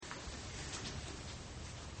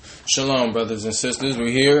Shalom, brothers and sisters.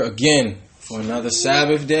 We're here again for another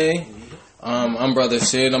Sabbath day. I'm Brother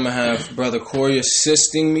Sid. I'm going to have Brother Corey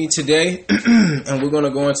assisting me today. And we're going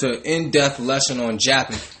to go into an in-depth lesson on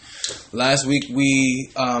Japheth. Last week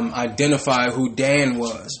we identified who Dan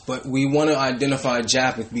was, but we want to identify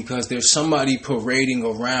Japheth because there's somebody parading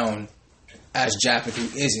around as Japheth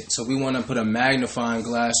who isn't. So we want to put a magnifying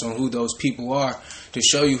glass on who those people are to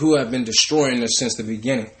show you who have been destroying us since the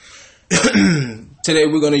beginning. Today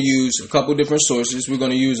we're going to use a couple different sources. We're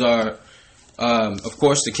going to use our, of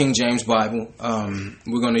course, the King James Bible.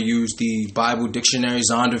 We're going to use the Bible Dictionary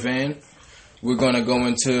Zondervan. We're going to go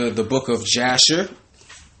into the book of Jasher.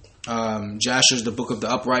 Jasher is the book of the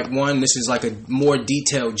upright one. This is like a more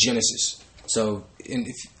detailed Genesis. So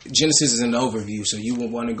Genesis is an overview, so you will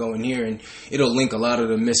want to go in here and it'll link a lot of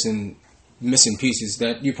the missing pieces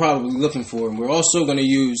that you're probably looking for. And we're also going to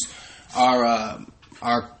use our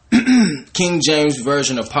King James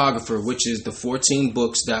Version Apocrypha, which is the 14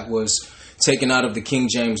 books that was taken out of the King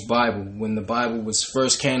James Bible. When the Bible was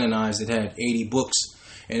first canonized, it had 80 books.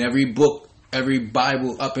 And every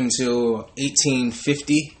Bible up until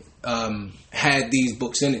 1850 had these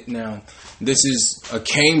books in it. Now, this is a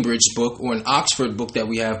Cambridge book or an Oxford book that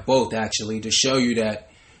we have both, actually, to show you that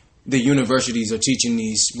the universities are teaching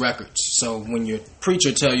these records. So when your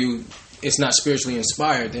preacher tell you it's not spiritually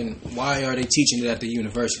inspired, then why are they teaching it at the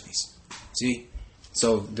universities? See?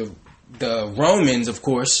 So the Romans, of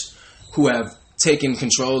course, who have taken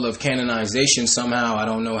control of canonization somehow, I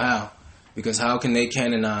don't know how. Because how can they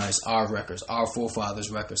canonize our records, our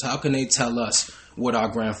forefathers' records? How can they tell us what our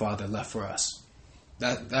grandfather left for us?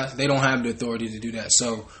 That they don't have the authority to do that.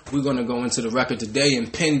 So we're going to go into the record today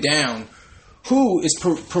and pin down who is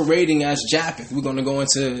parading as Japheth. We're going to go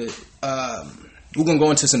into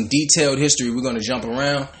some detailed history. We're going to jump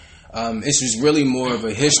around. This is really more of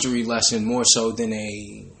a history lesson, more so than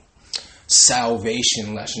a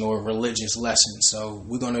salvation lesson or a religious lesson. So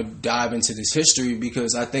we're going to dive into this history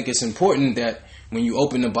because I think it's important that when you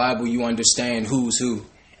open the Bible, you understand who's who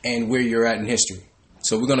and where you're at in history.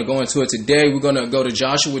 So we're going to go into it today. We're going to go to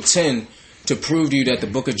Joshua 10 to prove to you that the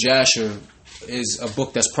book of Jasher is a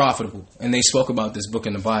book that's profitable. And they spoke about this book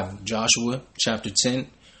in the Bible. Joshua chapter 10,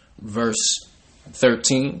 verse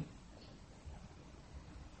 13.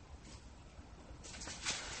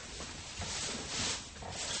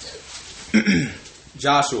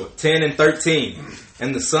 Joshua 10 and 13.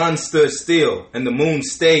 And the sun stood still, and the moon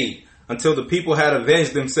stayed, until the people had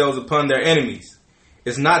avenged themselves upon their enemies.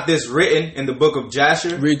 Is not this written in the book of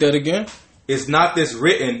Jasher? Read that again. Is not this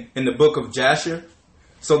written in the book of Jasher?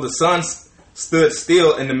 So the sun stood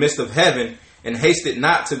still in the midst of heaven, and hasted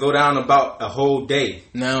not to go down about a whole day.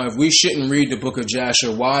 Now, if we shouldn't read the book of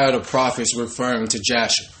Jasher, why are the prophets referring to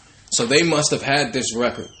Jasher? So they must have had this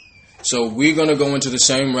record. So we're going to go into the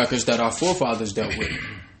same records that our forefathers dealt with.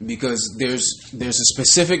 Because there's a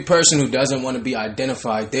specific person who doesn't want to be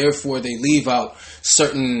identified. Therefore, they leave out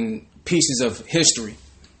certain pieces of history.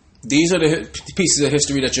 These are the pieces of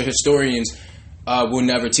history that your historians will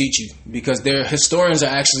never teach you. Because their historians are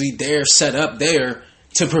actually set up there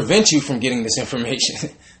to prevent you from getting this information.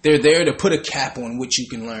 They're there to put a cap on what you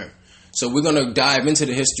can learn. So we're going to dive into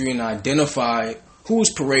the history and identify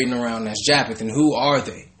who's parading around as Japheth and who are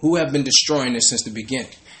they? Who have been destroying this since the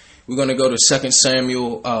beginning? We're going to go to 2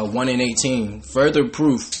 Samuel 1 and 18. Further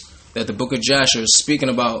proof that the book of Jasher is spoken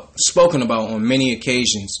about on many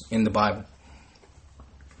occasions in the Bible.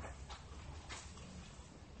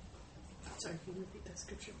 Sorry, can you repeat that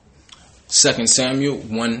scripture? 2 Samuel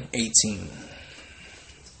 1:18.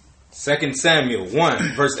 2 Samuel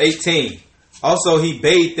 1, verse 18. Also he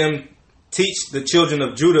bade them teach the children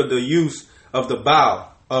of Judah the use of the bow.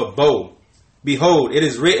 Behold, it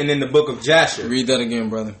is written in the book of Jasher. Read that again,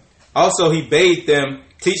 brother. Also he bade them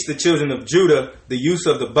teach the children of Judah the use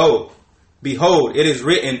of the bow. Behold, it is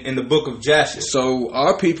written in the book of Jasher. So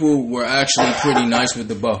our people were actually pretty nice with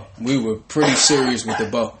the bow. We were pretty serious with the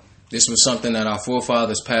bow. This was something that our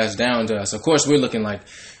forefathers passed down to us. Of course, we're looking like,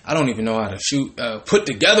 I don't even know how to put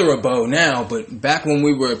together a bow now. But back when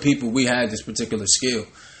we were a people, we had this particular skill.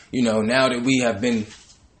 You know, now that we have been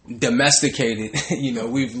domesticated,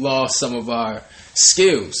 we've lost some of our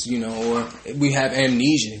skills, or we have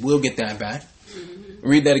amnesia. We'll get that back.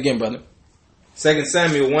 Read that again, brother. 2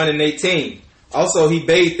 Samuel 1 and 18. Also he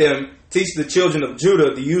bade them teach the children of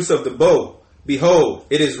Judah the use of the bow. Behold,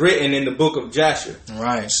 it is written in the book of Jasher.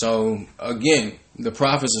 Right. So again, the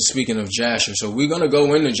prophets are speaking of Jasher. So we're going to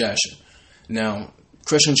go into Jasher. Now,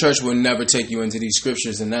 Christian church will never take you into these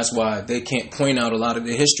scriptures, and that's why they can't point out a lot of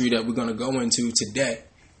the history that we're going to go into today.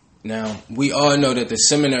 Now, we all know that the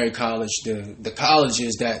seminary college, the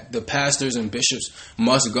colleges that the pastors and bishops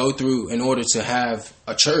must go through in order to have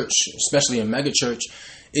a church, especially a mega church,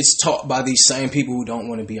 it's taught by these same people who don't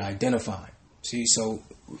want to be identified. See, so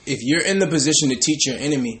if you're in the position to teach your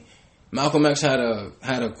enemy, Malcolm X had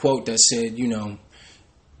a quote that said,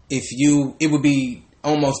 it would be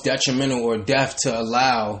almost detrimental or death to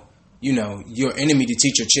allow, your enemy to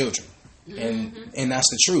teach your children. And that's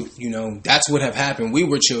the truth. That's what have happened. We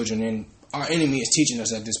were children and our enemy is teaching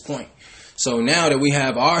us at this point. So now that we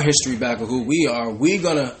have our history back of who we are, we're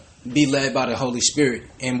going to be led by the Holy Spirit,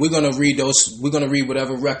 and we're going to read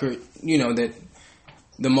whatever record, that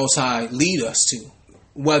the Most High lead us to,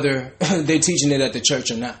 whether they're teaching it at the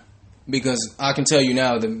church or not. Because I can tell you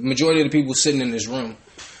now, the majority of the people sitting in this room,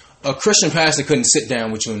 a Christian pastor couldn't sit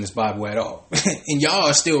down with you in this Bible at all. And y'all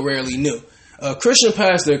are still rarely new. A Christian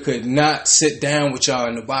pastor could not sit down with y'all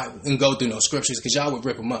in the Bible and go through no scriptures because y'all would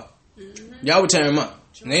rip them up. Y'all would tear them up.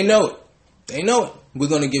 And they know it. They know it. We're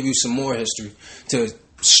going to give you some more history to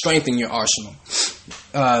strengthen your arsenal.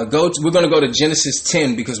 We're going to go to Genesis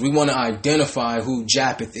 10 because we want to identify who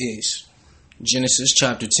Japheth is. Genesis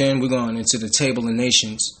chapter 10, we're going into the table of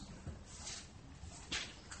nations.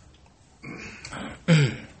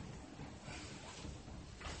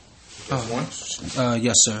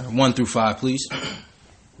 Yes, sir. 1 through 5, please.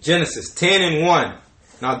 Genesis 10:1.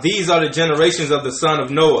 Now these are the generations of the son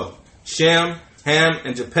of Noah, Shem, Ham,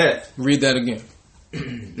 and Japheth. Read that again.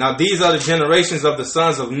 Now these are the generations of the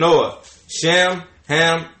sons of Noah, Shem,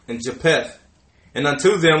 Ham, and Japheth. And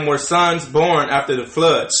unto them were sons born after the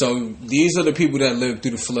flood. So these are the people that lived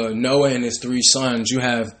through the flood. Noah and his 3 sons. You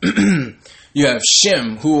have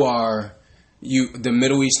Shem, who are the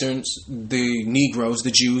Middle Easterns, the Negroes,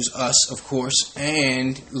 the Jews, us, of course,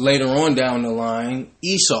 and later on down the line,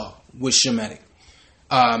 Esau was Shemitic.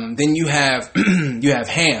 Then you have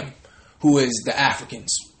Ham, who is the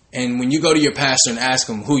Africans. And when you go to your pastor and ask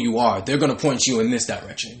them who you are, they're going to point you in this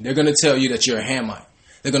direction. They're going to tell you that you're a Hamite.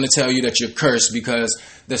 They're going to tell you that you're cursed because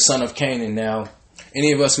the son of Canaan. Now,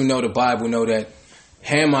 any of us who know the Bible know that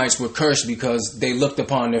Hamites were cursed because they looked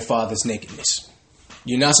upon their father's nakedness.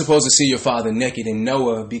 You're not supposed to see your father naked, and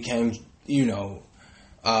Noah became, inebriated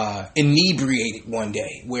one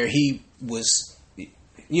day where he was,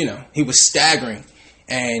 he was staggering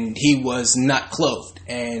and he was not clothed.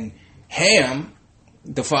 And Ham,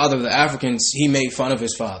 the father of the Africans, he made fun of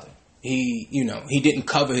his father. He didn't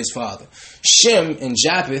cover his father. Shem and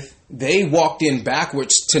Japheth, they walked in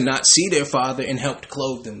backwards to not see their father and helped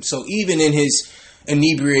clothe them. So even in his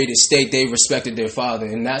inebriated state, they respected their father,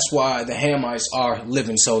 and that's why the Hamites are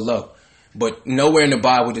living so low. But nowhere in the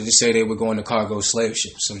Bible did it say they were going to cargo slave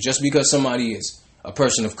ships. So just because somebody is a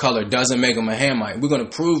person of color doesn't make them a Hamite. We're going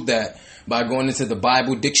to prove that by going into the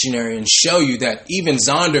Bible dictionary and show you that even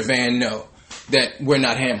Zondervan know that we're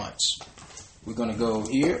not Hamites. We're going to go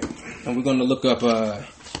here and we're going to look up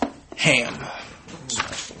Ham,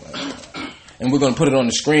 and we're going to put it on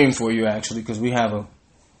the screen for you actually because we have a.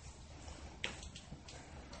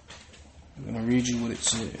 I'm going to read you what it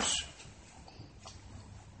says.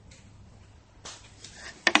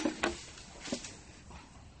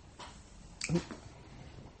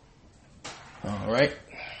 All right.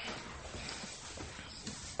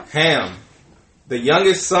 Ham, the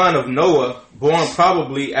youngest son of Noah, born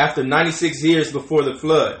probably after 96 years before the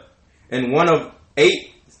flood, and one of 8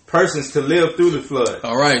 persons to live through the flood.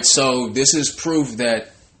 All right, so this is proof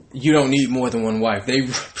that you don't need more than one wife. They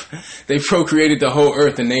procreated the whole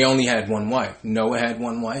earth and they only had one wife. Noah had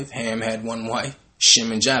one wife. Ham had one wife.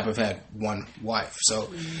 Shem and Japheth had one wife. So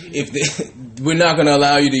we're not going to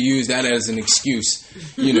allow you to use that as an excuse.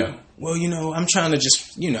 Well, I'm trying to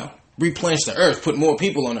just, replenish the earth, put more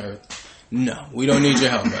people on the earth. No, we don't need your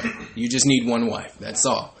help, brother. You just need one wife. That's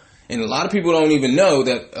all. And a lot of people don't even know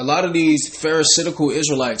that a lot of these Pharisaical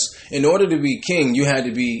Israelites, in order to be king, you had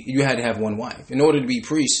to have one wife. In order to be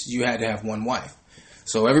priest, you had to have one wife.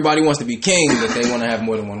 So everybody wants to be king, but they want to have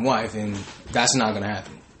more than one wife, and that's not going to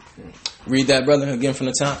happen. Read that, brother, again from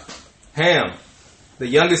the top. Ham, the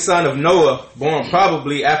youngest son of Noah, born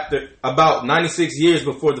probably after about 96 years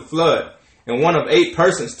before the flood, and one of 8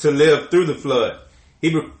 persons to live through the flood.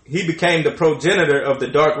 He became the progenitor of the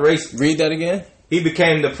dark race. Read that again. He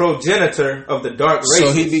became the progenitor of the dark races.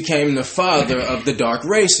 So he became the father of the dark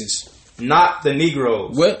races. Not the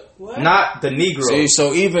Negroes. What? Not the Negroes. See,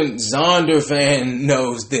 so even Zondervan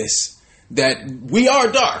knows this. That we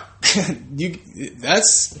are dark.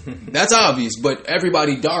 That's obvious. But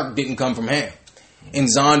everybody dark didn't come from Ham. And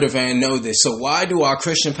Zondervan know this. So why do our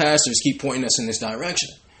Christian pastors keep pointing us in this direction?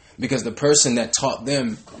 Because the person that taught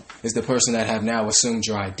them is the person that have now assumed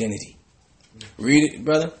your identity. Read it,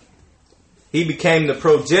 brother. He became the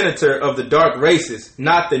progenitor of the dark races,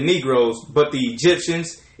 not the Negroes, but the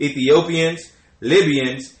Egyptians, Ethiopians,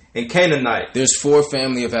 Libyans, and Canaanites. There's 4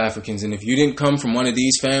 family of Africans, and if you didn't come from one of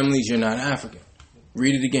these families, you're not African.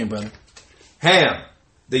 Read it again, brother. Ham,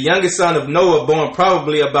 the youngest son of Noah, born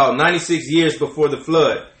probably about 96 years before the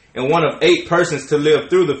flood, and one of 8 persons to live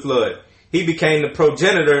through the flood. He became the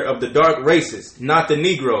progenitor of the dark races, not the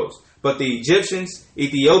Negroes, but the Egyptians,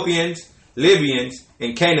 Ethiopians, Libyans,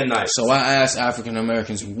 and Canaanites. So I asked African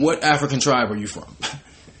Americans, what African tribe are you from?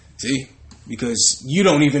 See? Because you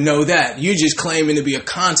don't even know that. You're just claiming to be a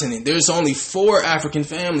continent. There's only 4 African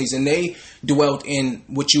families, and they dwelt in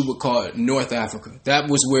what you would call North Africa. That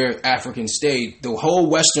was where Africans stayed. The whole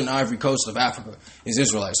western Ivory Coast of Africa is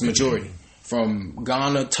Israelites, majority. From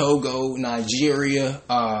Ghana, Togo, Nigeria,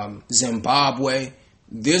 Zimbabwe.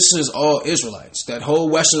 This is all Israelites. That whole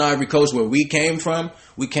western Ivory Coast where we came from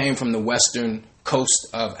the western coast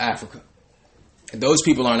of Africa. And those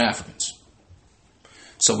people aren't Africans.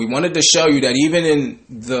 So we wanted to show you that even in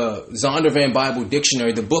the Zondervan Bible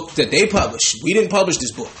Dictionary, the book that they published, we didn't publish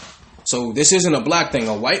this book. So this isn't a black thing.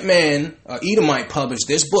 A white man, an Edomite, published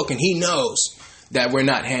this book, and he knows that we're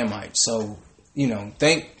not Hamites. So,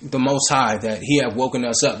 thank the Most High that He have woken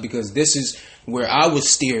us up, because this is where I was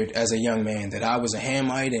steered as a young man, that I was a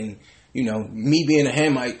Hamite, and, me being a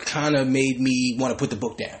Hamite kind of made me want to put the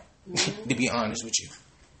book down, to be honest with you.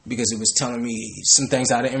 Because it was telling me some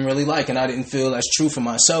things I didn't really like, and I didn't feel as true for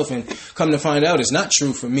myself. And come to find out, it's not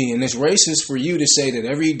true for me. And it's racist for you to say that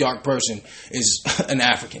every dark person is an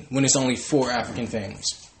African when it's only 4 African families.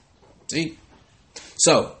 See?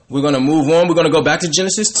 So, we're going to move on. We're going to go back to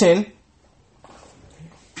Genesis 10.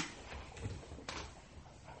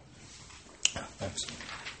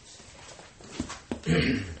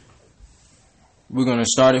 We're going to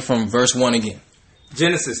start it from verse 1 again.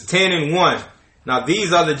 Genesis 10 and 1. Now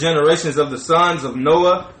these are the generations of the sons of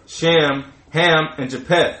Noah, Shem, Ham, and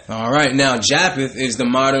Japheth. All right. Now Japheth is the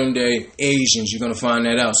modern day Asians. You're going to find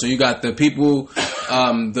that out. So you got the people,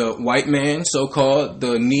 the white man, so-called,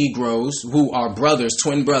 the Negroes, who are brothers,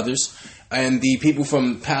 twin brothers, and the people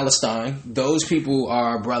from Palestine. Those people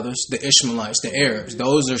are brothers, the Ishmaelites, the Arabs.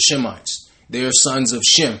 Those are Shemites. They are sons of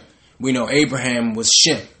Shem. We know Abraham was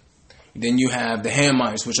Shem. Then you have the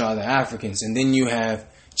Hamites, which are the Africans. And then you have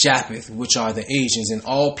Japheth, which are the Asians, and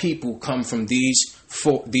all people come from these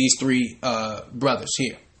 3 brothers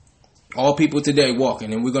here. All people today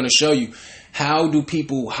walking, and we're going to show you how do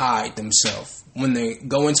people hide themselves when they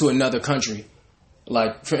go into another country.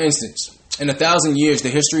 Like, for instance, in 1,000 years, the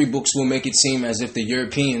history books will make it seem as if the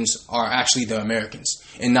Europeans are actually the Americans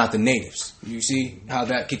and not the natives. You see how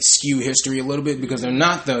that could skew history a little bit, because they're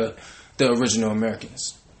not the original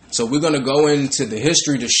Americans. So we're going to go into the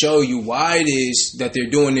history to show you why it is that they're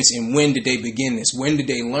doing this, and when did they begin this? When did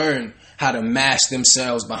they learn how to mask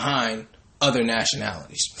themselves behind other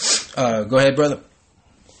nationalities? Go ahead, brother.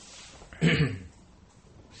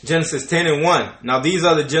 Genesis 10 and 1. Now these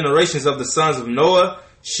are the generations of the sons of Noah,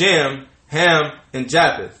 Shem, Ham, and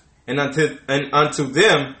Japheth. And unto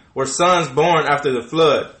them were sons born after the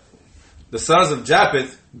flood. The sons of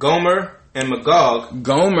Japheth, Gomer, and Magog.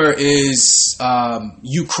 Gomer is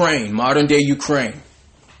Ukraine, modern day Ukraine.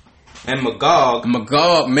 And Magog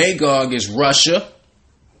is Russia.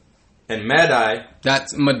 And Madai.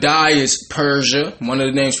 Madai is Persia, one of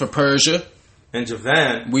the names for Persia. And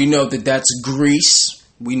Javan. We know that that's Greece.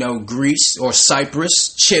 We know Greece or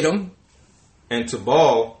Cyprus, Chittim. And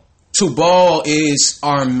Tubal. Tubal is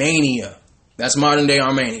Armenia. That's modern day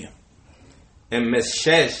Armenia. And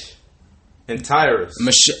Meshesh. And Tyrus.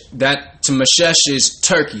 Meshesh is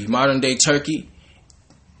Turkey, modern day Turkey.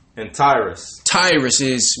 And Tyrus. Tyrus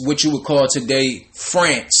is what you would call today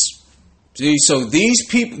France. See, so these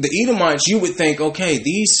people, the Edomites, you would think, okay,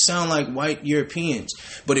 these sound like white Europeans,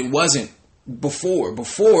 but it wasn't before.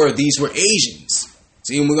 Before, these were Asians.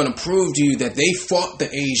 See, and we're going to prove to you that they fought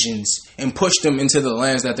the Asians and pushed them into the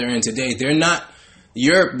lands that they're in today. They're not.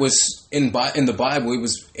 Europe was in the Bible. It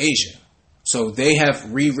was Asia. So they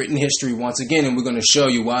have rewritten history once again, and we're going to show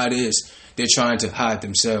you why it is they're trying to hide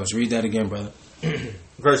themselves. Read that again, brother.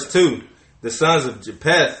 Verse 2. The sons of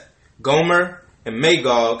Japheth, Gomer, and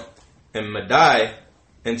Magog, and Madai,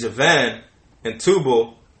 and Javan, and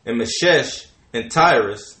Tubal, and Meshesh, and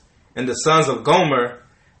Tyrus, and the sons of Gomer,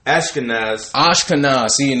 Ashkenaz.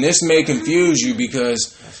 See, and this may confuse you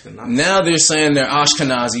because now they're saying they're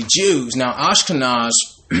Ashkenazi Jews. Now, Ashkenaz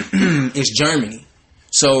is Germany.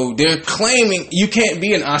 So they're claiming you can't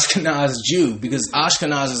be an Ashkenaz Jew because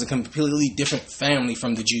Ashkenaz is a completely different family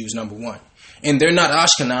from the Jews, number one. And they're not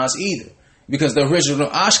Ashkenaz either because the original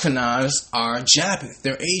Ashkenaz are Japheth.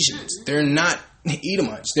 They're Asians. They're not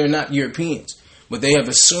Edomites. They're not Europeans, but they have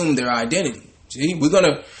assumed their identity. See, we're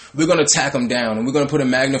gonna tack them down, and we're gonna put a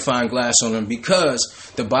magnifying glass on them,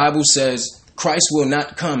 because the Bible says Christ will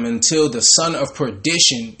not come until the son of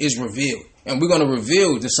perdition is revealed, and we're gonna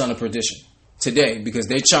reveal the son of perdition today, because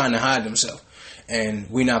they're trying to hide themselves, and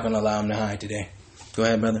we're not gonna allow them to hide today. Go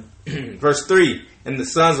ahead, brother. Verse 3, and the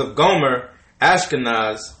sons of Gomer,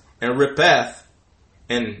 Ashkenaz, and Japheth,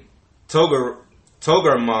 and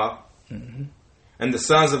Togarmah, and the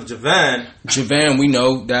sons of Javan, we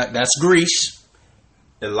know that's Greece.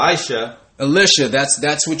 Elisha,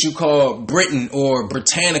 that's what you call Britain or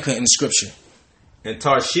Britannica in Scripture. and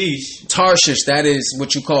Tarshish, that is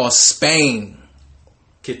what you call Spain.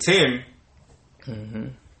 Kittim,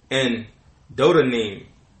 and Dodanim.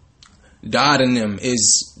 Dodanim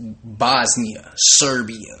is Bosnia,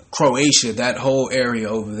 Serbia, Croatia, that whole area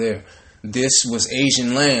over there. This was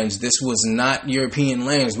Asian lands. This was not European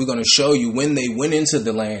lands. We're going to show you when they went into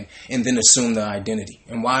the land and then assumed their identity.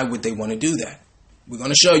 And why would they want to do that? We're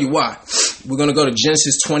going to show you why. We're going to go to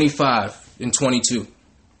Genesis 25 and 22.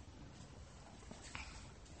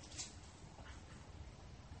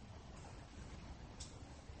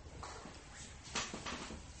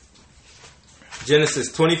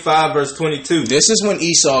 Genesis 25 verse 22. This is when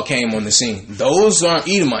Esau came on the scene. Those aren't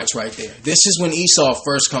Edomites right there. This is when Esau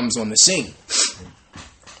first comes on the scene.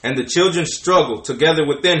 And the children struggled together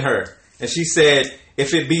within her. And she said,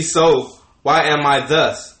 if it be so, why am I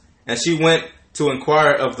thus? And she went to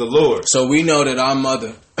inquire of the Lord. So we know that our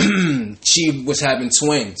mother, she was having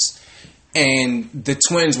twins. And the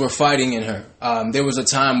twins were fighting in her. There was a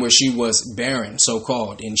time where she was barren,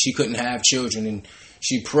 so-called, and she couldn't have children. And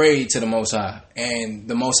she prayed to the Most High, and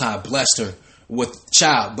the Most High blessed her with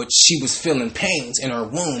child. But she was feeling pains in her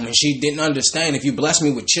womb, and she didn't understand, if you bless me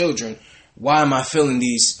with children, why am I feeling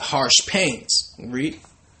these harsh pains? Read.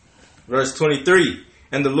 Verse 23.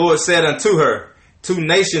 And the Lord said unto her, 2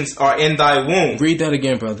 nations are in thy womb. Read that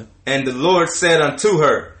again, brother. And the Lord said unto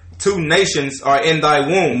her, 2 nations are in thy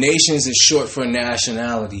womb. Nations is short for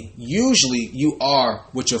nationality. Usually you are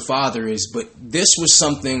what your father is, but this was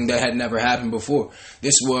something that had never happened before.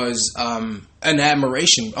 This was an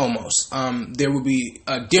admiration almost. There would be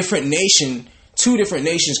a different nation, 2 different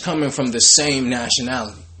nations coming from the same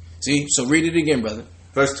nationality. See? So read it again, brother.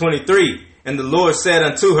 Verse 23. And the Lord said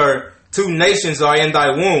unto her, 2 nations are in thy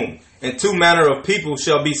womb, and 2 manner of people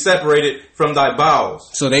shall be separated from thy bowels.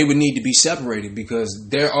 So they would need to be separated because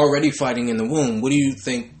they're already fighting in the womb. What do you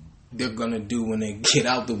think they're going to do when they get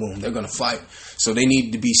out the womb? They're going to fight. So they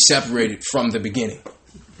need to be separated from the beginning.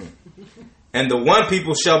 And the one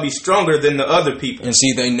people shall be stronger than the other people. And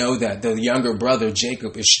see, they know that. The younger brother,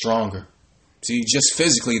 Jacob, is stronger. See, just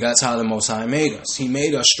physically, that's how the Most High made us. He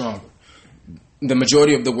made us stronger. The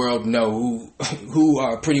majority of the world know who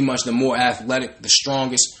are pretty much the more athletic, the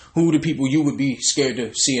strongest, who the people you would be scared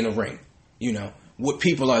to see in a ring. You know, what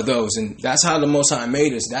people are those? And that's how the Most High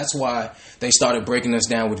made us. That's why they started breaking us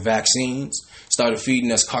down with vaccines, started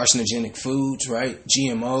feeding us carcinogenic foods, right?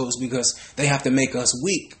 GMOs, because they have to make us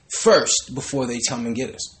weak first before they come and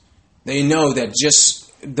get us. They know that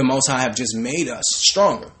just the Most High have just made us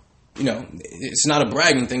stronger. You know, it's not a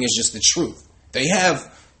bragging thing. It's just the truth. They have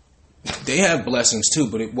blessings too,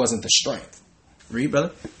 but it wasn't the strength. Read,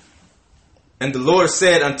 brother. And the Lord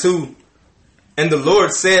said unto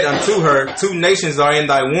her, 2 nations are in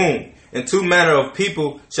thy womb, and 2 manner of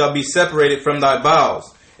people shall be separated from thy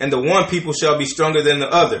bowels, and the one people shall be stronger than the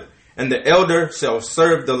other, and the elder shall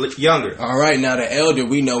serve the younger. All right, now the elder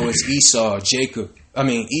we know is Esau.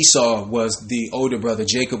 Esau was the older brother.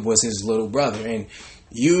 Jacob was his little brother, and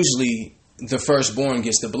usually the firstborn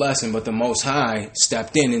gets the blessing, but the Most High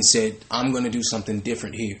stepped in and said, I'm going to do something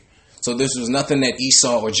different here. So this was nothing that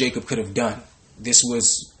Esau or Jacob could have done. This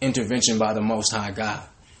was intervention by the Most High God.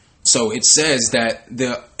 So it says that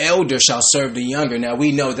the elder shall serve the younger. Now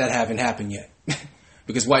we know that haven't happened yet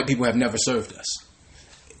because white people have never served us.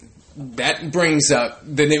 That brings up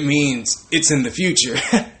that it means it's in the future.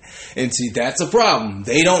 And see, that's a problem.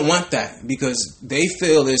 They don't want that because they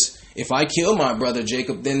feel is, if I kill my brother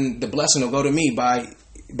Jacob, then the blessing will go to me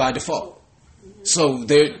by default. So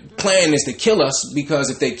their plan is to kill us because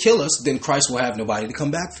if they kill us, then Christ will have nobody to come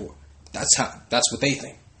back for. That's what they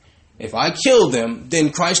think. If I kill them,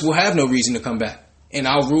 then Christ will have no reason to come back, and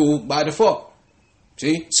I'll rule by default.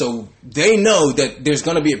 See? So they know that there's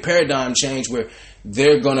going to be a paradigm change where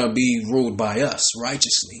they're going to be ruled by us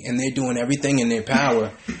righteously, and they're doing everything in their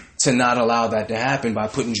power to not allow that to happen by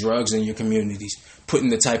putting drugs in your communities, putting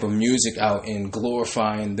the type of music out and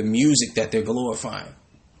glorifying the music that they're glorifying,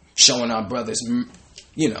 showing our brothers,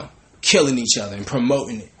 you know, killing each other and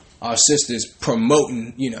promoting it. Our sisters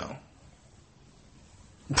promoting, you know,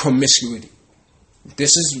 promiscuity.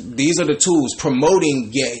 These are the tools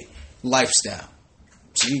promoting gay lifestyle.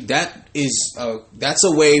 See, that's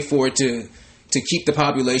a way for it to keep the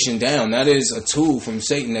population down. That is a tool from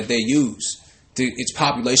Satan that they use. It's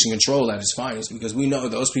population control at its finest, because we know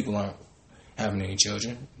those people aren't having any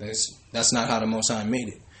children. That's not how the Most High made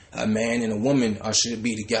it. A man and a woman should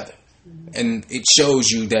be together. And it shows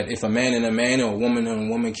you that if a man and a man or a woman and a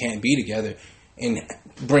woman can't be together and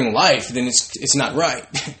bring life, then it's not right.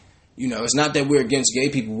 It's not that we're against gay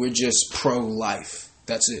people. We're just pro-life.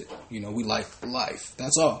 That's it. We like life.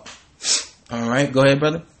 That's all. All right. Go ahead,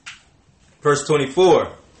 brother. Verse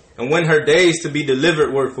 24. And when her days to be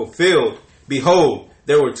delivered were fulfilled, behold,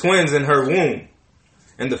 there were twins in her womb.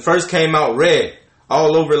 And the first came out red,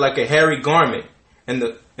 all over like a hairy garment.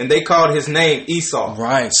 And they called his name Esau.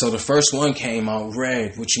 Right. So the first one came out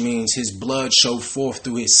red, which means his blood showed forth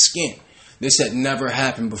through his skin. This had never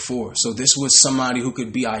happened before. So this was somebody who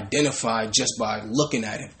could be identified just by looking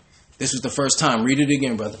at him. This was the first time. Read it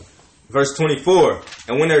again, brother. Verse 24.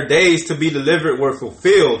 And when her days to be delivered were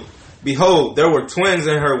fulfilled, behold, there were twins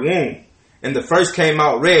in her womb. And the first came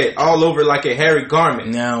out red, all over like a hairy garment.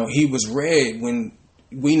 Now, he was red when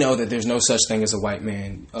we know that there's no such thing as a white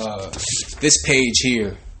man. This page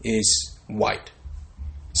here is white.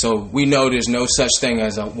 So we know there's no such thing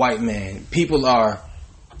as a white man. People are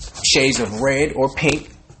shades of red or pink.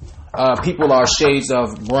 People are shades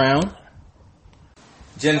of brown.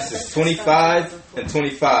 Genesis 25 and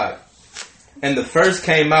 25. And the first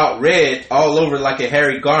came out red, all over like a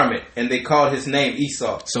hairy garment, and they called his name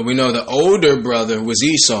Esau. So we know the older brother was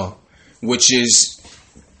Esau, which is,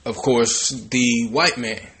 of course, the white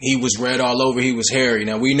man. He was red all over, he was hairy.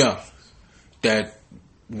 Now we know that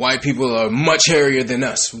white people are much hairier than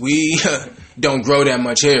us. We don't grow that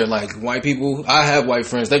much hair. Like white people, I have white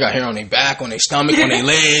friends, they got hair on their back, on their stomach, on their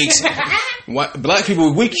legs. Black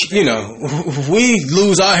people, we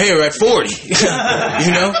lose our hair at 40.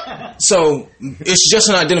 So it's just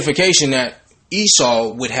an identification that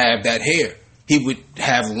Esau would have that hair. He would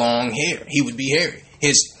have long hair. He would be hairy.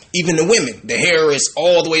 Even the women, the hair is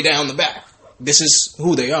all the way down the back. This is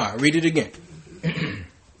who they are. Read it again.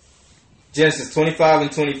 Genesis 25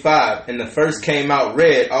 and 25. And the first came out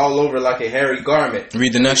red, all over like a hairy garment.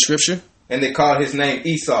 Read the next scripture. And they called his name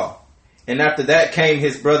Esau. And after that came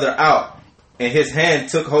his brother out, and his hand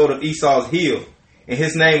took hold of Esau's heel. And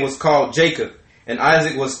his name was called Jacob. And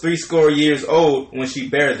Isaac was 80 years old when she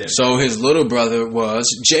bare them. So his little brother was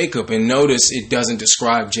Jacob. And notice it doesn't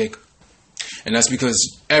describe Jacob. And that's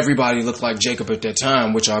because everybody looked like Jacob at that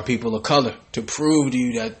time, which are people of color, to prove to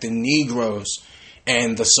you that the Negroes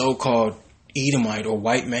and the so-called Edomite or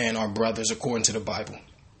white man are brothers according to the Bible.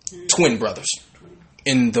 Twin brothers.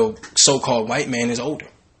 And the so-called white man is older.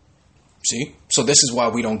 See? So this is why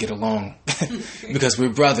we don't get along. Because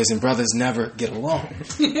we're brothers, and brothers never get along.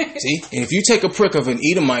 See? And if you take a prick of an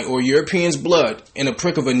Edomite or European's blood and a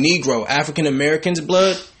prick of a Negro, African American's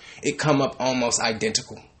blood, it come up almost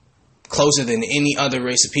identical. Closer than any other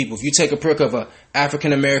race of people. If you take a prick of an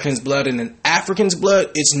African American's blood and an African's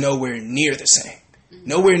blood, it's nowhere near the same.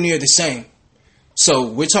 Nowhere near the same. So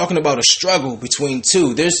we're talking about a struggle between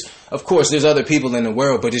two. There's other people in the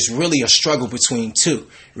world, but it's really a struggle between two.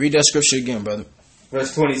 Read that scripture again, brother.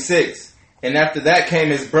 Verse 26. And after that came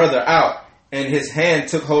his brother out, and his hand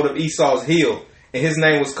took hold of Esau's heel, and his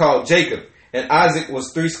name was called Jacob. And Isaac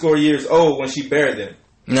was 80 years old when she bare them.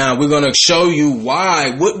 Now we're going to show you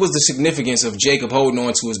why. What was the significance of Jacob holding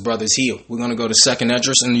on to his brother's heel? We're going to go to 2nd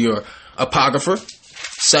Esdras in your apocrypha.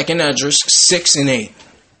 2nd Esdras 6 and 8.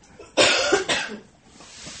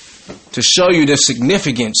 To show you the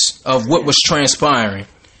significance of what was transpiring.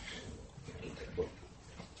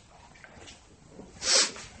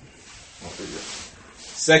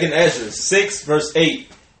 2nd Esdras 6 verse 8.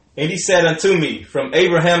 And he said unto me, from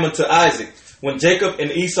Abraham unto Isaac, when Jacob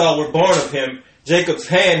and Esau were born of him, Jacob's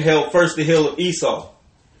hand held first the heel of Esau.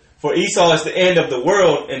 For Esau is the end of the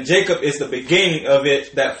world, and Jacob is the beginning of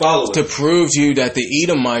it that followeth. To prove to you that the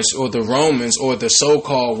Edomites or the Romans or the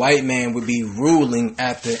so-called white man would be ruling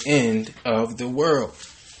at the end of the world.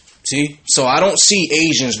 See? So I don't see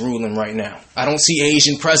Asians ruling right now. I don't see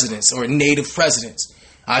Asian presidents or native presidents.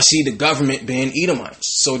 I see the government being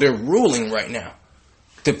Edomites. So they're ruling right now.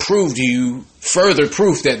 To prove to you further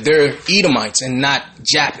proof that they're Edomites and not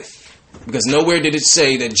Japheth. Because nowhere did it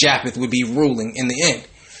say that Japheth would be ruling in the end.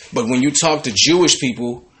 But when you talk to Jewish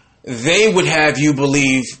people, they would have you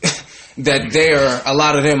believe that a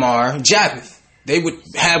lot of them are Japheth. They would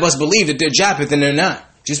have us believe that they're Japheth and they're not.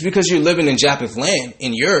 Just because you're living in Japheth land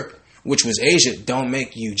in Europe, which was Asia, don't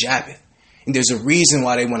make you Japheth. And there's a reason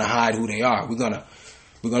why they want to hide who they are. We're going to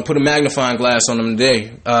We're going to put a magnifying glass on them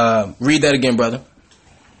today. Read that again, brother.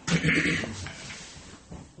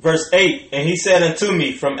 Verse 8, and he said unto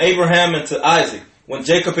me, from Abraham unto Isaac, when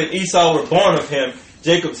Jacob and Esau were born of him,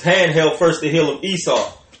 Jacob's hand held first the heel of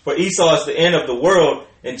Esau. For Esau is the end of the world,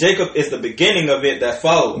 and Jacob is the beginning of it that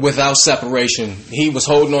followed. Without separation. He was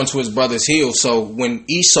holding on to his brother's heel. So when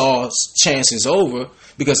Esau's chance is over,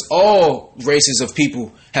 because all races of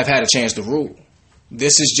people have had a chance to rule.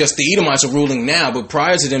 This is just the Edomites are ruling now, but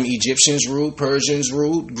prior to them, Egyptians ruled, Persians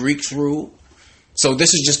ruled, Greeks ruled. So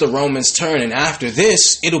this is just the Romans' turn, and after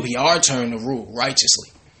this, it'll be our turn to rule righteously.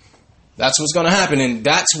 That's what's going to happen, and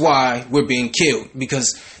that's why we're being killed,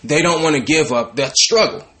 because they don't want to give up that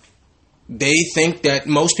struggle. They think that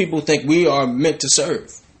most people think we are meant to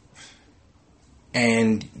serve.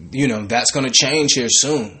 And, that's going to change here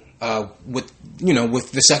soon. With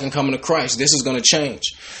the second coming of Christ, this is going to change.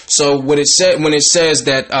 So when it says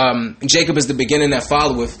that Jacob is the beginning that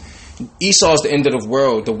followeth, Esau is the end of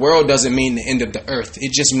the world doesn't mean the end of the earth.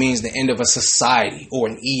 It just means the end of a society or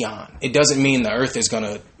an eon. It doesn't mean the earth is going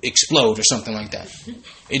to explode or something like that.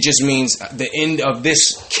 It just means the end of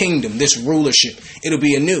this kingdom, this rulership. It'll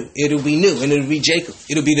be new, and it'll be Jacob.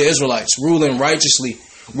 It'll be the Israelites ruling righteously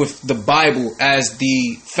with the Bible as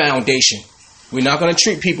the foundation. We're not going to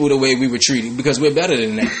treat people the way we were treated, because we're better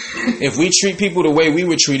than that. If we treat people the way we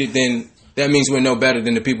were treated, then that means we're no better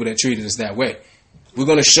than the people that treated us that way. We're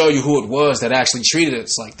going to show you who it was that actually treated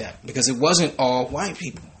us like that, because it wasn't all white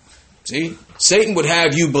people. See, Satan would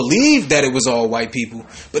have you believe that it was all white people,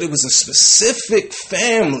 but it was a specific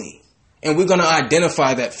family, and we're going to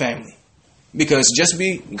identify that family. Because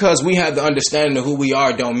because we have the understanding of who we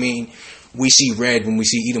are don't mean we see red when we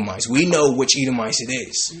see Edomites. We know which Edomites it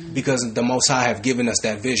is, because the Most High have given us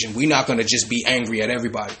that vision. We're not going to just be angry at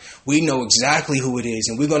everybody. We know exactly who it is,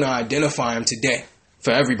 and we're going to identify him today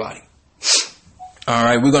for everybody. All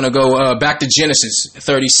right, we're going to go back to Genesis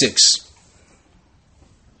 36.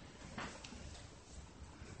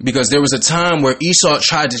 Because there was a time where Esau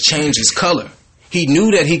tried to change his color. He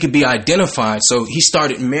knew that he could be identified, so he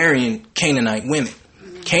started marrying Canaanite women.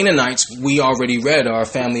 Canaanites, we already read, are a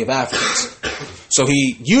family of Africans. So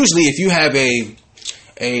usually if you have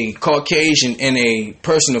a Caucasian and a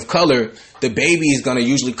person of color, the baby is going to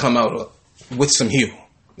usually come out with some hue.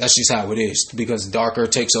 That's just how it is, because darker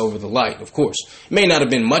takes over the light, of course. It may not have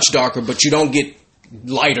been much darker, but you don't get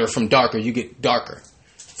lighter from darker. You get darker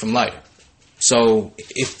from lighter. So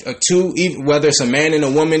if whether it's a man and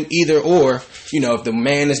a woman, either or, if the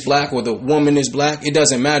man is black or the woman is black, it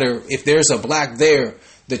doesn't matter. If there's a black there,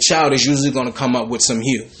 the child is usually going to come up with some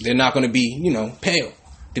hue. They're not going to be, pale,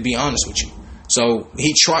 to be honest with you. So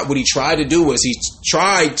what he tried to do was he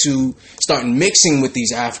tried to start mixing with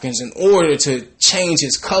these Africans in order to change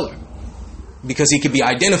his color, because he could be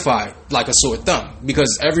identified like a sore thumb,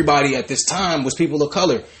 because everybody at this time was people of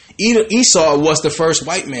color. Esau was the first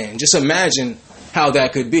white man. Just imagine how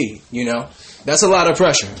that could be, That's a lot of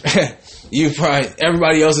pressure.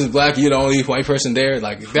 Everybody else is black, you're the only white person there.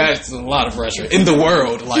 That's a lot of pressure in the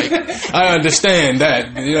world. I understand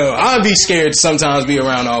that. I'd be scared to sometimes be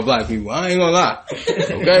around all black people. I ain't gonna lie.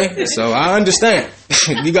 Okay? So I understand.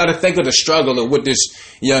 You got to think of the struggle of what this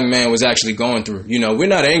young man was actually going through. We're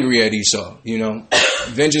not angry at Esau.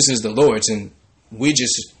 Vengeance is the Lord's, and we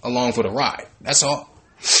just along for the ride. That's all.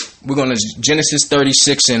 We're going to Genesis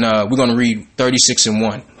 36, and we're going to read 36 and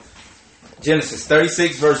 1. Genesis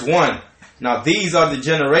 36, verse 1. Now these are the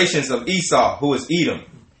generations of Esau, who is Edom.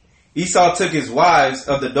 Esau took his wives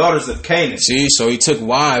of the daughters of Canaan. See, so he took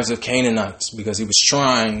wives of Canaanites because he was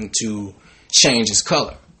trying to change his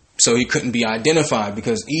color. So he couldn't be identified,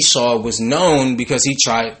 because Esau was known because he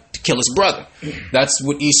tried to kill his brother. That's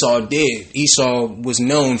what Esau did. Esau was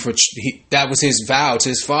known for, that was his vow to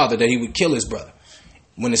his father, that he would kill his brother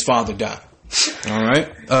when his father died. All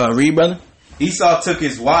right. Read, brother. Esau took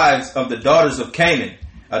his wives of the daughters of Canaan,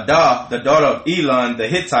 Adah, the daughter of Elon the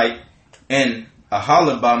Hittite, and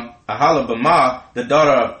Aholibamah, the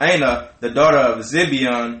daughter of Anah, the daughter of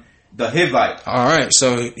Zibeon, the Hivite. All right.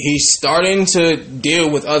 So he's starting to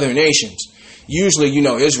deal with other nations. Usually,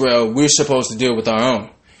 Israel, we're supposed to deal with our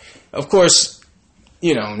own. Of course,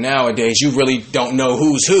 nowadays, you really don't know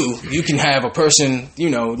who's who. You can have a person,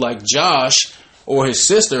 like Josh, or his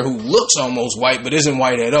sister, who looks almost white but isn't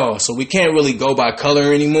white at all. So we can't really go by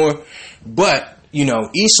color anymore. But,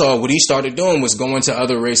 Esau, what he started doing was going to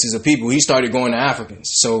other races of people. He started going to Africans.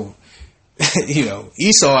 So,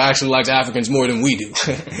 Esau actually likes Africans more than we do.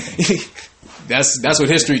 That's what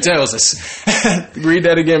history tells us. Read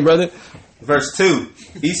that again, brother. Verse 2.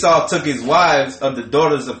 Esau took his wives of the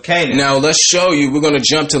daughters of Canaan. Now let's show you. We're going to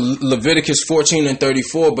jump to Leviticus 14 and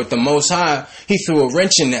 34. But the Most High, he threw a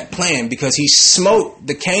wrench in that plan because he smote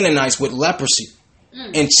the Canaanites with leprosy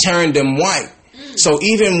and turned them white. So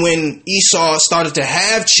even when Esau started to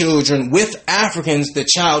have children with Africans, the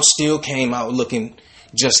child still came out looking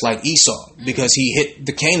just like Esau because he hit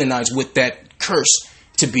the Canaanites with that curse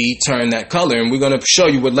to be turned that color. And we're going to show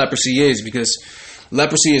you what leprosy is, because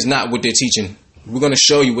leprosy is not what they're teaching. We're going to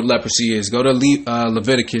show you what leprosy is. Go to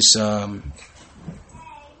Leviticus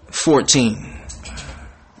 14.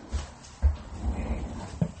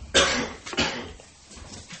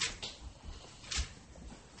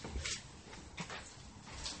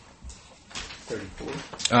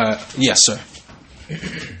 Yes, sir.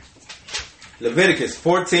 Leviticus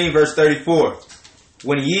 14, verse 34.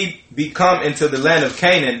 When ye be come into the land of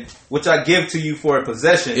Canaan, which I give to you for a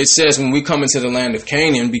possession. It says when we come into the land of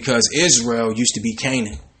Canaan, because Israel used to be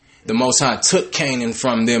Canaan. The Most High took Canaan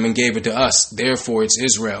from them and gave it to us. Therefore, it's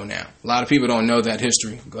Israel now. A lot of people don't know that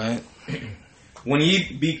history. Go ahead. When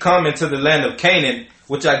ye be come into the land of Canaan,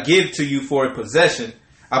 which I give to you for a possession,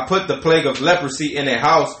 I put the plague of leprosy in a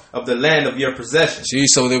house of the land of your possession. See,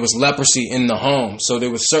 so there was leprosy in the home. So there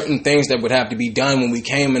were certain things that would have to be done when we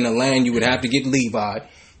came in the land. You would have to get Levi,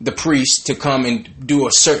 the priest, to come and do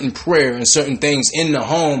a certain prayer and certain things in the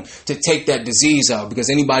home to take that disease out, because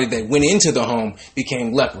anybody that went into the home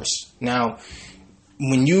became leprous. Now,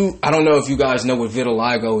 I don't know if you guys know what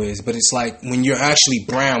vitiligo is, but it's like when you're actually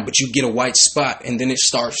brown, but you get a white spot and then it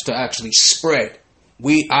starts to actually spread.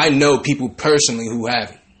 I know people personally who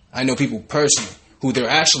have it. I know people personally who they're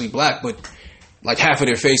actually black, but like half of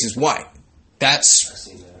their face is white.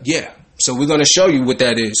 Yeah. So we're going to show you what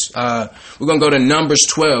that is. We're going to go to Numbers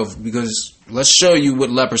 12, because let's show you what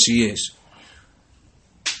leprosy is.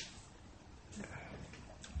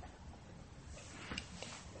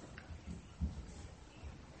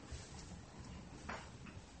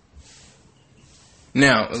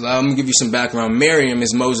 Now, I'm going to give you some background. Miriam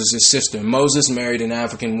is Moses' sister. Moses married an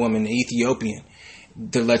African woman, an Ethiopian,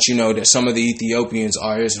 to let you know that some of the Ethiopians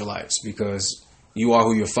are Israelites, because you are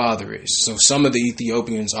who your father is. So some of the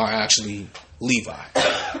Ethiopians are actually Levi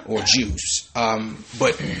or Jews.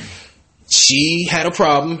 But she had a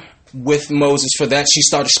problem with Moses for that. She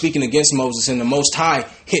started speaking against Moses, and the Most High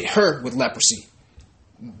hit her with leprosy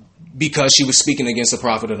because she was speaking against the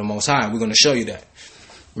prophet of the Most High. We're going to show you that.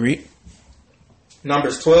 Read.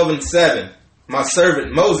 Numbers 12 and 7. My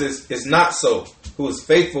servant Moses is not so, who is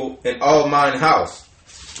faithful in all mine house.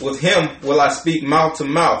 With him will I speak mouth to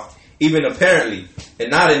mouth, even apparently,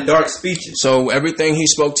 and not in dark speeches. So everything he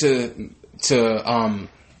spoke to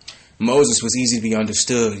Moses was easy to be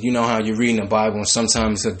understood. You know how you're reading the Bible and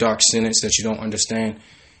sometimes a dark sentence that you don't understand.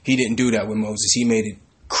 He didn't do that with Moses. He made it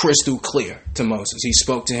crystal clear to Moses. He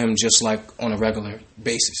spoke to him just like on a regular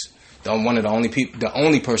basis. The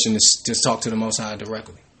only person to talk to the Most High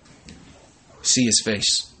directly. See his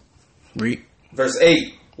face. Read. Verse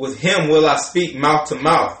 8. With him will I speak mouth to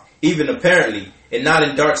mouth, even apparently, and not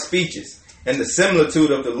in dark speeches. And the similitude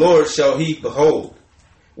of the Lord shall he behold.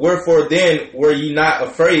 Wherefore then were ye not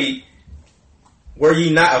afraid? Were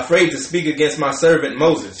ye not afraid to speak against my servant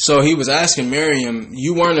Moses? So he was asking Miriam,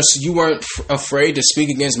 you weren't afraid to speak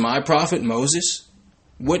against my prophet Moses?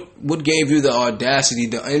 What gave you the audacity,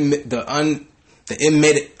 I'm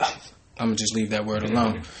gonna just leave that word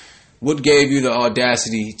alone. Mm-hmm. What gave you the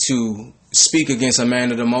audacity to speak against a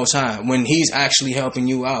man of the Most High when he's actually helping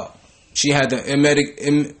you out? She had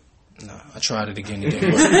the I tried it again. It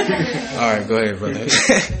didn't work. All right, go ahead, brother.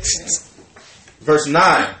 Verse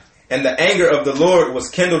 9. And the anger of the Lord was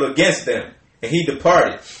kindled against them, and he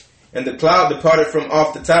departed. And the cloud departed from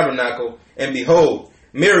off the tabernacle, and behold,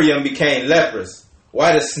 Miriam became leprous,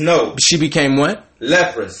 white as snow. She became what?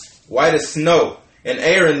 Leprous, white as snow. And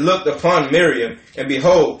Aaron looked upon Miriam, and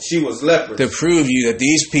behold, she was leprous. To prove you that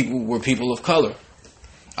these people were people of color.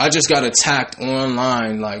 I just got attacked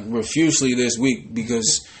online like profusely this week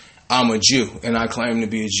because I'm a Jew and I claim to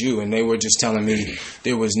be a Jew, and they were just telling me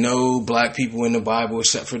there was no black people in the Bible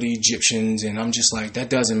except for the Egyptians, and I'm just like, that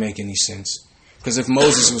doesn't make any sense. Because if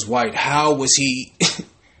Moses was white, how was he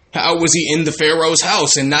in the Pharaoh's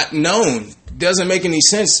house and not known? Doesn't make any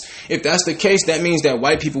sense. If that's the case, that means that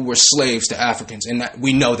white people were slaves to Africans, and that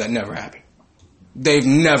we know that never happened. They've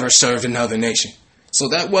never served another nation. So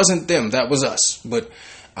that wasn't them, that was us. But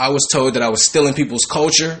I was told that I was stealing people's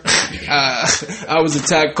culture. I was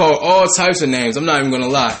attacked, called all types of names. I'm not even going to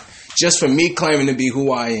lie. Just for me claiming to be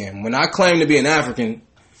who I am. When I claimed to be an African,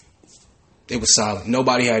 it was solid.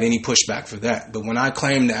 Nobody had any pushback for that. But when I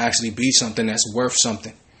claim to actually be something that's worth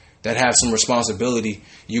something, that have some responsibility,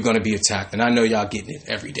 you're going to be attacked. And I know y'all getting it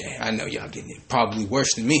every day. I know y'all getting it probably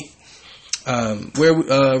worse than me.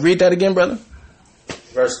 Read that again, brother.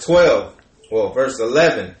 Verse 12. Well, verse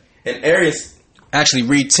 11. And Aaron... Actually,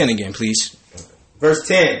 read 10 again, please. Verse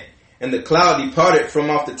 10. And the cloud departed from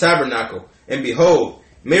off the tabernacle. And behold,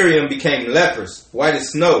 Miriam became leprous, white as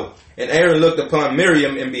snow. And Aaron looked upon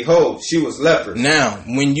Miriam, and behold, she was leprous. Now,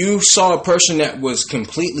 when you saw a person that was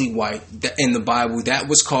completely white in the Bible, that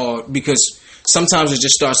was called, because sometimes it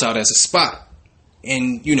just starts out as a spot.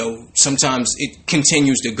 And, you know, sometimes it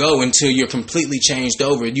continues to go until you're completely changed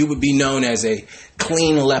over. You would be known as a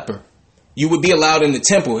clean leper. You would be allowed in the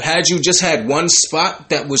temple. Had you just had one spot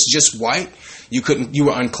that was just white, you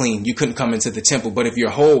were unclean. You couldn't come into the temple. But if your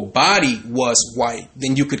whole body was white,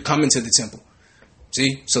 then you could come into the temple.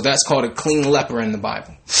 See? So that's called a clean leper in the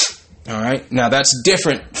Bible. All right? Now, that's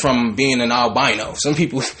different from being an albino. Some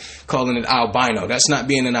people calling it albino. That's not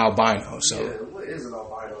being an albino. So yeah, what is an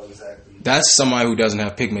albino exactly? That's somebody who doesn't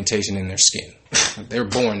have pigmentation in their skin. They're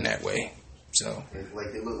born that way. So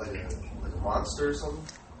Like they look like a monster or something?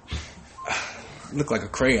 Look like a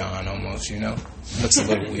crayon almost, you know? Looks a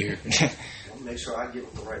little weird. Make sure I get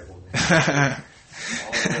with the right one.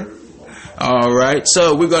 All right,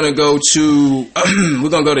 so we're gonna go to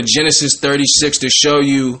Genesis 36 to show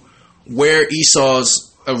you where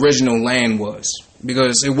Esau's original land was,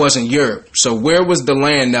 because it wasn't Europe. So where was the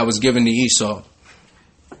land that was given to Esau?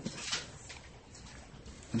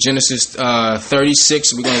 Genesis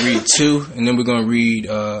 36. We're gonna read 2, and then we're gonna read.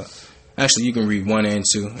 Actually, you can read 1 and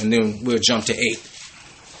 2, and then we'll jump to 8.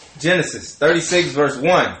 Genesis 36 verse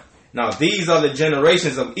 1. Now these are the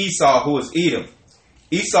generations of Esau, who is Edom.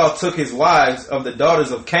 Esau took his wives of the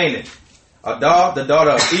daughters of Canaan, Adah, the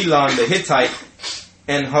daughter of Elon the Hittite,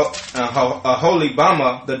 and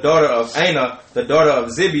Aholibamah, the daughter of Anah, the daughter of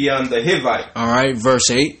Zibeon the Hivite. All right,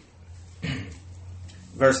 verse 8.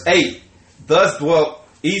 Verse 8. Thus dwelt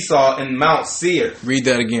Esau in Mount Seir. Read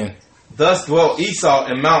that again. Thus dwelt Esau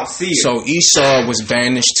in Mount Seir. So Esau was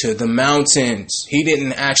banished to the mountains. He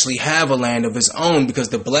didn't actually have a land of his own because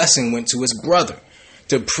the blessing went to his brother.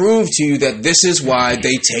 To prove to you that this is why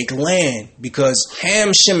they take land. Because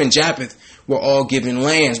Ham, Shem, and Japheth were all given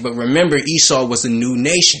lands. But remember, Esau was a new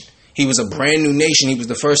nation. He was a brand new nation. He was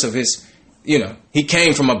the first of his, he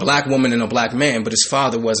came from a black woman and a black man, but his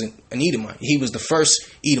father wasn't an Edomite. He was the first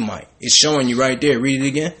Edomite. It's showing you right there. Read it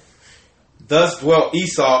again. Thus dwelt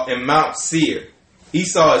Esau in Mount Seir.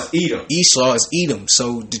 Esau is Edom. Esau is Edom.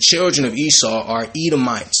 So the children of Esau are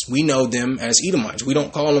Edomites. We know them as Edomites. We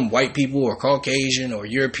don't call them white people or Caucasian or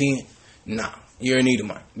European. Nah, you're an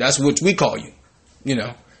Edomite. That's what we call you.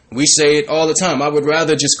 We say it all the time. I would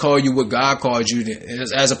rather just call you what God called you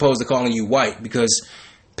as opposed to calling you white, because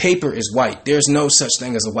paper is white. There's no such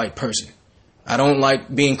thing as a white person. I don't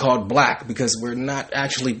like being called black because we're not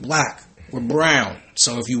actually black. We're brown.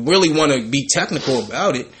 So if you really want to be technical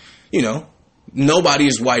about it, nobody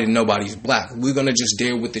is white and nobody is black. We're going to just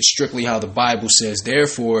deal with it strictly how the Bible says.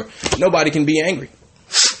 Therefore, nobody can be angry.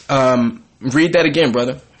 Read that again,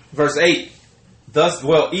 brother. Verse 8. Thus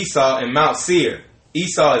dwelt Esau in Mount Seir.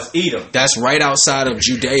 Esau is Edom. That's right outside of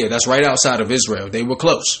Judea. That's right outside of Israel. They were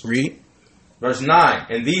close. Read. Verse 9.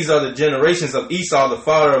 And these are the generations of Esau, the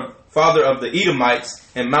father of the Edomites,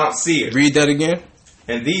 in Mount Seir. Read that again.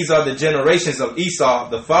 And these are the generations of Esau,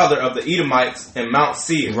 the father of the Edomites, in Mount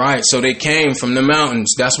Seir. Right, so they came from the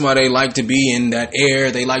mountains. That's why they like to be in that air.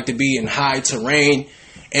 They like to be in high terrain.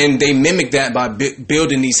 And they mimic that by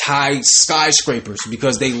building these high skyscrapers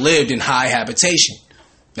because they lived in high habitation.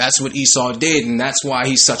 That's what Esau did, and that's why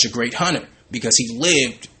he's such a great hunter, because he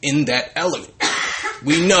lived in that element.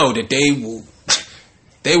 We know that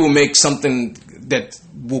they will make something that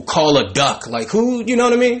will call a duck. Like who, you know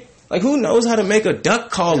what I mean? Like, who knows how to make a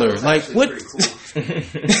duck caller? Like, what?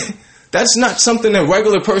 That's not something a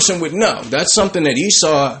regular person would know. That's something that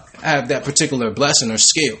Esau had that particular blessing or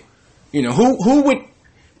skill. Who would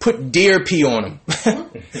put deer pee on him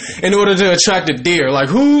in order to attract a deer? Like,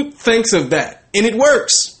 who thinks of that? And it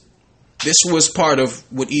works. This was part of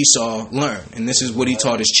what Esau learned, and this is what he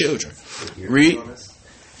taught his children. Read.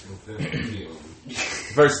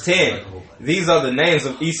 Verse 10. These are the names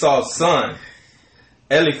of Esau's son.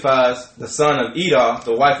 Eliphaz, the son of Edah,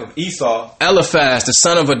 the wife of Esau. Eliphaz, the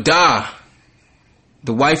son of Adah,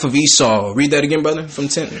 the wife of Esau. Read that again, brother, from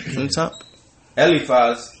the top.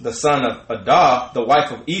 Eliphaz, the son of Adah, the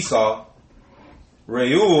wife of Esau.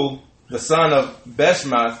 Reuel, the son of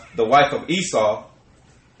Beshmath, the wife of Esau.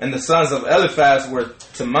 And the sons of Eliphaz were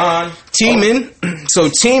Teman. So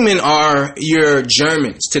Teman are your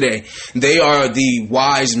Germans today. They are the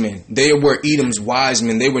wise men. They were Edom's wise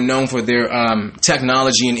men. They were known for their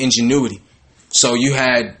technology and ingenuity. So you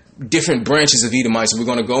had different branches of Edomites. We're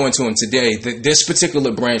going to go into them today. This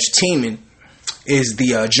particular branch, Teman, is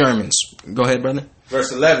the Germans. Go ahead, brother.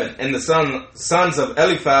 Verse 11. And the sons of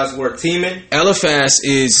Eliphaz were Teman. Eliphaz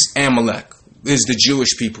is Amalek, is the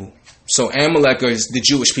Jewish people. So Amalek is the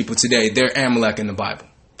Jewish people today. They're Amalek in the Bible.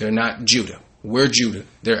 They're not Judah. We're Judah.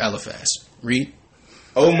 They're Eliphaz. Read.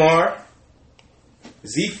 Omar,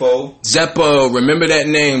 Zepho. Remember that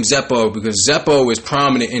name, Zepho, because Zepho is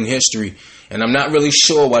prominent in history. And I'm not really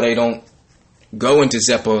sure why they don't go into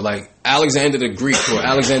Zepho. Like Alexander the Greek or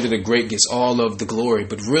Alexander the Great gets all of the glory.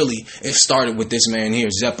 But really, it started with this man here,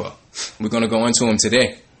 Zepho. We're going to go into him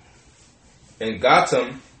today. And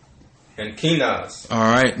Gatam and Kenaz. All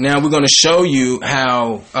right. Now we're going to show you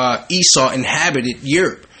how Esau inhabited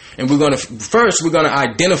Europe. And we're going to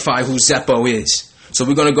identify who Zepho is. So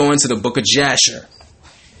we're going to go into the book of Jasher.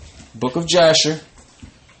 Book of Jasher.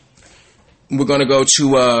 We're going to go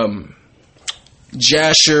to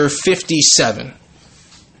Jasher 57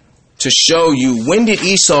 to show you when did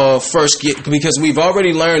Esau first get, because we've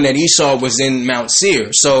already learned that Esau was in Mount Seir.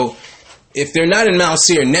 So if they're not in Mount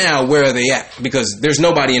Seir now, where are they at? Because there's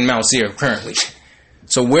nobody in Mount Seir currently.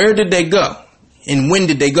 So where did they go? And when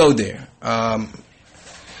did they go there?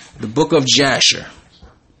 The book of Jasher.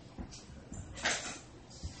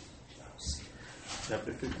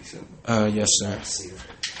 Chapter 57. Yes, sir.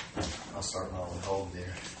 I'll start my own home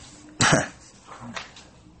there.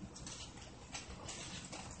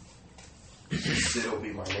 Sid will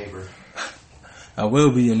be my neighbor. I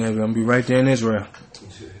will be your neighbor. I'll be right there in Israel.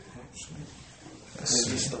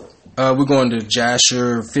 We're going to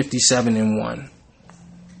Jasher 57 and 1.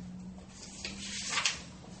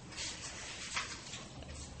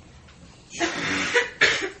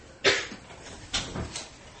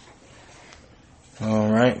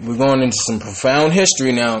 All right, we're going into some profound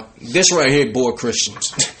history now. This right here bore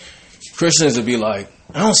Christians. Christians will be like,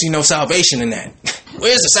 I don't see no salvation in that.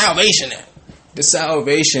 Where's the salvation at? The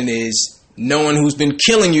salvation is knowing who's been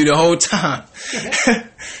killing you the whole time.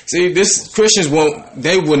 See, Christians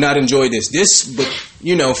will not enjoy this.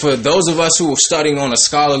 But for those of us who are studying on a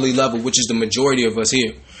scholarly level, which is the majority of us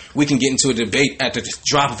here, we can get into a debate at the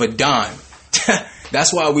drop of a dime.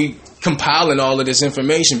 That's why we compiling all of this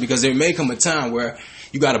information, because there may come a time where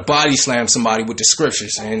you got to body slam somebody with the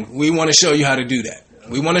scriptures, and we want to show you how to do that.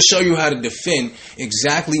 We want to show you how to defend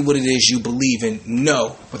exactly what it is you believe in.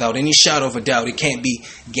 No, without any shadow of a doubt, it can't be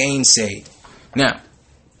gainsayed. Now,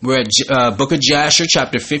 we're at Book of Jasher,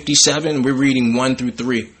 chapter 57. We're reading 1 through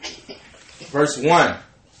 3. Verse 1.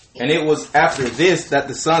 And it was after this that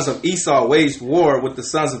the sons of Esau waged war with the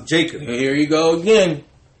sons of Jacob. Here you go again.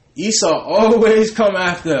 Esau always come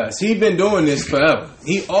after us. He's been doing this forever.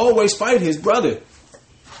 He always fight his brother.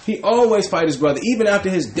 Even after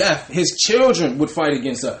his death, his children would fight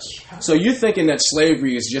against us. So you're thinking that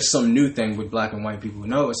slavery is just some new thing with black and white people.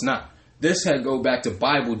 No, it's not. This had to go back to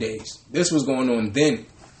Bible days. This was going on then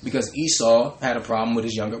because Esau had a problem with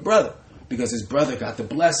his younger brother because his brother got the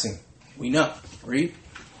blessing. We know. Read.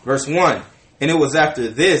 Verse 1. And it was after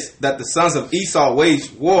this that the sons of Esau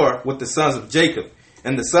waged war with the sons of Jacob.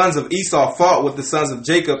 And the sons of Esau fought with the sons of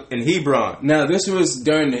Jacob in Hebron. Now, this was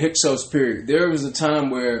during the Hyksos period. There was a time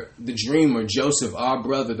where the dreamer, Joseph, our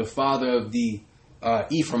brother, the father of the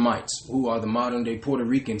Ephraimites, who are the modern-day Puerto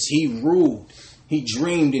Ricans, he ruled. He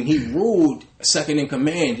dreamed and he ruled second in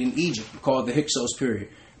command in Egypt, called the Hyksos period.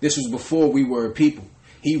 This was before we were a people.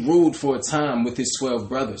 He ruled for a time with his 12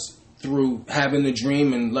 brothers through having the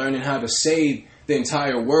dream and learning how to save the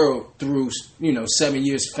entire world through 7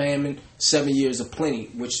 years famine, 7 years of plenty,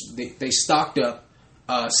 which they stocked up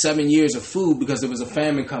 7 years of food because there was a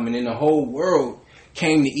famine coming, and the whole world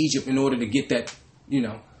came to Egypt in order to get that,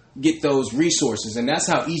 get those resources. And that's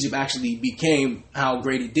how Egypt actually became how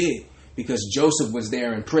great it did, because Joseph was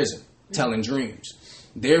there in prison telling dreams.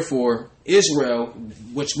 Therefore, Israel,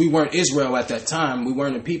 which we weren't Israel at that time, we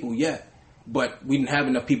weren't a people yet, but we didn't have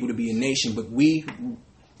enough people to be a nation, but we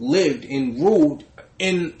lived and ruled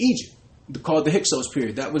in Egypt, called the Hyksos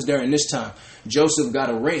period. That was during this time. Joseph got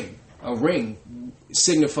a ring. A ring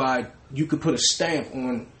signified you could put a stamp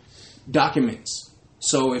on documents.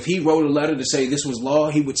 So if he wrote a letter to say this was law,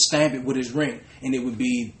 he would stamp it with his ring, and it would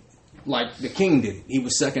be like the king did. He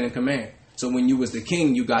was second in command. So when you was the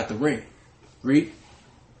king, you got the ring. Read.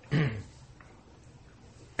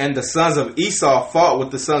 And the sons of Esau fought with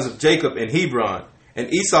the sons of Jacob in Hebron.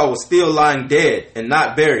 And Esau was still lying dead and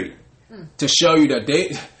not buried. To show you that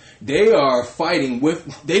They are fighting with.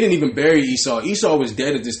 They didn't even bury Esau. Esau was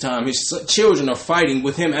dead at this time. His children are fighting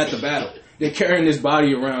with him at the battle. They're carrying his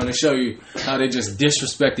body around to show you how they just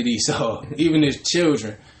disrespected Esau, even his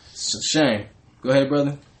children. It's a shame. Go ahead,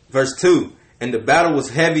 brother. Verse 2. And the battle was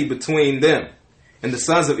heavy between them. And the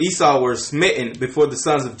sons of Esau were smitten before the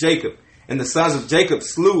sons of Jacob. And the sons of Jacob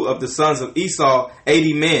slew of the sons of Esau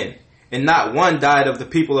 80 men. And not one died of the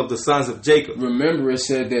people of the sons of Jacob. Remember, it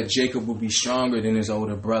said that Jacob would be stronger than his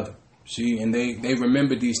older brother. See, and they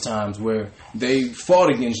remembered these times where they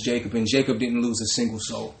fought against Jacob, and Jacob didn't lose a single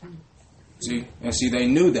soul. See, they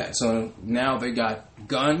knew that. So now they got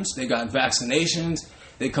guns, they got vaccinations,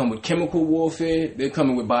 they come with chemical warfare, they're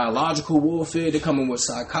coming with biological warfare, they're coming with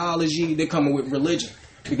psychology, they're coming with religion.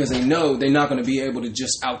 Because they know they're not going to be able to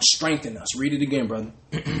just out-strengthen us. Read it again, brother.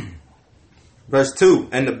 Verse 2.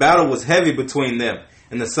 And the battle was heavy between them,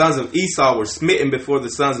 and the sons of Esau were smitten before the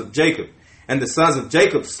sons of Jacob. And the sons of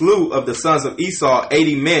Jacob slew of the sons of Esau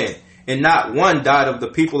 80 men, and not one died of the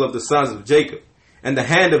people of the sons of Jacob. And the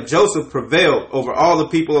hand of Joseph prevailed over all the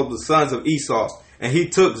people of the sons of Esau. And he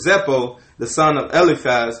took Zepho, the son of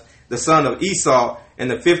Eliphaz, the son of Esau,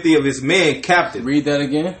 and the 50 of his men captive. Read that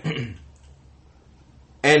again.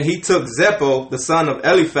 And he took Zepho, the son of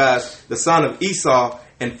Eliphaz, the son of Esau,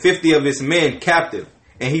 and 50 of his men captive.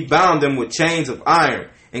 And he bound them with chains of iron,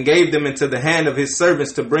 and gave them into the hand of his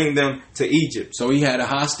servants to bring them to Egypt. So he had a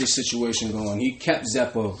hostage situation going. He kept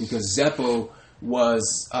Zepho because Zepho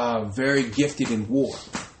was very gifted in war.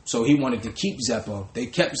 So he wanted to keep Zepho. They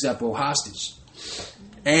kept Zepho hostage.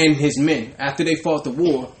 And his men. After they fought the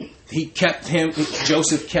war, he kept him.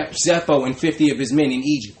 Joseph kept Zepho and 50 of his men in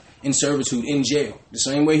Egypt, in servitude, in jail. The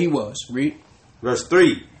same way he was. Read. Verse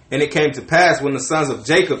 3. And it came to pass when the sons of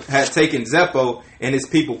Jacob had taken Zepho and his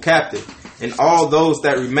people captive, and all those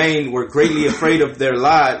that remained were greatly afraid of their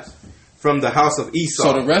lives from the house of Esau.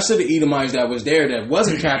 So the rest of the Edomites that was there that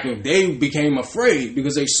wasn't captive, they became afraid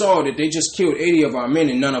because they saw that they just killed 80 of our men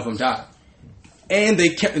and none of them died. And they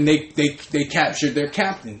captured their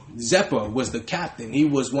captain. Zepho was the captain. He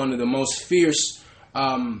was one of the most fierce.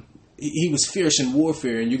 He was fierce in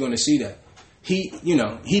warfare, and you're going to see that.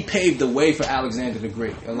 He paved the way for Alexander the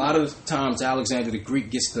Great. A lot of times Alexander the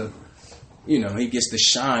Great gets the, he gets the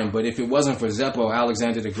shine. But if it wasn't for Zepho,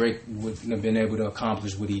 Alexander the Great wouldn't have been able to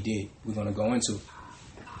accomplish what he did. We're going to go into it.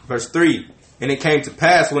 Verse 3. And it came to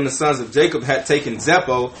pass when the sons of Jacob had taken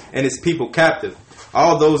Zepho and his people captive,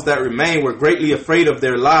 all those that remained were greatly afraid of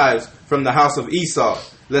their lives from the house of Esau,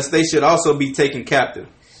 lest they should also be taken captive.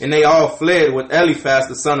 And they all fled with Eliphaz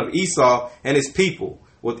the son of Esau and his people,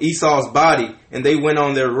 with Esau's body, and they went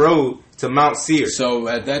on their road to Mount Seir. So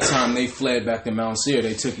at that time they fled back to Mount Seir.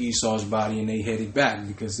 They took Esau's body and they headed back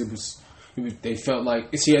because they felt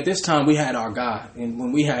like, see, at this time we had our God, and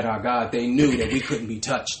when we had our God, they knew that we couldn't be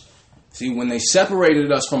touched. See, when they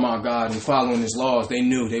separated us from our God and following His laws, they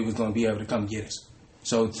knew they was going to be able to come get us.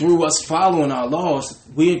 So through us following our laws,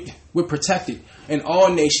 we're protected. And all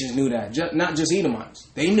nations knew that, not just Edomites.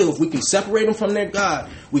 They knew if we can separate them from their God,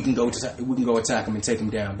 we can go attack them and take them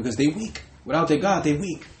down because they weak. Without their God, they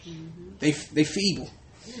weak. They feeble.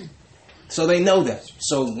 So they know that.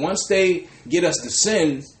 So once they get us to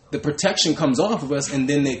sin, the protection comes off of us, and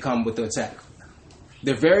then they come with the attack.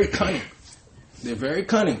 They're very cunning. They're very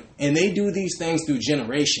cunning, and they do these things through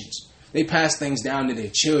generations. They pass things down to their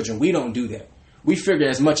children. We don't do that. We figure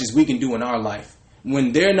as much as we can do in our life.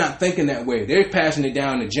 When they're not thinking that way, they're passing it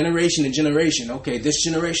down to generation. Okay, this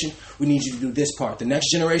generation, we need you to do this part. The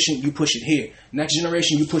next generation, you push it here. Next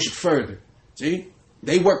generation, you push it further. See?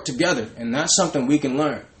 They work together, and that's something we can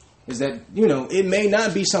learn. Is that, it may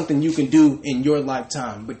not be something you can do in your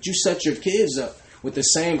lifetime, but you set your kids up with the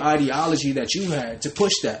same ideology that you had to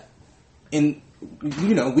push that. And,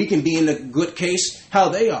 we can be in a good case how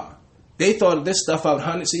they are. They thought of this stuff out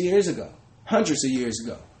hundreds of years ago,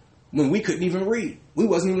 when we couldn't even read. We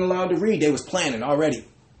wasn't even allowed to read. They was planning already.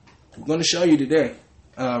 We're going to show you today.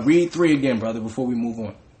 Read 3 again, brother, before we move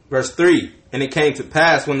on. Verse 3. And it came to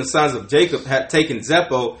pass when the sons of Jacob had taken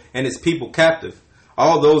Zepho and his people captive,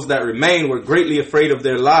 all those that remained were greatly afraid of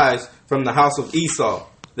their lives from the house of Esau,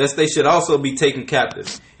 lest they should also be taken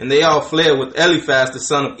captive. And they all fled with Eliphaz the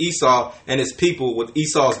son of Esau and his people with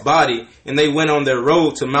Esau's body, and they went on their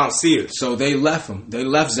road to Mount Seir. So they left him. They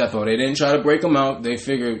left Zepho. They didn't try to break him out. They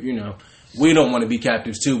figured, we don't want to be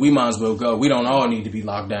captives too. We might as well go. We don't all need to be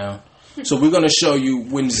locked down. So we're going to show you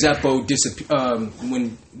when Zepho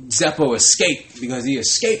escaped, because he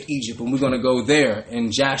escaped Egypt, and we're going to go there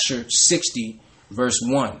in Jasher 60, verse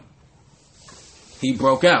 1. He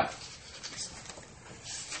broke out.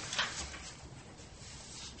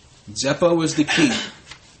 Zepho was the key.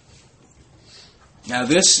 Now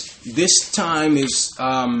this This time is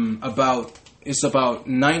about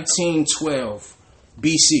 1912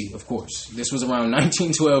 BC, of course. This was around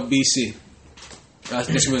 1912 BC.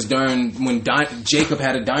 This was during when Jacob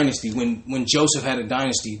had a dynasty, when Joseph had a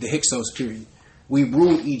dynasty, the Hyksos period. We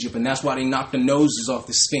ruled Egypt, and that's why they knocked the noses off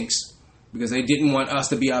the Sphinx, because they didn't want us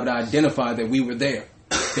to be able to identify that we were there.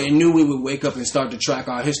 They knew we would wake up and start to track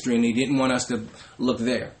our history, and they didn't want us to look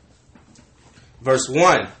there. Verse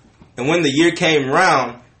 1, and when the year came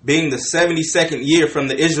round, being the 72nd year from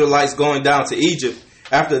the Israelites going down to Egypt,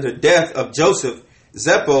 after the death of Joseph,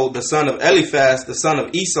 Zepho, the son of Eliphaz, the son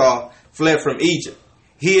of Esau, fled from Egypt,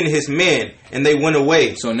 he and his men, and they went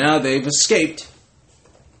away. So now they've escaped.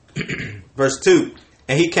 Verse 2,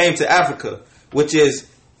 and he came to Africa, which is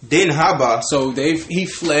Dinhabah. So he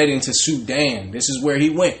fled into Sudan. This is where he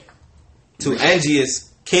went. To Angeas,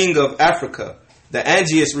 king of Africa. The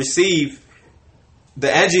Angeas received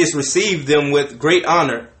them with great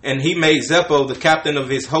honor, and he made Zepho the captain of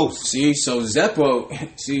his host. So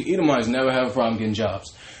Edomites never have a problem getting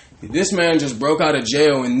jobs. This man just broke out of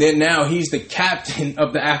jail, and then now he's the captain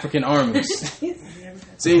of the African armies.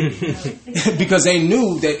 See, because they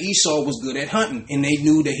knew that Esau was good at hunting, and they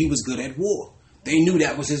knew that he was good at war. They knew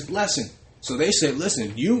that was his blessing. So they said,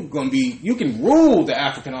 "Listen, you can rule the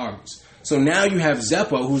African armies." So now you have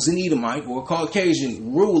Zepho, who's an Edomite or a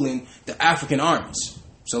Caucasian, ruling the African armies.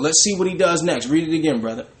 So let's see what he does next. Read it again,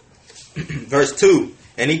 brother. Verse 2,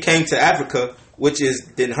 and he came to Africa, which is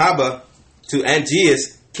Dinhabah, to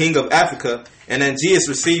Angeas, king of Africa, and Angeas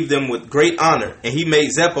received them with great honor, and he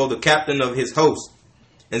made Zepho the captain of his host.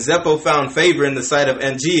 And Zepho found favor in the sight of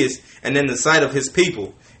Angeas and in the sight of his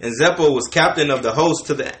people. And Zepho was captain of the host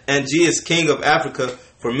to the Angeas, king of Africa,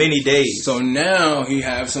 for many days. So now he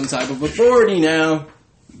has some type of authority now.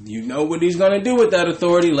 You know what he's going to do with that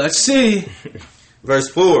authority. Let's see. Verse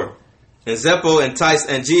 4, and Zepho enticed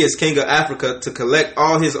Angeas, king of Africa, to collect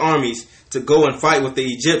all his armies to go and fight with the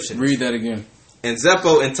Egyptians. Read that again. And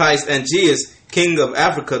Zepho enticed Angeas, king of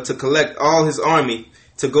Africa, to collect all his army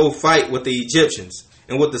to go fight with the Egyptians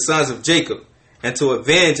and with the sons of Jacob, and to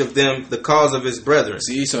avenge of them the cause of his brethren.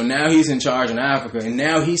 See, so now he's in charge in Africa, and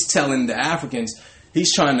now he's telling the Africans,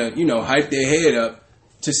 he's trying to, hype their head up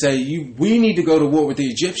to say, we need to go to war with the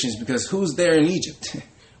Egyptians, because who's there in Egypt?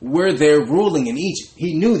 We're there ruling in Egypt.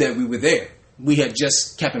 He knew that we were there. We had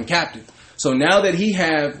just kept him captive. So now that he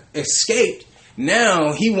have escaped,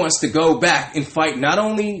 now he wants to go back and fight not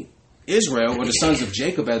only Israel or the sons of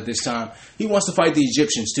Jacob at this time, he wants to fight the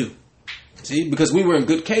Egyptians too. See, because we were in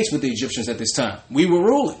good case with the Egyptians at this time. We were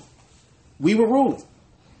ruling. Read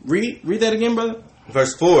that again, brother.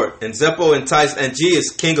 Verse 4, and Zepho enticed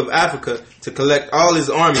Angeas, king of Africa, to collect all his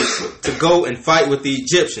armies to go and fight with the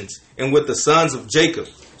Egyptians and with the sons of Jacob,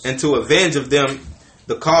 and to avenge of them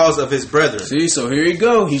the cause of his brethren. See, so here you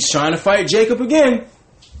go. He's trying to fight Jacob again.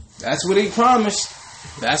 That's what he promised.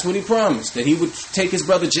 That he would take his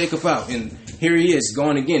brother Jacob out. And here he is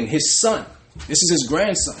going again. His son. This is his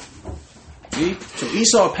grandson. See? So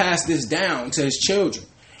Esau passed this down to his children.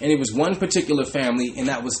 And it was one particular family, and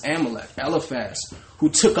that was Eliphaz, who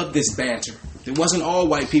took up this banter. It wasn't all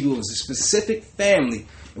white people. It was a specific family.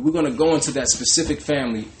 And we're going to go into that specific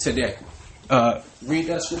family today. Read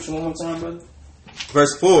that scripture one more time, brother.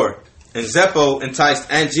 Verse 4, and Zepho enticed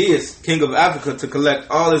Angeas, king of Africa, to collect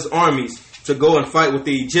all his armies to go and fight with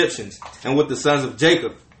the Egyptians and with the sons of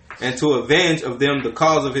Jacob, and to avenge of them the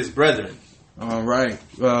cause of his brethren. All right.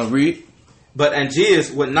 Read. But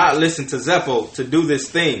Angeas would not listen to Zepho to do this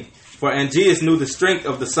thing, for Angeas knew the strength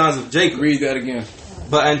of the sons of Jacob. Read that again.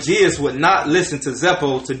 But Angeas would not listen to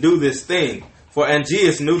Zepho to do this thing, for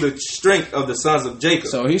Angeas knew the strength of the sons of Jacob.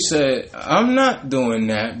 So he said, I'm not doing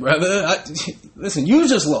that, brother. Listen, you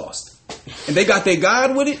just lost. And they got their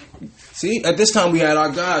God with it. See, at this time we had our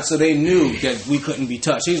God, so they knew that we couldn't be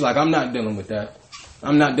touched. He's like, I'm not dealing with that.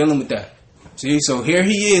 See, so here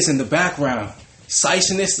he is in the background,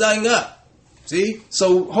 sicing this thing up. See?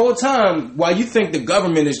 So whole time, while you think the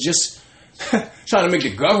government is just trying to make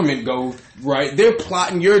the government go right, they're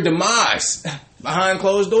plotting your demise behind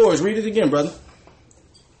closed doors. Read it again, brother.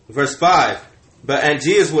 Verse 5, but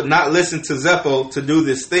Angeas would not listen to Zepho to do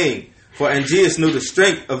this thing, for Angeas knew the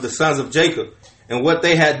strength of the sons of Jacob, and what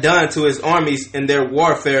they had done to his armies in their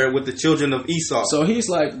warfare with the children of Esau. So he's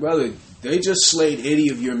like, brother, they just slayed 80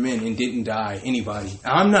 of your men and didn't die anybody.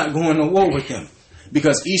 I'm not going to war with them.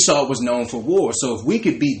 Because Esau was known for war. So if we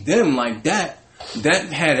could beat them like that, that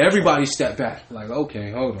had everybody step back. Like,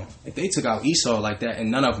 okay, hold on. If they took out Esau like that and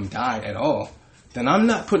none of them died at all, then I'm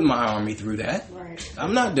not putting my army through that. Right.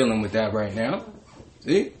 I'm not dealing with that right now.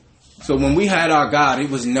 See? So when we had our God, it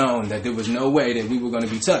was known that there was no way that we were going to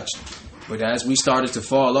be touched. But as we started to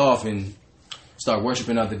fall off and start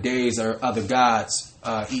worshiping other days or other gods,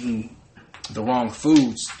 eating the wrong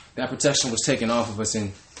foods, that protection was taken off of us,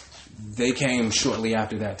 and they came shortly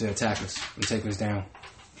after that to attack us and take us down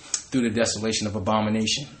through the desolation of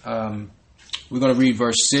abomination. We're going to read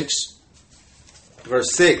verse 6.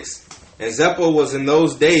 Verse 6. And Zepho was in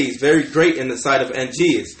those days very great in the sight of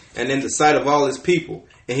Angeas and in the sight of all his people.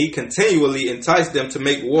 And he continually enticed them to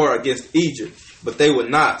make war against Egypt, but they would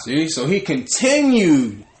not. See, so he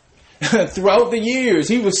continued throughout the years.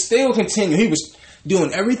 He was still continuing. He was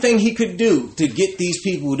doing everything he could do to get these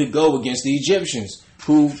people to go against the Egyptians,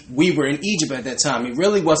 who we were in Egypt at that time. It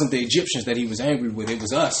really wasn't the Egyptians that he was angry with. It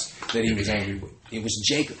was us that he was angry with. It was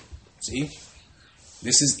Jacob. See?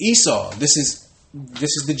 This is Esau. This is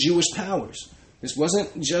the Jewish powers. This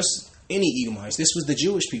wasn't just any Edomites. This was the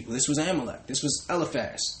Jewish people. This was Amalek. This was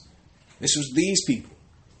Eliphaz. This was these people.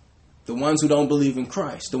 The ones who don't believe in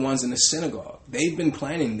Christ. The ones in the synagogue. They've been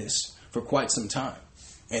planning this for quite some time.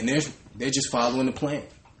 And they're just following the plan.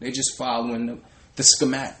 They're just following the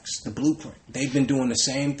schematics, the blueprint. They've been doing the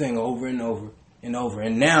same thing over and over and over.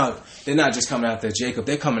 And now they're not just coming after Jacob.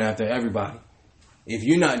 They're coming after everybody. If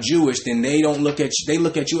you're not Jewish, then they don't look at you. They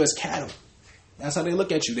look at you as cattle. That's how they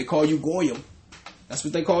look at you. They call you Goyim. That's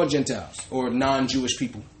what they call Gentiles or non-Jewish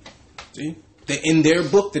people. See? In their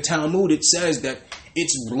book, the Talmud, it says that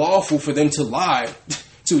it's lawful for them to lie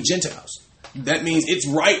to Gentiles. That means it's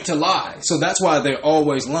right to lie. So that's why they're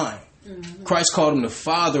always lying. Mm-hmm. Christ called him the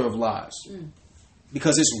father of lies.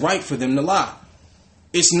 Because it's right for them to lie.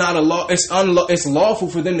 It's not a law. It's lawful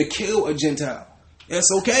for them to kill a Gentile. That's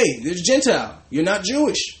okay. They're Gentile. You're not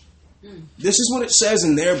Jewish. This is what it says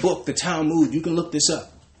in their book, the Talmud. You can look this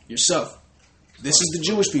up yourself. This is the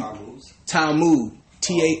Jewish people. Talmud.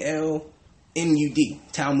 Talmud.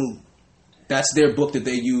 Talmud. That's their book that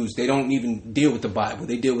they use. They don't even deal with the Bible.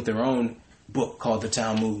 They deal with their own book called the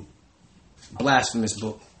Talmud. Blasphemous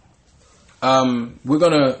book. We're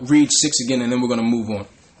going to read 6 again and then we're going to move on.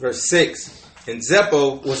 Verse 6. And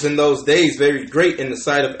Zepho was in those days very great in the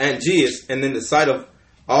sight of Angeas and in the sight of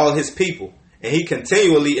all his people. And he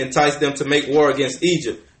continually enticed them to make war against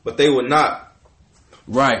Egypt, but they would not.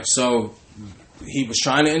 Right. So he was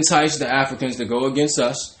trying to entice the Africans to go against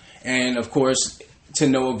us. And of course, to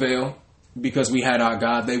no avail, because we had our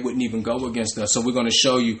God, they wouldn't even go against us. So we're going to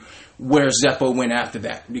show you where Zepho went after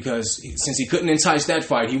that. Because since he couldn't entice that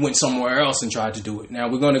fight, he went somewhere else and tried to do it. Now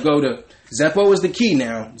we're going to go to, Zepho is the key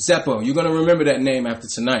now. Zepho, you're going to remember that name after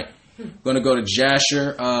tonight. We're going to go to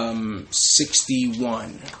Jasher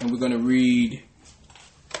 61. And we're going to read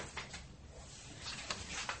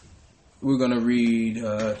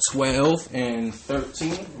 12 and 13.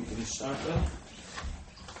 We can start there.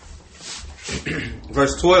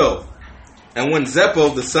 Verse 12. And when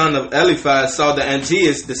Zepho, the son of Eliphaz, saw that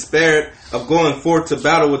Angeas despaired of going forth to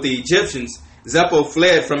battle with the Egyptians, Zepho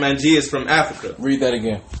fled from Angeas from Africa. Read that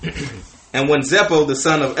again. And when Zepho, the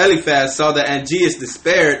son of Eliphaz, saw that Angeas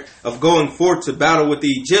despaired of going forth to battle with the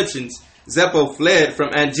Egyptians, Zepho fled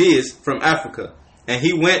from Angeas from Africa. And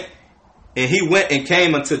he went and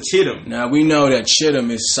came unto Chittim. Now we know that Chittim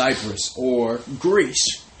is Cyprus or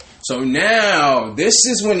Greece. So now this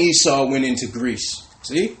is when Esau went into Greece.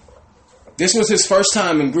 See? This was his first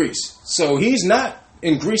time in Greece. So he's not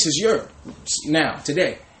in Greece as Europe now,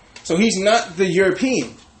 today. So he's not the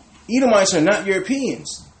European. Edomites are not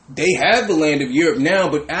Europeans. They have the land of Europe now,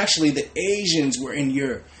 but actually the Asians were in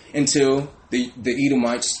Europe until the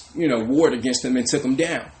Edomites, warred against them and took them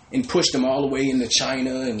down and pushed them all the way into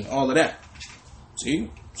China and all of that. See?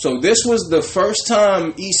 So this was the first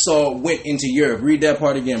time Esau went into Europe. Read that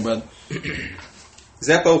part again, brother.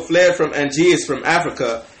 Zepho fled from Angeas from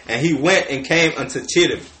Africa, and he went and came unto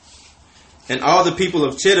Chittim. And all the people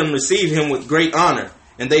of Chittim received him with great honor,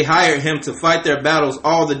 and they hired him to fight their battles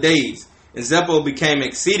all the days. And Zepho became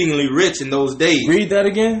exceedingly rich in those days. Read that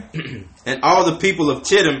again. And all the people of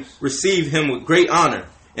Chittim received him with great honor,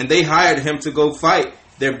 and they hired him to go fight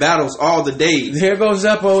their battles all the days. Here goes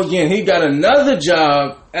Zepho again. He got another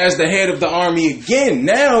job as the head of the army again,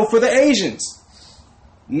 now for the Asians.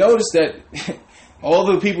 Notice that all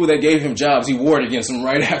the people that gave him jobs, he warred against them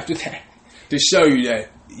right after that. To show you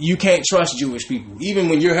that you can't trust Jewish people. Even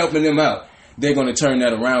when you're helping them out, they're going to turn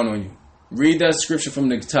that around on you. Read that scripture from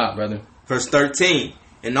the top, brother. Verse 13.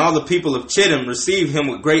 And all the people of Chittim received him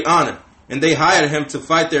with great honor, and they hired him to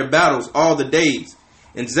fight their battles all the days.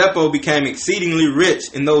 And Zepho became exceedingly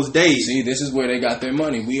rich in those days. See, this is where they got their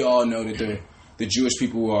money. We all know that the Jewish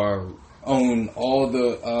people own all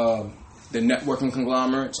the networking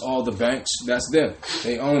conglomerates, all the banks. That's them.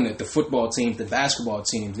 They own it. The football team, the basketball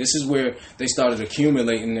team. This is where they started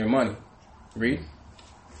accumulating their money. Read.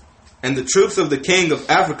 And the troops of the king of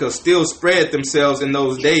Africa still spread themselves in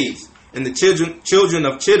those days. And the children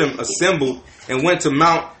of Chittim assembled and went to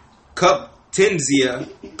Mount Cuptizia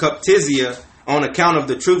on account of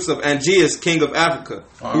the troops of Angeas, king of Africa,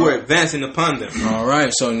 who were advancing upon them. All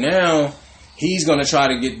right, so now he's going to try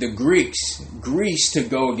to get the Greece to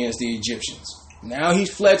go against the Egyptians. Now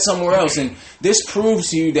he's fled somewhere else, and this proves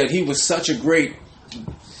to you that he was such a great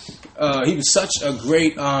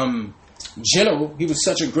general. He was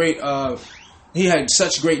such a great he had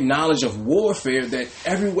such great knowledge of warfare that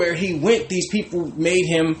everywhere he went, these people made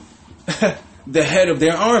him the head of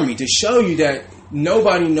their army, to show you that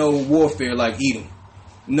nobody know warfare like Edom.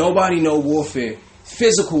 Nobody know warfare,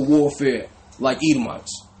 physical warfare like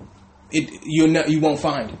Edomites. You won't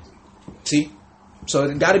find it. See? So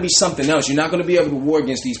it got to be something else. You're not going to be able to war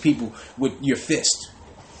against these people with your fist.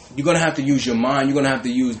 You're going to have to use your mind. You're going to have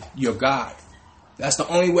to use your God. That's the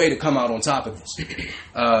only way to come out on top of this.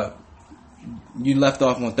 You left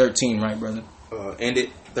off on 13, right, brother?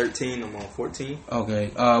 Ended 13. I'm on 14.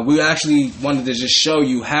 Okay. We actually wanted to just show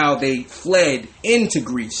you how they fled into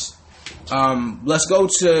Greece. Let's go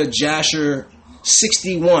to Jasher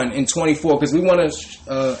 61 and 24, because we want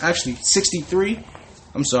to actually 63.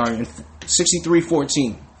 I'm sorry,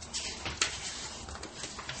 63:14.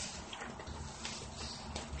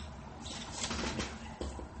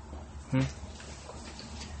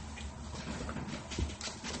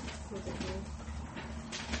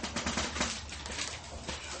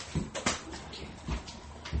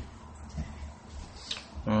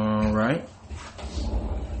 All right.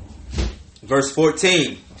 Verse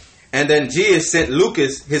 14. And then Angeas sent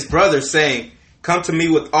Lucas, his brother, saying, Come to me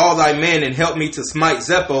with all thy men and help me to smite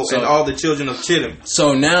Zepho and all the children of Chittim.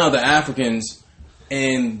 So now the Africans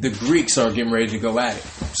and the Greeks are getting ready to go at it.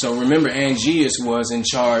 So remember, Angeas was in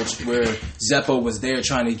charge where Zepho was there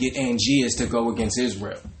trying to get Angeas to go against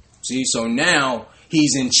Israel. See, so now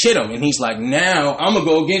he's in Chittim and he's like, now I'm going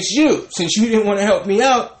to go against you since you didn't want to help me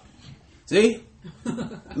out. See?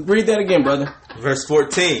 Read that again, brother. Verse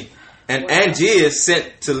 14. And Angeas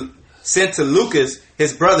sent to Lucas,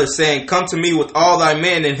 his brother, saying, Come to me with all thy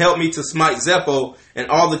men and help me to smite Zepho and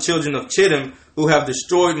all the children of Chittim who have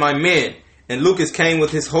destroyed my men. And Lucas came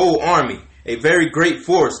with his whole army, a very great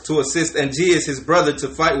force, to assist Angeas, his brother, to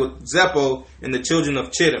fight with Zepho and the children of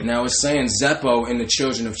Chittim. Now it's saying Zepho and the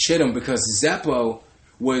children of Chittim because Zepho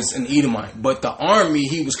was an Edomite, but the army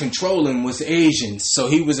he was controlling was Asians, so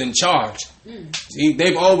he was in charge. See,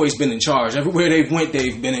 they've always been in charge. Everywhere they've went,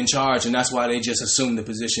 they've been in charge, and that's why they just assumed the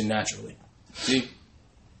position naturally. See?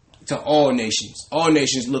 To all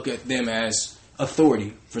nations look at them as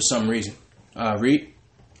authority for some reason. Read.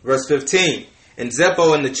 Verse 15. And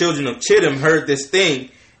Zepho and the children of Chittim heard this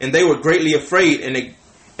thing, and they were greatly afraid, and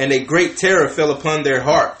a great terror fell upon their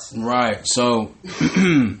hearts. Right, so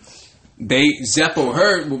Zepho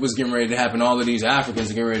heard what was getting ready to happen. All of these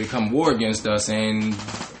Africans are getting ready to come war against us, and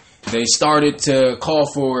they started to call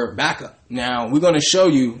for backup. Now we're going to show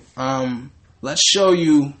you. Let's show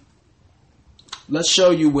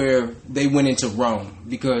you where they went into Rome,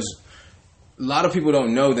 because a lot of people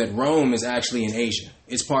don't know that Rome is actually in Asia.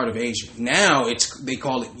 It's part of Asia. Now they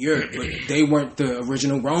call it Europe, but they weren't the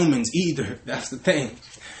original Romans either. That's the thing.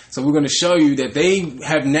 So we're going to show you that they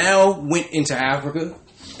have now went into Africa.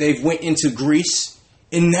 They've went into Greece,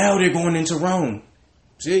 and now they're going into Rome.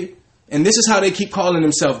 See? And this is how they keep calling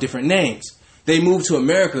themselves different names. They moved to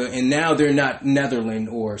America, and now they're not Netherlands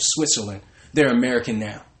or Switzerland. They're American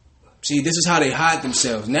now. See, this is how they hide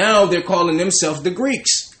themselves. Now they're calling themselves the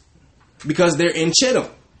Greeks because they're in Chittim.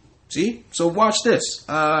 See? So watch this.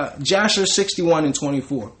 Jasher 61 and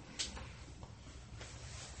 24.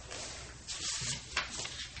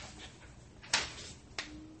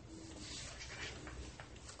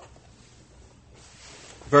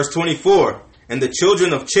 Verse 24. And the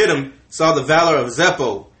children of Chittim saw the valor of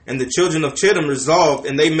Zepho, and the children of Chittim resolved,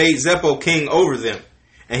 and they made Zepho king over them.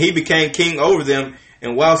 And he became king over them,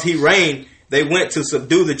 and whilst he reigned, they went to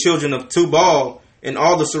subdue the children of Tubal and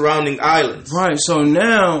all the surrounding islands. Right, so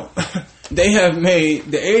now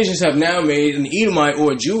the Asians have now made an Edomite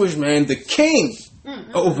or a Jewish man the king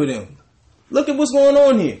over them. Look at what's going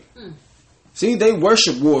on here. See, they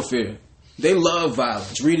worship warfare. They love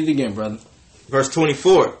violence. Read it again, brother. Verse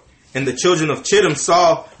 24. And the children of Chittim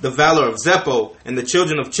saw the valor of Zepho, and the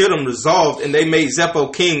children of Chittim resolved, and they made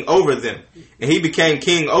Zepho king over them. And he became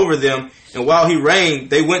king over them, and while he reigned,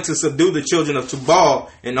 they went to subdue the children of Tubal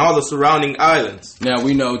and all the surrounding islands. Now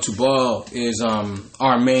we know Tubal is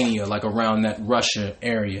Armenia, like around that Russia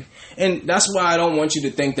area. And that's why I don't want you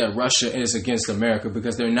to think that Russia is against America,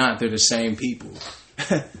 because they're not. They're the same people.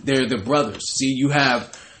 They're the brothers. See, you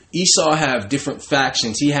have Esau have different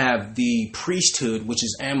factions. He have the priesthood, which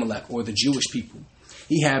is Amalek, or the Jewish people.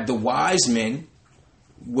 He have the wise men,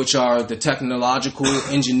 which are the technological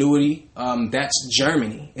ingenuity. That's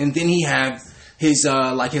Germany. And then he have his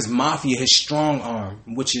his mafia, his strong arm,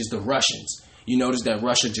 which is the Russians. You notice that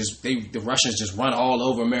the Russians just run all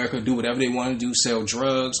over America, do whatever they want to do, sell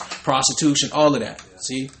drugs, prostitution, all of that.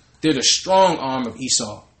 See, they're the strong arm of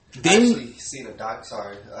Esau. I actually seen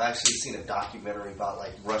a documentary about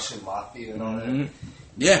like Russian mafia and all that.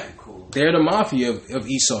 Yeah, cool. They're the mafia of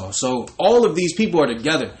Esau. So all of these people are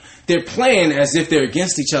together. They're playing as if they're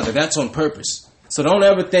against each other. That's on purpose. So don't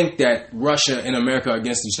ever think that Russia and America are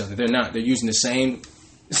against each other. They're not. They're using the same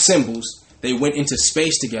symbols. They went into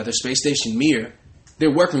space together, Space Station Mir.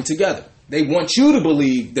 They're working together. They want you to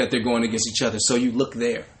believe that they're going against each other, so you look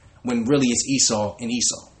there, when really it's Esau and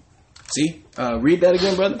Esau. See? Read that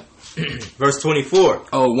again, brother. Verse 24.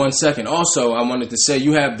 Oh, 1 second. Also, I wanted to say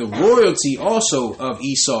you have the royalty also of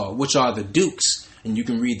Esau, which are the dukes. And you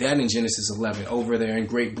can read that in Genesis 11 over there in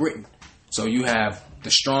Great Britain. So you have the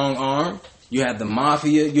strong arm, you have the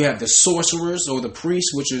mafia, you have the sorcerers or the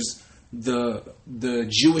priests, which is the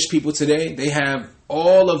Jewish people today. They have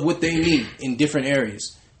all of what they need in different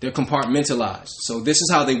areas. They're compartmentalized. So this is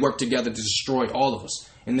how they work together to destroy all of us.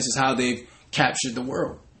 And this is how they've captured the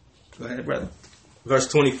world. Go ahead, brother. Verse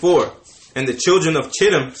 24. And the children of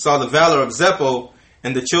Chittim saw the valor of Zepho,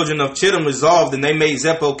 and the children of Chittim resolved, and they made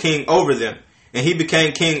Zepho king over them. And he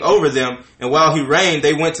became king over them, and while he reigned,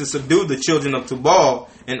 they went to subdue the children of Tubal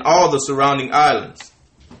and all the surrounding islands.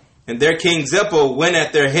 And their king Zepho went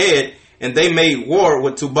at their head, and they made war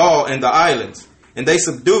with Tubal and the islands. And they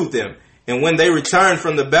subdued them. And when they returned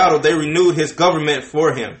from the battle, they renewed his government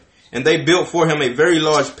for him. And they built for him a very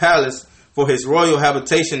large palace for his royal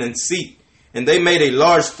habitation and seat. And they made a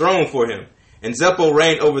large throne for him. And Zepho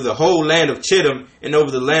reigned over the whole land of Chittim and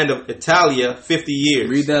over the land of Italia 50 years.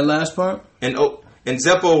 Read that last part. And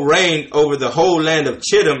Zepho reigned over the whole land of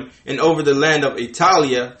Chittim and over the land of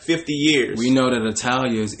Italia 50 years. We know that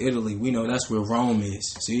Italia is Italy. We know that's where Rome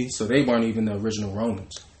is. See? So they weren't even the original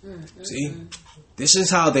Romans. See? This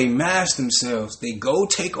is how they mask themselves. They go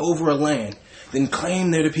take over a land, then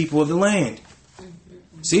claim they're the people of the land.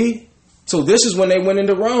 See? So this is when they went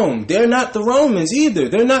into Rome. They're not the Romans either.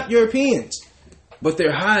 They're not Europeans. But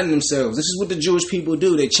they're hiding themselves. This is what the Jewish people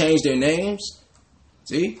do. They change their names.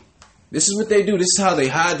 See? This is what they do. This is how they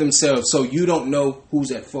hide themselves so you don't know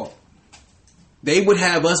who's at fault. They would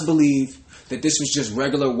have us believe that this was just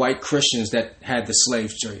regular white Christians that had the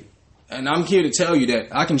slave trade. And I'm here to tell you that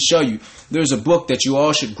I can show you. There's a book that you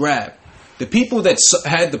all should grab. The people that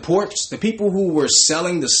had the ports, the people who were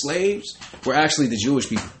selling the slaves were actually the Jewish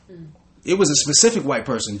people. It was a specific white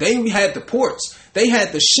person. They had the ports. They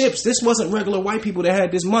had the ships. This wasn't regular white people that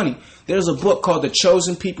had this money. There's a book called The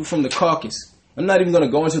Chosen People from the Caucasus. I'm not even going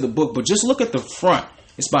to go into the book, but just look at the front.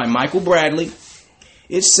 It's by Michael Bradley.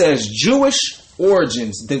 It says Jewish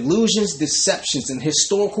origins, delusions, deceptions, and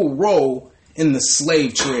historical role in the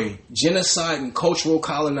slave trade, genocide, and cultural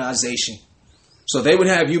colonization. So they would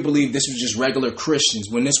have you believe this was just regular Christians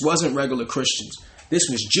when this wasn't regular Christians. This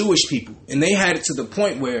was Jewish people. And they had it to the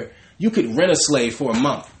point where you could rent a slave for a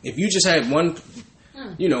month. If you just had one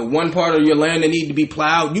part of your land that needed to be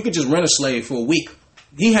plowed, you could just rent a slave for a week.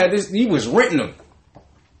 He was renting them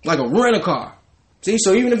like a rent-a-car. See,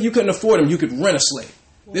 so even if you couldn't afford them, you could rent a slave.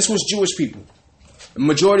 This was Jewish people. The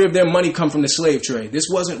majority of their money come from the slave trade. This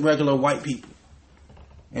wasn't regular white people.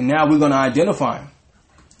 And now we're going to identify them.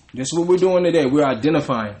 This is what we're doing today. We're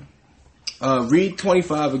identifying. Read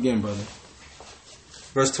 25 again, brother.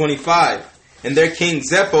 Verse 25. And their king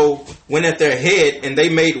Zepho went at their head, and they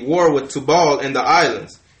made war with Tubal and the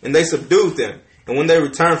islands, and they subdued them. And when they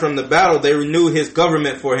returned from the battle, they renewed his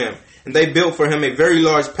government for him. And they built for him a very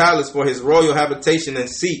large palace for his royal habitation and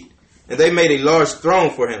seat. And they made a large throne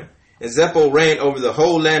for him. And Zepho reigned over the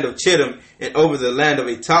whole land of Chittim and over the land of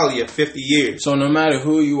Italia 50 years. So no matter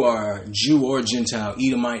who you are, Jew or Gentile,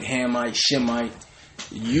 Edomite, Hamite, Shemite,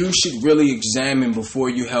 you should really examine before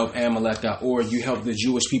you help Amalek out or you help the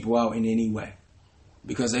Jewish people out in any way.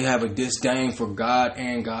 Because they have a disdain for God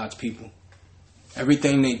and God's people.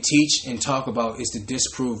 Everything they teach and talk about is to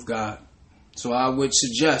disprove God. So I would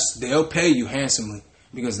suggest they'll pay you handsomely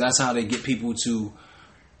because that's how they get people to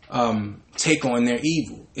take on their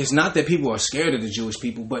evil. It's not that people are scared of the Jewish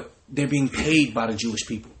people, but they're being paid by the Jewish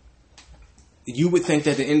people. You would think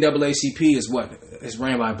that the NAACP is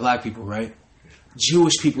ran by black people, right?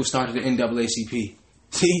 Jewish people started the NAACP.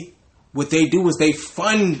 See, what they do is they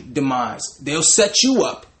fund demise. They'll set you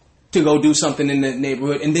up to go do something in the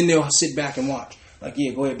neighborhood, and then they'll sit back and watch. Like,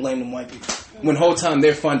 yeah, go ahead, blame them white people. When the whole time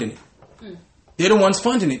they're funding it. They're the ones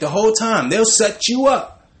funding it the whole time. They'll set you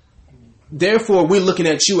up. Therefore, we're looking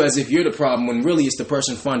at you as if you're the problem when really it's the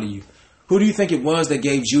person funding you. Who do you think it was that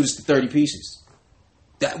gave Judas the 30 pieces?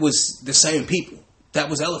 That was the same people. That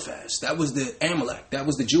was Eliphaz. That was the Amalek. That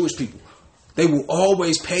was the Jewish people. They will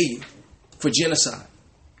always pay you for genocide.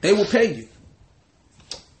 They will pay you.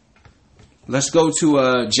 Let's go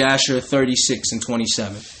to Jasher 36 and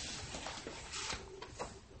 27.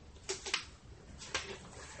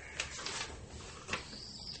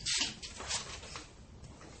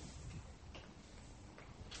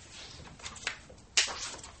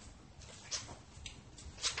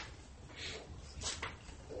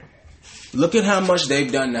 Look at how much they've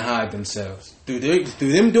done to hide themselves. Through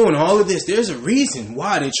them doing all of this, there's a reason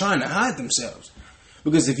why they're trying to hide themselves.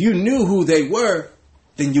 Because if you knew who they were,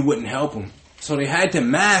 then you wouldn't help them. So they had to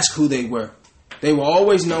mask who they were. They were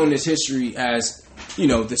always known in this history as,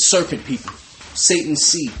 the serpent people, Satan's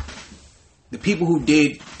seed, the people who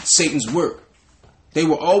did Satan's work. They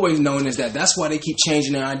were always known as that. That's why they keep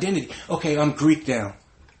changing their identity. Okay, I'm Greek now.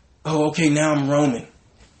 Oh, okay, now I'm Roman.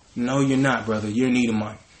 No, you're not, brother. You're an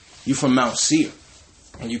Edomite. You from Mount Seir.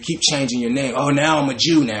 And you keep changing your name. Oh, now I'm a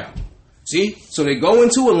Jew now. See? So they go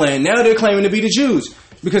into a land. Now they're claiming to be the Jews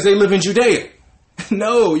because they live in Judea.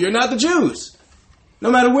 No, you're not the Jews.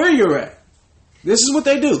 No matter where you're at. This is what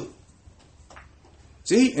they do.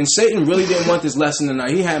 See? And Satan really didn't want this lesson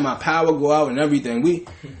tonight. He had my power go out and everything. We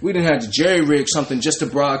didn't have to jerry-rig something just to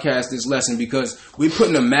broadcast this lesson because we're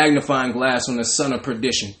putting a magnifying glass on the son of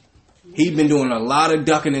perdition. He's been doing a lot of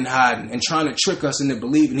ducking and hiding and trying to trick us into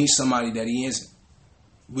believing he's somebody that he isn't.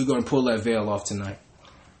 We're going to pull that veil off tonight.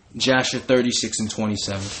 Jasher 36 and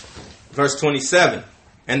 27. Verse 27.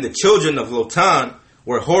 And the children of Lotan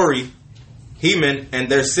were Hori, Heman, and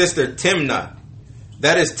their sister Timnah.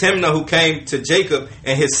 That is Timnah who came to Jacob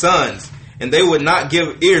and his sons, and they would not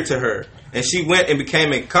give ear to her. And she went and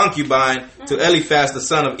became a concubine to Eliphaz the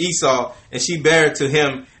son of Esau, and she bare to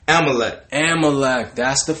him Amalek. Amalek,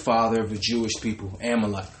 that's the father of the Jewish people.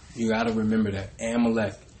 Amalek. You got to remember that.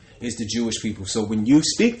 Amalek is the Jewish people. So when you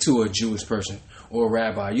speak to a Jewish person or a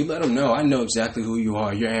rabbi, you let them know, I know exactly who you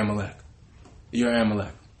are. You're Amalek. You're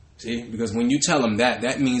Amalek. See? Because when you tell them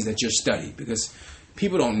that means that you're studied. Because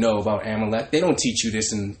people don't know about Amalek. They don't teach you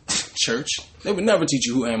this in church. They would never teach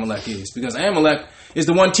you who Amalek is. Because Amalek is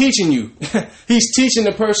the one teaching you. He's teaching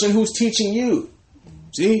the person who's teaching you.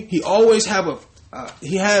 See? He always have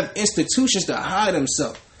institutions to hide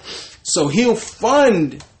himself. So he'll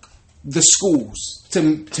fund the schools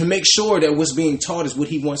to make sure that what's being taught is what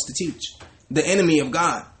he wants to teach. The enemy of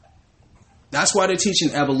God. That's why they're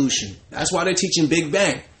teaching evolution. That's why they're teaching Big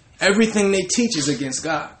Bang. Everything they teach is against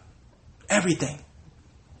God. Everything.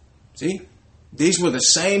 See? These were the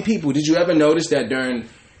same people. Did you ever notice that during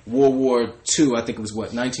World War II, I think it was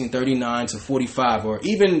 1939 to 45, or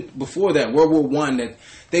even before that, World War I, that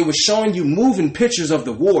they were showing you moving pictures of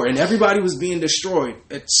the war and everybody was being destroyed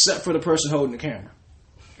except for the person holding the camera.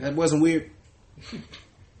 That wasn't weird.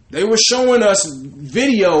 They were showing us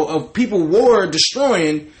video of people war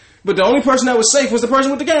destroying, but the only person that was safe was the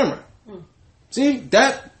person with the camera. See,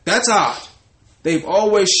 that's odd. They've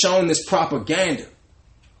always shown this propaganda.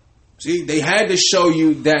 See, they had to show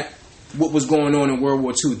you that what was going on in World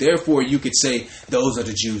War II. Therefore, you could say those are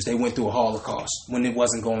the Jews. They went through a Holocaust when it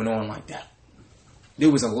wasn't going on like that. There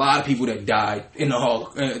was a lot of people that died in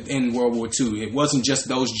World War II. It wasn't just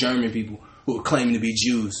those German people who are claiming to be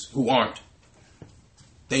Jews who aren't.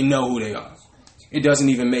 They know who they are. It doesn't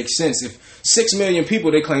even make sense. If 6 million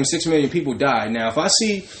people, they claim 6 million people died. Now, if I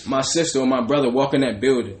see my sister or my brother walk in that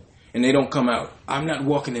building and they don't come out, I'm not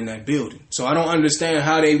walking in that building. So I don't understand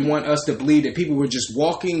how they want us to believe that people were just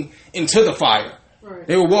walking into the fire. Right.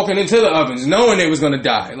 They were walking into the ovens knowing they was going to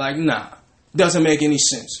die. Like, nah. Doesn't make any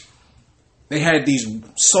sense. They had these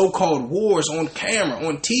so-called wars on camera,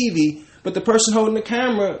 on TV, but the person holding the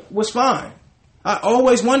camera was fine. I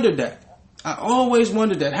always wondered that. How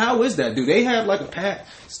is that? Do they have like a pact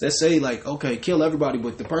that say like, okay, kill everybody,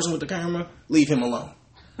 but the person with the camera, leave him alone?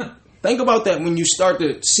 Think about that when you start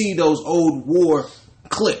to see those old war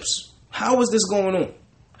clips. How is this going on?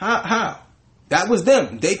 How? That was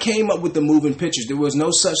them. They came up with the moving pictures. There was no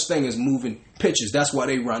such thing as moving pictures. That's why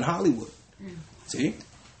they run Hollywood. See?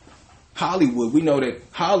 Hollywood. We know that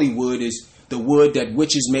Hollywood is the wood that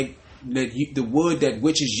witches make, the wood that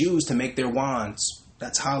witches use to make their wands.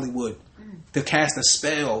 That's Hollywood. To cast a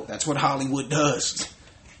spell. That's what Hollywood does.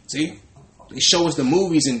 See? They show us the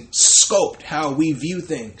movies and sculpt how we view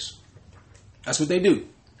things. That's what they do.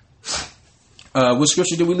 What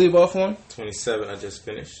scripture did we leave off on? 27, I just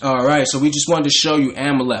finished. All right, so we just wanted to show you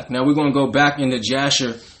Amalek. Now we're going to go back into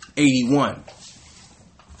Jasher 81.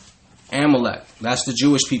 Amalek, that's the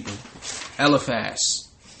Jewish people. Eliphaz.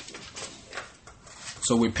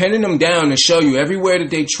 So we're pinning them down to show you everywhere that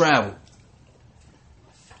they travel.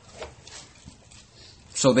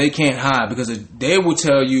 So they can't hide, because they will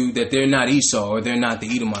tell you that they're not Esau or they're not the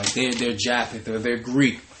Edomites. They're Japheth or they're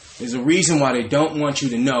Greek. There's a reason why they don't want you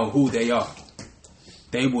to know who they are.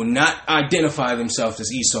 They will not identify themselves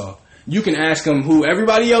as Esau. You can ask them who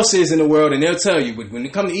everybody else is in the world and they'll tell you. But when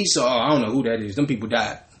it comes to Esau, I don't know who that is. Them people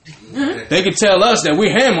died. They can tell us that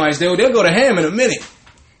we're Hamites. They'll go to Ham in a minute.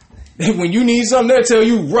 When you need something, they'll tell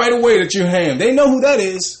you right away that you're Ham. They know who that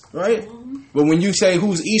is, right? But when you say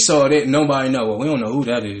who's Esau, nobody know. Well, we don't know who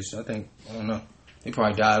that is. I don't know. They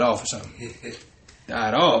probably died off or something.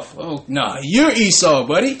 Died off? Oh, nah. You're Esau,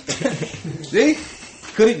 buddy. See?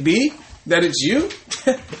 Could it be that it's you?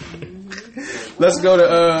 Let's go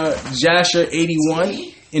to Jasher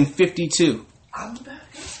 81 and 52.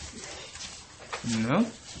 No.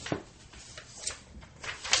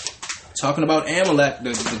 Talking about Amalek,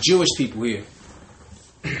 the Jewish people here.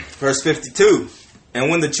 Verse 52. And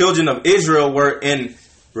when the children of Israel were in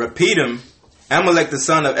Rephidim, Amalek the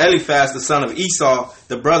son of Eliphaz, the son of Esau,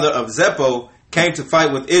 the brother of Zepho, came to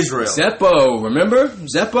fight with Israel. Zepho, remember?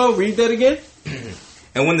 Zepho, read that again.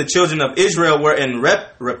 And when the children of Israel were in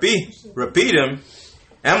Rephidim,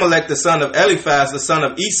 Amalek the son of Eliphaz, the son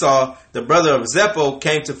of Esau, the brother of Zepho,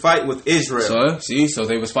 came to fight with Israel. So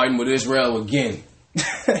they was fighting with Israel again.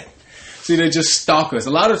 See, they just stalk us.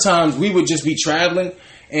 A lot of times we would just be traveling,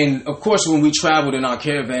 and of course when we traveled in our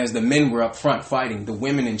caravans, the men were up front fighting. The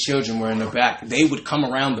women and children were in the back. They would come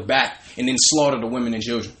around the back and then slaughter the women and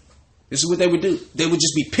children. This is what they would do. They would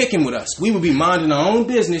just be picking with us. We would be minding our own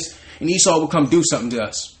business, and Esau would come do something to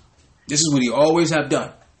us. This is what he always have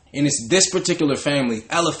done. And it's this particular family,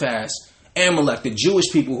 Eliphaz, Amalek, the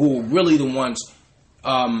Jewish people, who are really the ones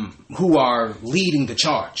who are leading the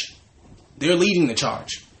charge. They're leading the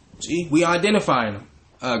charge. See, we identifying them.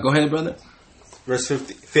 Go ahead, brother. Verse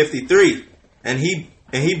 53. And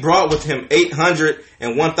he brought with him 800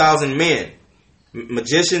 and 1,000 men,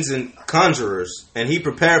 magicians and conjurers, and he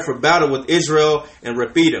prepared for battle with Israel and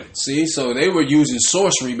Rephidim. See, so they were using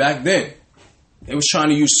sorcery back then. They was trying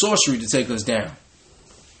to use sorcery to take us down.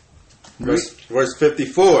 Verse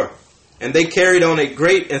 54. And they carried on a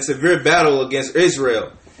great and severe battle against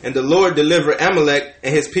Israel. And the Lord delivered Amalek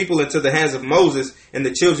and his people into the hands of Moses and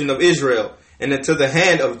the children of Israel, and into the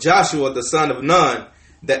hand of Joshua the son of Nun,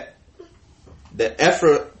 the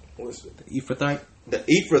Ephrathite,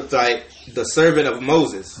 the servant of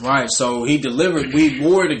Moses. Right, so he delivered. We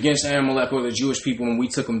warred against Amalek, or the Jewish people, and we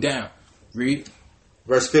took them down. Read.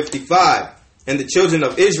 Verse 55. And the children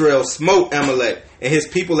of Israel smote Amalek and his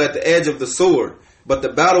people at the edge of the sword. But the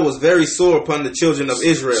battle was very sore upon the children of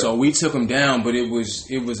Israel. So we took them down, but it was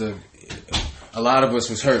a lot of us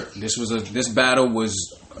was hurt. This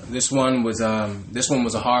one was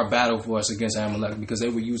a hard battle for us against Amalek, because they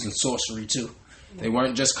were using sorcery too. They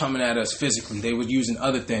weren't just coming at us physically; they were using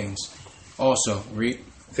other things also. Read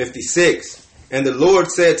 56. And the Lord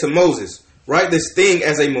said to Moses, "Write this thing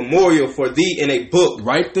as a memorial for thee in a book."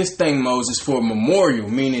 Write this thing, Moses, for a memorial,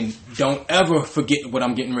 meaning don't ever forget what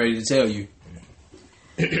I'm getting ready to tell you.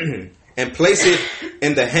 And place it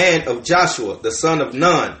in the hand of Joshua the son of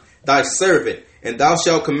Nun, thy servant, and thou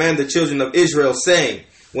shalt command the children of Israel, saying,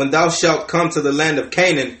 when thou shalt come to the land of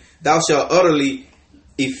Canaan, thou shalt utterly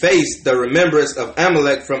efface the remembrance of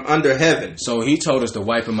Amalek from under heaven. So he told us to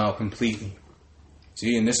wipe them out completely.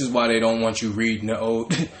 See, and this is why they don't want you reading the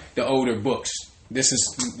older books. This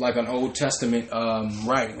is like an Old Testament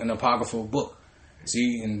writing, an apocryphal book.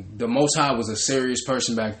 See, and the Most High was a serious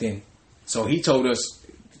person back then. So he told us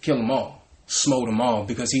to kill them all, smote them all,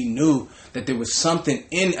 because he knew that there was something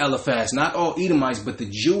in Eliphaz, not all Edomites, but the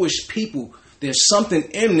Jewish people. There's something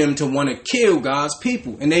in them to want to kill God's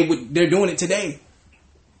people, and they're doing it today.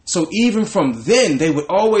 So even from then, they would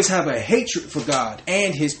always have a hatred for God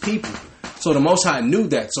and his people. So the Most High knew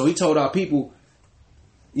that. So he told our people,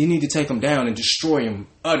 you need to take them down and destroy them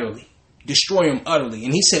utterly. Destroy them utterly.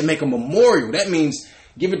 And he said, make a memorial. That means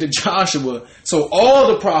give it to Joshua, so all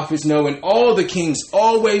the prophets know and all the kings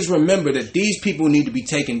always remember that these people need to be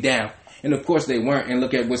taken down. And of course they weren't. And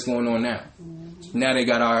look at what's going on now. Now they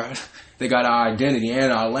got our identity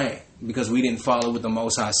and our land, because we didn't follow what the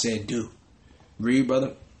Most High said do. Read,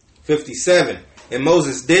 brother. 57. And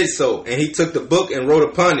Moses did so, and he took the book and wrote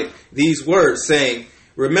upon it these words, saying,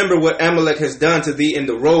 remember what Amalek has done to thee in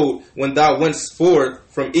the road when thou wentest forth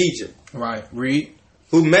from Egypt. Right. Read.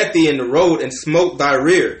 Who met thee in the road and smote thy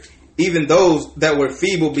rear, even those that were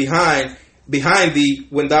feeble behind thee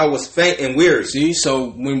when thou wast faint and weary. See, so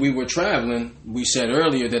when we were traveling, we said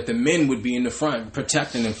earlier that the men would be in the front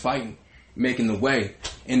protecting and fighting. making the way.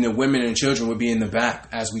 And the women and children would be in the back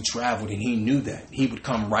as we traveled. And he knew that. He would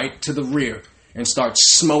come right to the rear and start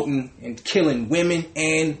smoting and killing women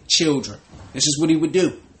and children. This is what he would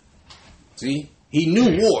do. See? He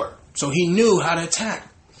knew war. So he knew how to attack.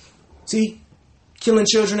 See? Killing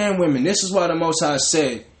children and women. This is why the Most High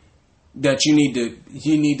said that you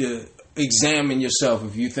need to examine yourself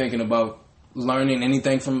if you're thinking about learning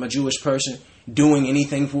anything from a Jewish person, doing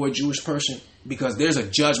anything for a Jewish person, because there's a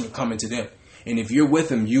judgment coming to them. And if you're with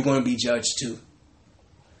them, you're going to be judged too.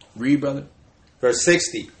 Read, brother. Verse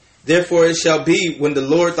 60. Therefore it shall be, when the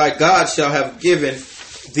Lord thy God shall have given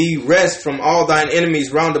thee rest from all thine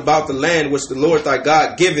enemies round about the land which the Lord thy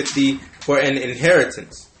God giveth thee for an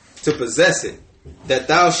inheritance, to possess it, that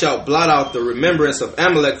thou shalt blot out the remembrance of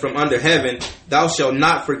Amalek from under heaven, thou shalt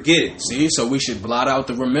not forget it. See, so we should blot out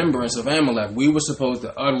the remembrance of Amalek. We were supposed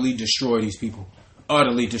to utterly destroy these people.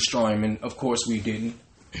 Utterly destroy them. And of course we didn't.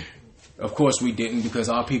 Of course we didn't, because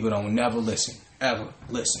our people don't never listen. Ever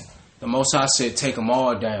listen. The Most High said take them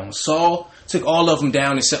all down. Saul took all of them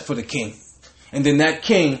down except for the king. And then that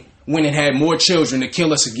king went and had more children to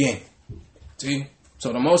kill us again. See?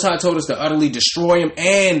 So the Most High told us to utterly destroy them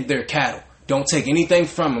and their cattle. Don't take anything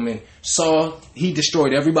from them. And Saul, he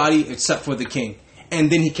destroyed everybody except for the king.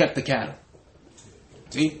 And then he kept the cattle.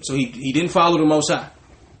 See? So he didn't follow the Most High.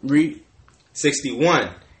 Read.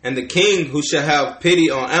 61. And the king who shall have pity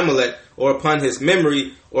on Amalek, or upon his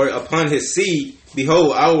memory, or upon his seed,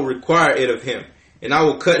 behold, I will require it of him, and I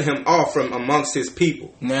will cut him off from amongst his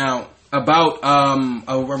people. Now, about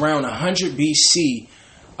around 100 BC,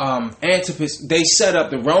 Antipas,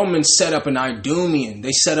 the Romans set up an Idumean.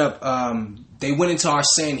 They set up, they went into our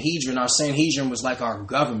Sanhedrin. Our Sanhedrin was like our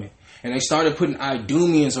government. And they started putting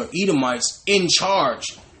Idumeans or Edomites in charge,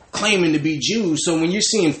 claiming to be Jews. So when you're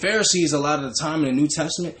seeing Pharisees a lot of the time in the New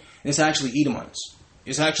Testament, it's actually Edomites.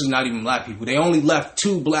 It's actually not even black people. They only left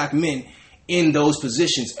 2 black men in those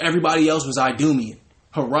positions. Everybody else was Idumean.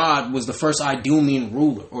 Herod was the first Idumean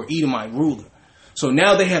ruler or Edomite ruler. So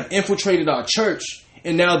now they have infiltrated our church,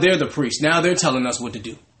 and now they're the priests. Now they're telling us what to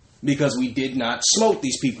do, because we did not smote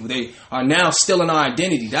these people. They are now still in our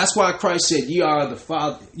identity. That's why Christ said, "Ye are the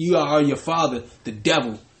father. You are your father, the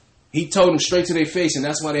devil." He told them straight to their face, and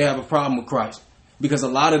that's why they have a problem with Christ. Because a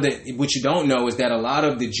lot of what you don't know is that a lot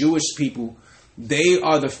of the Jewish people, they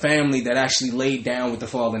are the family that actually laid down with the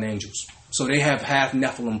fallen angels. So they have half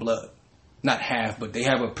Nephilim blood. Not half, but they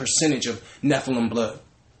have a percentage of Nephilim blood.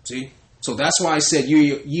 See? So that's why I said,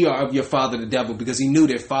 you are of your father the devil, because he knew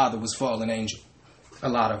their father was fallen angel. A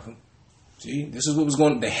lot of them. See? This is what was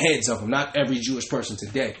going on, the heads of them. Not every Jewish person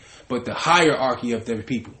today, but the hierarchy of their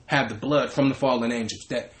people have the blood from the fallen angels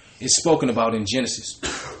that is spoken about in Genesis.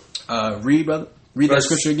 Read, brother. Read that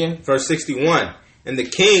scripture again. Verse 61. And the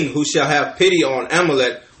king who shall have pity on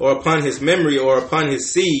Amalek, or upon his memory, or upon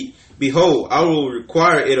his seed, behold, I will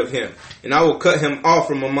require it of him, and I will cut him off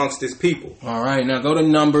from amongst his people. All right, now go to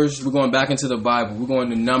Numbers. We're going back into the Bible. We're going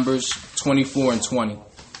to Numbers 24 and 20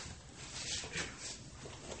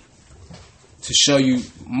 to show you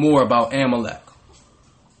more about Amalek.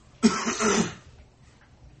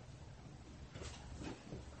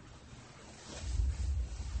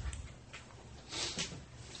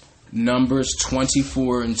 Numbers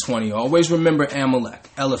 24 and 20. Always remember Amalek,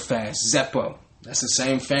 Eliphaz, Zepho. That's the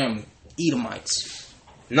same family. Edomites.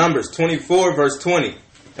 Numbers 24 verse 20.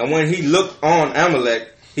 And when he looked on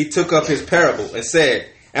Amalek, he took up his parable and said,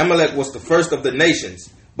 Amalek was the first of the nations,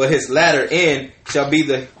 but his latter end shall be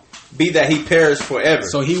that he perish forever.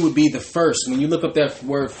 So he would be the first. When you look up that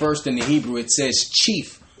word first in the Hebrew, it says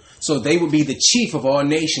chief. So they would be the chief of all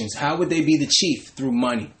nations. How would they be the chief? Through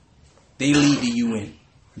money. They lead the UN.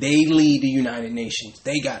 They lead the United Nations.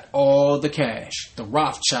 They got all the cash. The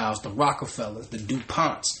Rothschilds, the Rockefellers, the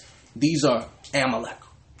DuPonts. These are Amalek.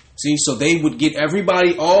 See, so they would get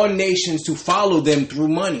everybody, all nations, to follow them through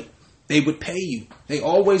money. They would pay you. They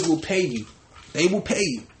always will pay you. They will pay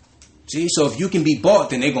you. See, so if you can be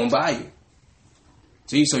bought, then they're going to buy you.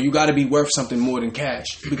 See, so you got to be worth something more than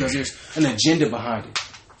cash, because there's an agenda behind it.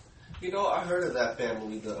 You know, I heard of that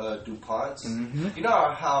family, the DuPonts. Mm-hmm. You know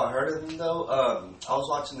how I heard of them, though? I was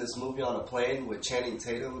watching this movie on a plane with Channing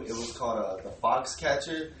Tatum. It was called The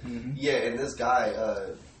Foxcatcher. Mm-hmm. Yeah, and this guy,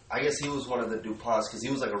 I guess he was one of the DuPonts because he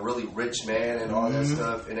was like a really rich man and all that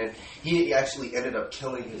stuff. And then he actually ended up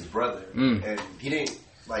killing his brother. And he didn't,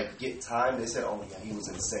 get time. They said, oh, yeah, he was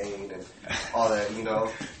insane and all that, you know?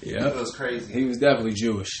 Yeah. It was crazy. He was definitely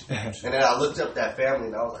Jewish. And then I looked up that family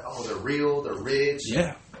and I was like, oh, they're real, they're rich.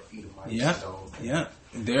 Yeah. Yeah.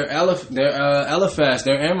 They're Eliphaz,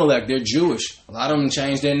 they're Amalek, they're Jewish. A lot of them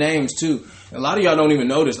changed their names too. A lot of y'all don't even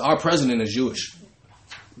know this. Our president is Jewish.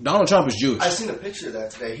 Donald Trump is Jewish. I seen a picture of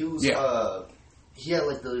that today. He was he had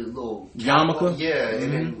like the little yarmulke. Yeah,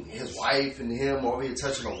 and then his wife and him over here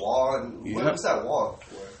touching a wall. And what was that wall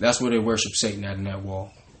for? That's where they worship Satan at, in that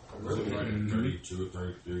wall. Really, like 32,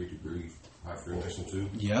 33 degrees high Freemason too.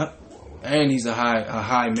 Yep. And he's a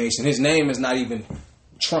high Mason. His name is not even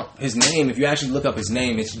Trump. His name, if you actually look up his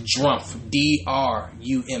name, it's Drumf.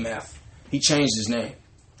 Drumf. He changed his name.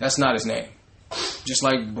 That's not his name. Just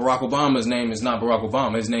like Barack Obama's name is not Barack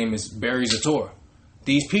Obama. His name is Barry Zator.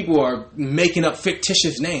 These people are making up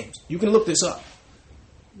fictitious names. You can look this up.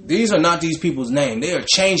 These are not these people's names. They are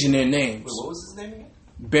changing their names. Wait, what was his name again?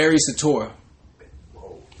 Barry Zator.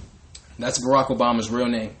 That's Barack Obama's real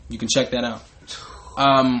name. You can check that out.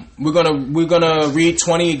 We're gonna read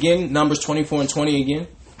 20 again. Numbers 24 and 20 again.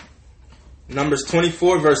 Numbers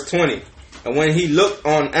 24 verse 20. And when he looked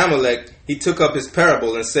on Amalek, he took up his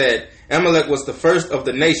parable and said, Amalek was the first of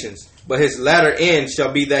the nations, but his latter end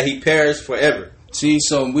shall be that he perish forever. See,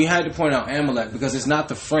 so we had to point out Amalek because it's not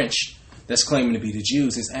the French that's claiming to be the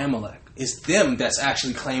Jews. It's Amalek. It's them that's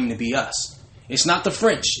actually claiming to be us. It's not the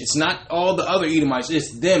French. It's not all the other Edomites.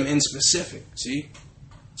 It's them in specific. See?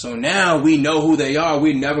 So now we know who they are.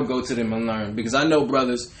 We never go to them and learn. Because I know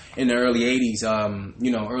brothers in the early 80s,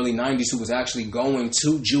 early 90s who was actually going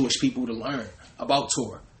to Jewish people to learn about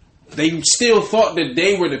Torah. They still thought that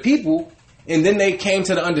they were the people. And then they came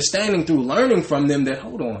to the understanding through learning from them that,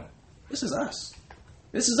 hold on, this is us.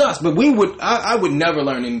 This is us. But I would never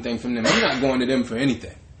learn anything from them. I'm not going to them for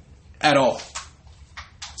anything. At all.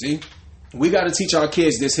 See? We got to teach our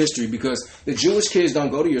kids this history because the Jewish kids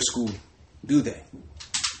don't go to your school, do they?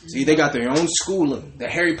 See, they got their own schooling, the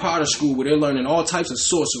Harry Potter school where they're learning all types of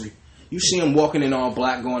sorcery. You see them walking in all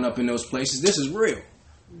black going up in those places. This is real.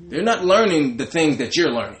 They're not learning the things that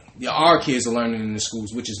you're learning. Our kids are learning in the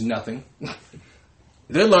schools, which is nothing.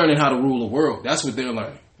 They're learning how to rule the world. That's what they're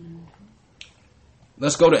learning.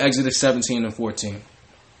 Let's go to Exodus 17 and 14.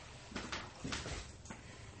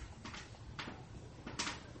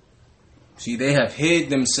 See, they have hid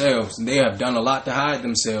themselves. And they have done a lot to hide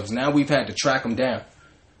themselves. Now we've had to track them down.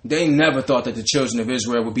 They never thought that the children of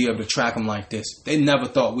Israel would be able to track them like this. They never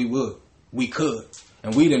thought we would. We could.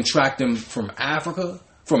 And we done tracked them from Africa,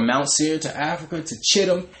 from Mount Seir to Africa to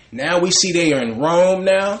Chittim. Now we see they are in Rome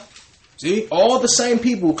now. See? All the same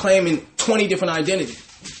people claiming 20 different identities.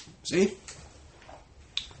 See?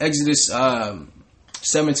 Exodus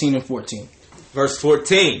 17 and 14. Verse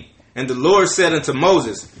 14. And the Lord said unto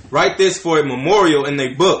Moses, write this for a memorial in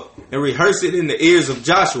a book, and rehearse it in the ears of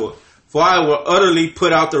Joshua, for I will utterly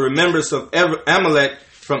put out the remembrance of Amalek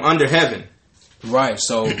from under heaven. Right,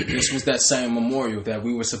 so this was that same memorial that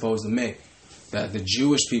we were supposed to make. That the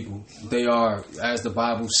Jewish people, they are, as the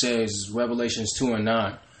Bible says, Revelations 2 and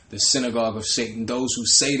 9, the synagogue of Satan, those who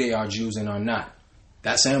say they are Jews and are not.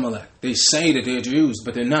 That's Amalek. They say that they're Jews,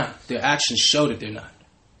 but they're not. Their actions show that they're not.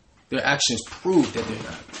 Their actions prove that they're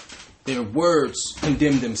not. Their words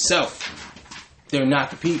condemn themselves. They're not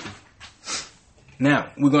the people. Now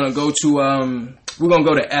we're gonna go to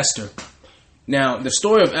Esther. Now the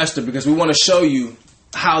story of Esther, because we want to show you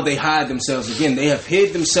how they hide themselves again. They have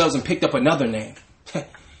hid themselves and picked up another name.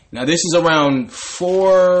 Now this is around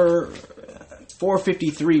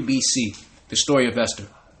 453 BC. The story of Esther.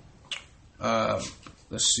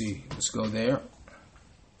 Let's see. Let's go there.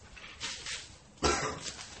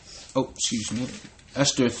 Oh, excuse me.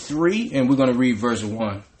 Esther 3, and we're going to read verse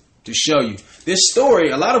 1 to show you. This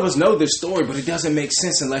story, a lot of us know this story, but it doesn't make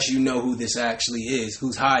sense unless you know who this actually is,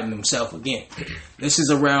 who's hiding himself again. This is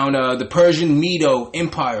around the Persian Medo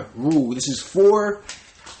Empire rule. This is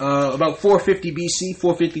about 450 BC,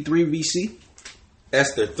 453 BC.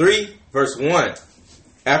 Esther 3, verse 1.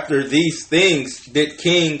 After these things did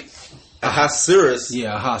King Ahasuerus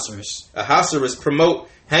promote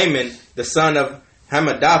Haman, the son of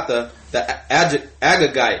Hammedatha, the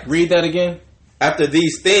Agagite. Read that again. After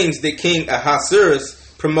these things did King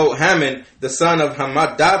Ahasuerus promote Haman, the son of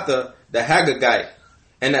Hammedatha, the Agagite,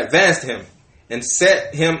 and advanced him, and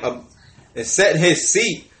set his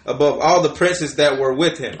seat above all the princes that were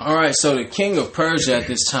with him. All right, so the king of Persia at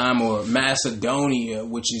this time, or Macedonia,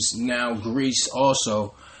 which is now Greece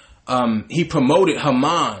also, he promoted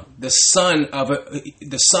Haman, the son of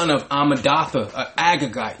Hammedatha, an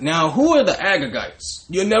Agagite. Now, who are the Agagites?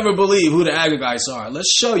 You'll never believe who the Agagites are.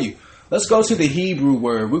 Let's show you. Let's go to the Hebrew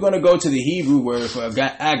word. We're going to go to the Hebrew word for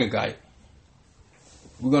Agagite.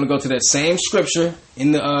 We're going to go to that same scripture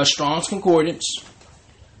in the Strong's Concordance.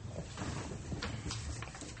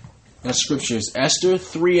 That scripture is Esther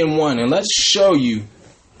 3 and 1. And let's show you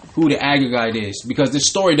who the Agagite is, because this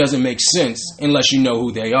story doesn't make sense unless you know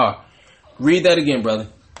who they are. Read that again, brother.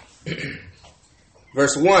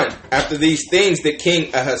 Verse 1. After these things did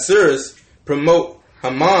King Ahasuerus promote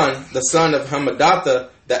Haman, the son of Hammedatha,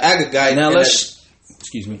 the Agagite. Now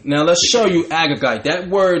let's show you Agagite. That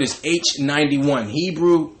word is H91.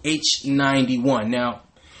 Hebrew H91. Now,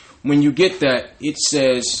 when you get that, it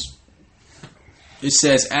says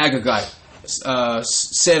Agagite.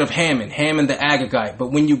 Said of Haman the Agagite.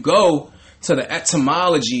 But when you go to the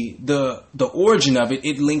etymology, the origin of it,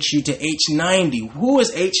 it links you to H90. Who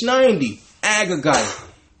is H90? Agagite,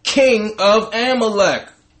 king of Amalek.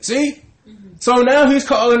 See? So now he's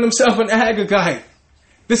calling himself an Agagite.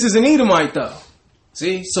 This is an Edomite though.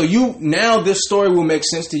 See? So now this story will make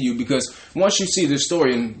sense to you, because once you see this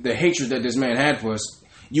story and the hatred that this man had for us,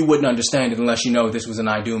 you wouldn't understand it unless you know this was an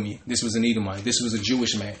Idumean. This was an Edomite. This was a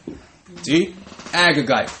Jewish man. See?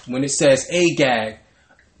 Agagite. When it says Agag,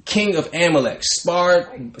 king of Amalek,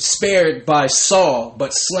 spared by Saul, but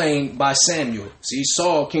slain by Samuel. See,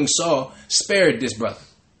 King Saul spared this brother,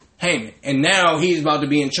 Haman. And now he's about to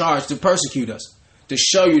be in charge to persecute us, to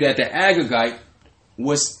show you that the Agagite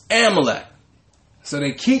was Amalek. So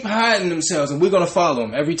they keep hiding themselves, and we're going to follow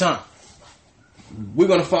them every time. We're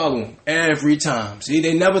going to follow them every time. See,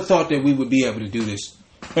 they never thought that we would be able to do this.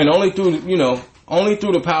 And only through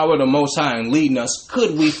the power of the Most High and leading us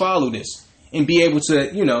could we follow this and be able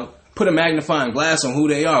to, put a magnifying glass on who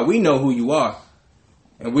they are. We know who you are.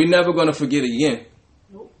 And we're never going to forget again.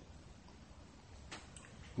 Nope.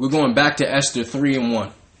 We're going back to Esther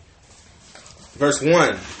 3:1. Verse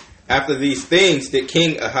 1. After these things did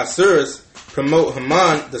King Ahasuerus promote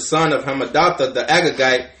Haman, the son of Hammedatha, the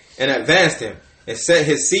Agagite, and advanced him, and set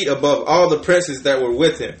his seat above all the princes that were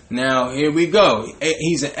with him. Now, here we go.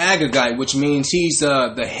 He's an Agagite, which means he's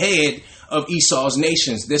the head of Esau's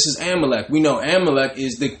nations. This is Amalek. We know Amalek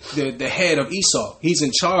is the head of Esau. He's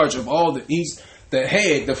in charge of he's the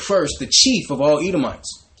head, the first, the chief of all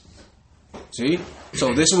Edomites. See?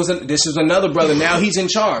 So this is another brother. Now he's in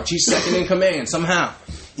charge. He's second in command somehow.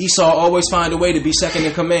 Esau always find a way to be second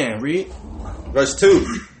in command. Read. Verse 2.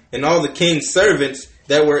 And all the king's servants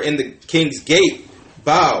that were in the king's gate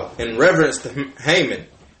bowed and reverenced Haman,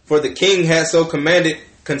 for the king had so commanded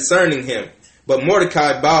concerning him. But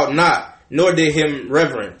Mordecai bowed not, nor did him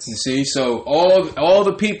reverence. You see, so all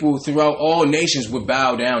the people throughout all nations would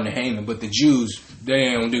bow down to Haman, but the Jews,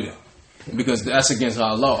 they don't do that, because that's against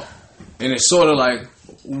our law. And it's sort of like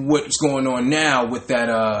what's going on now with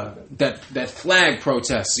that flag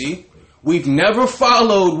protest. See, we've never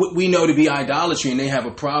followed what we know to be idolatry, and they have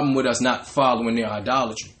a problem with us not following their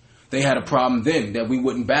idolatry. They had a problem then that we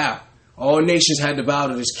wouldn't bow. All nations had to bow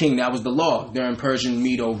to this king. That was the law during Persian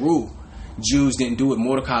Medo rule. Jews didn't do it.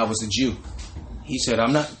 Mordecai was a Jew. He said,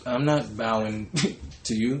 I'm not bowing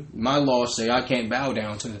to you. My laws say I can't bow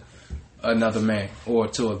down to another man or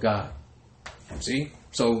to a god. See?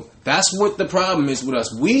 So that's what the problem is with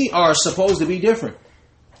us. We are supposed to be different.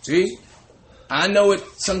 See? I know it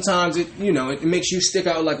sometimes it makes you stick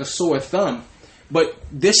out like a sore thumb. But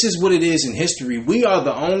this is what it is in history. We are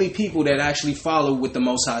the only people that actually follow what the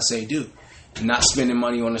Most High say do. Not spending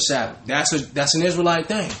money on the Sabbath. That's an Israelite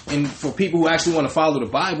thing. And for people who actually want to follow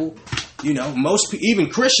the Bible, even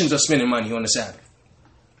Christians are spending money on the Sabbath.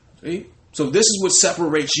 See? So this is what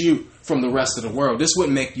separates you from the rest of the world. This is what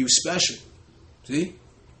makes you special. See?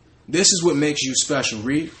 This is what makes you special.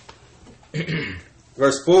 Read.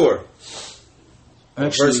 Verse 4.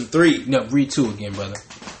 Actually, verse 3. No, read 2 again, brother.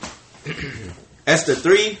 Esther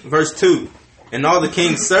 3, verse 2. And all the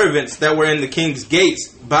king's servants that were in the king's gates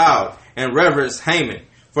bowed and reverenced Haman,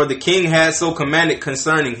 for the king had so commanded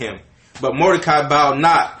concerning him. But Mordecai bowed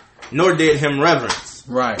not, nor did him reverence.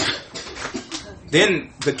 Right.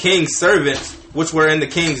 Then the king's servants, which were in the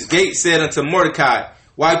king's gate, said unto Mordecai,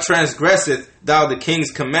 Why transgresseth thou the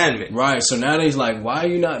king's commandment? Right. So now they's like, why are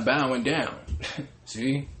you not bowing down?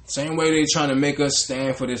 See? Same way they're trying to make us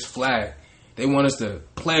stand for this flag. They want us to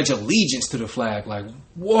pledge allegiance to the flag. Like,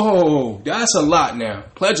 whoa, that's a lot now.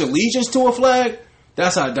 Pledge allegiance to a flag?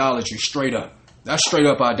 That's idolatry, straight up. That's straight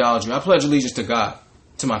up idolatry. I pledge allegiance to God,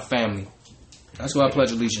 to my family. That's what I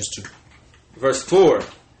pledge allegiance to. Verse 4.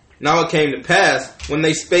 Now it came to pass, when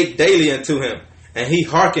they spake daily unto him, and he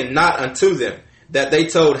hearkened not unto them, that they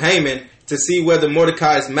told Haman to see whether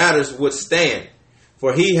Mordecai's matters would stand.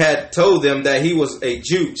 For he had told them that he was a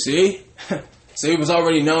Jew. See? So it was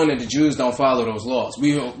already known that the Jews don't follow those laws.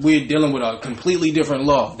 We're dealing with a completely different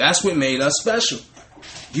law. That's what made us special.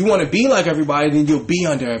 If you want to be like everybody, then you'll be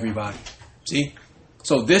under everybody. See?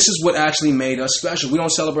 So this is what actually made us special. We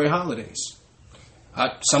don't celebrate holidays.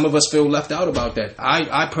 Some of us feel left out about that.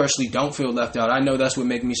 I personally don't feel left out. I know that's what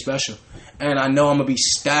makes me special. And I know I'm going to be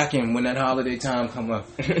stacking when that holiday time come up.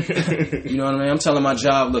 You know what I mean? I'm telling my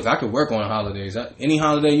job, look, I could work on holidays. Any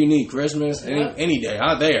holiday you need, Christmas, any day,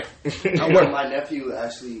 I'm there. I work. My nephew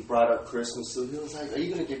actually brought up Christmas too. He was like, are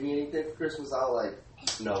you going to give me anything for Christmas? I was like,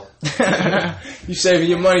 no. You saving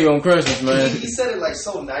your money on Christmas, man. He said it like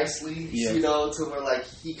so nicely, Yeah. you know, to where like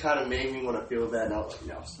he kind of made me want to feel bad. And I was like,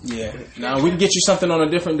 no. Yeah. Now we can get you something on a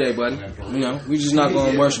different day, buddy. You know, we just not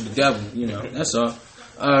going to worship the devil. You know, that's all.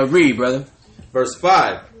 Read, brother. Verse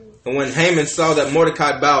 5. And when Haman saw that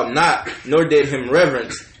Mordecai bowed not, nor did him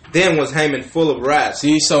reverence, then was Haman full of wrath.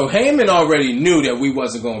 See, so Haman already knew that we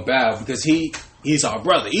wasn't going to bow because he's our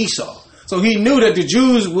brother Esau. So he knew that the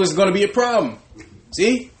Jews was going to be a problem.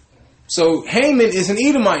 See? So Haman is an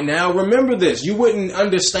Edomite now. Remember this. You wouldn't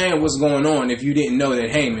understand what's going on if you didn't know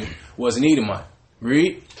that Haman was an Edomite.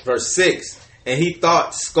 Read. Verse 6. And he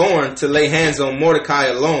thought scorn to lay hands on Mordecai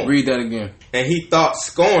alone. Read that again. And he thought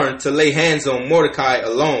scorn to lay hands on Mordecai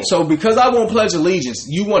alone. So because I won't pledge allegiance,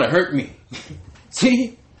 you want to hurt me.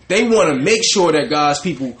 See? They want to make sure that God's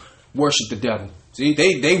people worship the devil. See?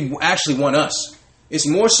 They actually want us. It's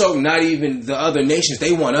more so not even the other nations.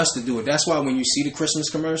 They want us to do it. That's why when you see the Christmas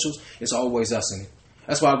commercials, it's always us in it.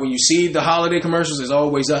 That's why when you see the holiday commercials, it's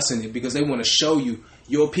always us in it. Because they want to show you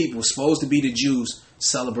your people, supposed to be the Jews,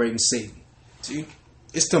 celebrating Satan. See?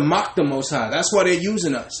 It's to mock the Most High. That's why they're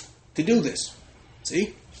using us to do this.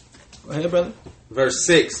 See? Go ahead, brother. Verse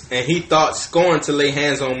 6. And he thought scorn to lay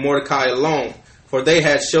hands on Mordecai alone, for they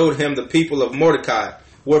had showed him the people of Mordecai.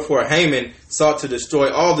 Wherefore Haman sought to destroy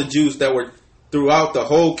all the Jews that were throughout the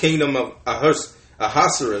whole kingdom of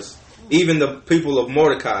Ahasuerus, even the people of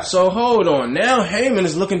Mordecai. So hold on. Now Haman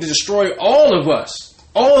is looking to destroy all of us.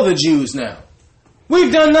 All the Jews now.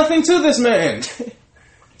 We've done nothing to this man.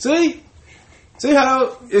 See? See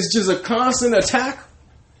how it's just a constant attack?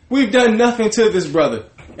 We've done nothing to this brother.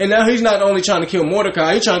 And now he's not only trying to kill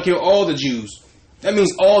Mordecai, he's trying to kill all the Jews. That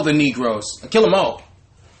means all the Negroes. Kill them all.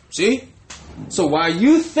 See? So while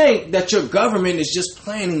you think that your government is just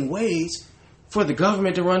planning ways for the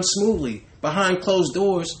government to run smoothly behind closed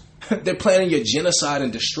doors, they're planning your genocide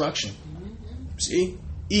and destruction. See?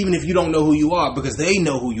 Even if you don't know who you are, because they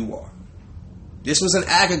know who you are. This was an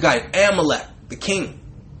Agagite, Amalek, the king.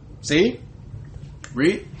 See?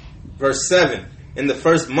 Read. Verse 7. In the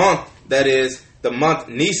first month, that is, the month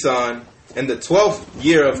Nisan, in the 12th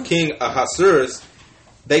year of King Ahasuerus,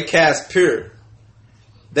 they cast pur.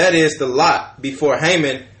 That is the lot before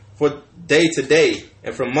Haman for day to day,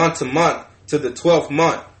 and from month to month to the 12th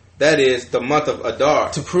month. That is the month of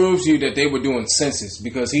Adar. To prove to you that they were doing census,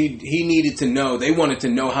 because he needed to know, they wanted to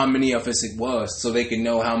know how many of us it was, so they could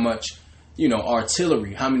know how much,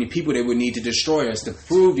 artillery, how many people they would need to destroy us, to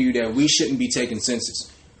prove to you that we shouldn't be taking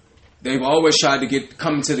census. They've always tried to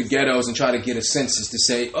come into the ghettos and try to get a census to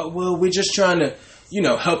say, oh, well, we're just trying to,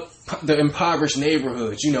 help the impoverished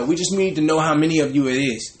neighborhoods. We just need to know how many of you it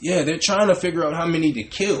is. Yeah, they're trying to figure out how many to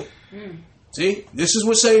kill. See, this is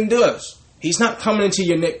what Satan does. He's not coming into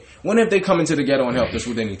your neck. When have they come into the ghetto and helped us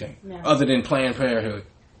with anything other than Planned Parenthood?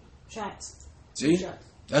 Shots. See,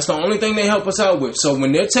 that's the only thing they help us out with. So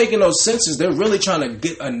when they're taking those census, they're really trying to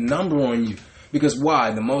get a number on you. Because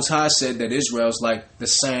why? The Most High said that Israel's like the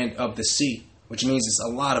sand of the sea, which means it's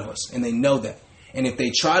a lot of us, and they know that. And if they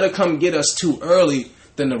try to come get us too early,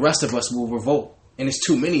 then the rest of us will revolt, and it's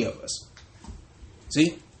too many of us.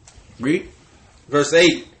 See? Read. Verse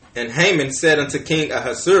 8. And Haman said unto King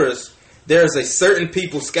Ahasuerus, there is a certain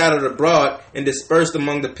people scattered abroad and dispersed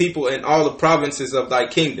among the people in all the provinces of thy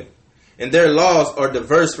kingdom. And their laws are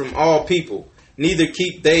diverse from all people, neither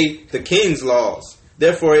keep they the king's laws.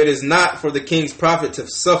 Therefore, it is not for the king's profit to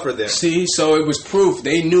suffer them. See, so it was proof.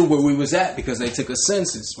 They knew where we was at because they took a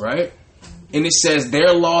census, right? And it says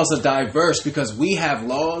their laws are diverse because we have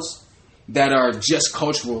laws that are just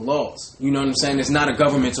cultural laws. You know what I'm saying? It's not a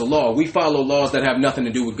governmental law. We follow laws that have nothing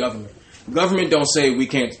to do with government. Government don't say we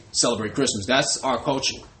can't celebrate Christmas. That's our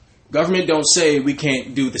culture. Government don't say we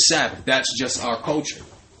can't do the Sabbath. That's just our culture.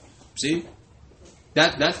 See?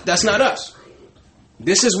 That's not us.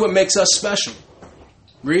 This is what makes us special.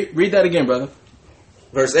 Read that again, brother.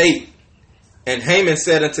 Verse 8. And Haman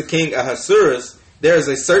said unto King Ahasuerus, there is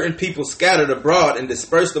a certain people scattered abroad and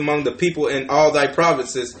dispersed among the people in all thy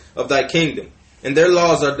provinces of thy kingdom. And their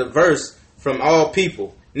laws are diverse from all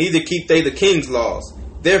people, neither keep they the king's laws.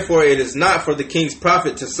 Therefore it is not for the king's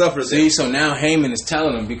profit to suffer them. See, so now Haman is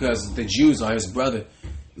telling him, because the Jews are his brother,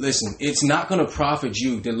 listen, it's not going to profit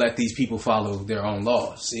you to let these people follow their own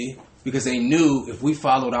laws, see? Because they knew if we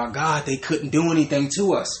followed our God, they couldn't do anything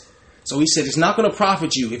to us. So he said, it's not going to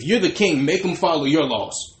profit you. If you're the king, make them follow your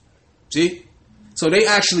laws. See? So they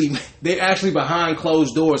actually behind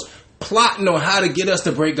closed doors plotting on how to get us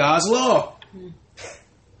to break God's law.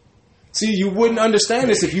 See, you wouldn't understand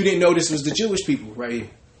this if you didn't know this was the Jewish people right here.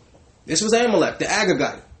 This was Amalek, the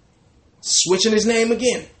Agagite. Switching his name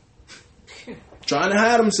again. Trying to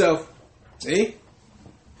hide himself. See?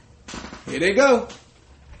 Here they go.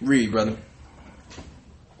 Read, brother.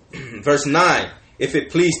 Verse 9. If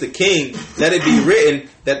it please the king, let it be written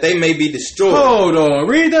that they may be destroyed. Hold on.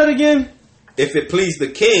 Read that again. If it please the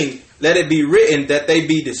king, let it be written that they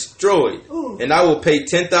be destroyed. Ooh. And I will pay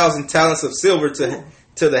 10,000 talents of silver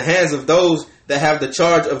to the hands of those that have the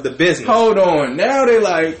charge of the business. Hold on. Now they're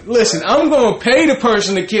like, listen, I'm going to pay the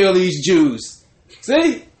person to kill these Jews.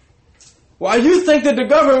 See? Why you think that the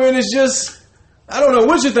government is just... I don't know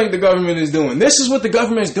what you think the government is doing. This is what the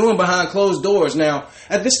government is doing behind closed doors. Now,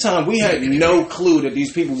 at this time, we had no clue that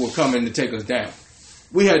these people were coming to take us down.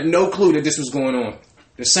 We had no clue that this was going on.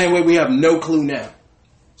 The same way we have no clue now.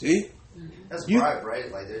 See? That's bribe,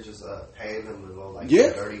 right? Like, they're just paying them to go,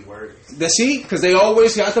 dirty work. See? Because they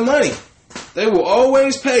always got the money. They will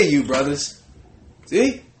always pay you, brothers.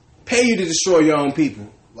 See? Pay you to destroy your own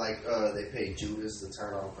people. Like, they pay Judas to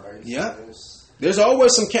turn on Christ. Yeah. There's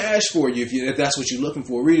always some cash for you if that's what you're looking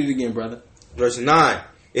for. Read it again, brother. Verse 9.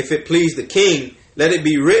 If it please the king, let it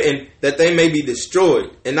be written that they may be destroyed.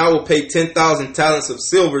 And I will pay 10,000 talents of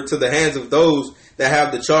silver to the hands of those that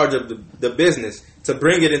have the charge of the business to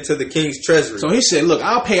bring it into the king's treasury. So he said, look,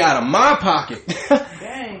 I'll pay out of my pocket.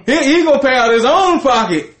 He going to pay out of his own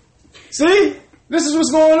pocket. See? This is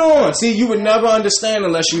what's going on. See, you would never understand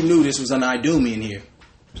unless you knew this was an Idumean here.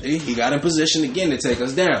 See? He got in position again to take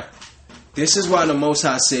us down. This is why the Most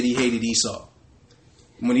High said he hated Esau.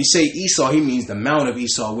 When he say Esau, he means the mount of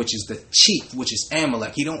Esau, which is the chief, which is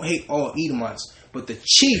Amalek. He don't hate all Edomites, but the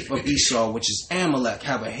chief of Esau, which is Amalek,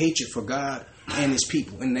 have a hatred for God and his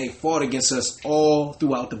people. And they fought against us all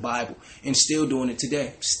throughout the Bible and still doing it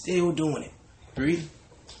today. Still doing it. Read.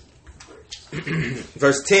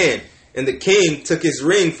 Verse 10. And the king took his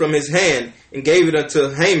ring from his hand and gave it unto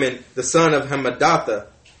Haman, the son of Hammedatha,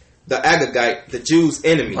 the Agagite, the Jews'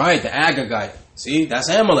 enemy. Right, the Agagite. See, that's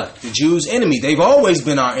Amalek, the Jews' enemy. They've always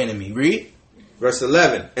been our enemy. Read. Verse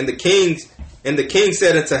 11. And the king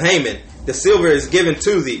said unto Haman, the silver is given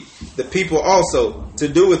to thee, the people also, to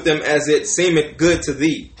do with them as it seemeth good to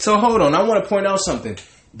thee. So hold on, I want to point out something.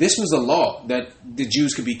 This was a law that the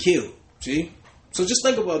Jews could be killed. See? So just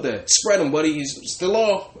think about that. Spread them, buddy. It's the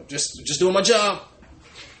law. Just doing my job.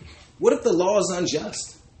 What if the law is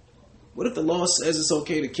unjust? What if the law says it's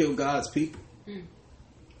okay to kill God's people?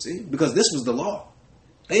 See? Because this was the law.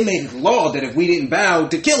 They made it law that if we didn't bow,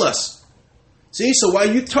 to kill us. See? So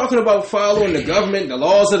while you're talking about following the government, the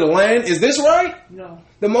laws of the land, is this right? No.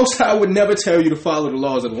 The Most High would never tell you to follow the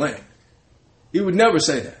laws of the land. He would never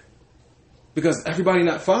say that. Because everybody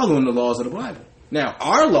not following the laws of the Bible. Now,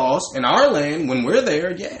 our laws in our land, when we're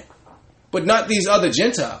there, yeah. But not these other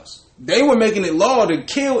Gentiles. They were making it law to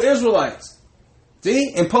kill Israelites.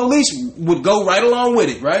 See? And police would go right along with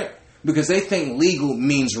it, right? Because they think legal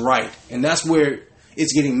means right. And that's where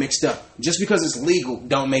it's getting mixed up. Just because it's legal,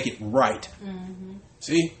 don't make it right. Mm-hmm.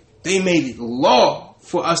 See? They made it law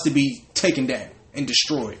for us to be taken down and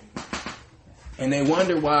destroyed. And they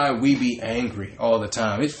wonder why we be angry all the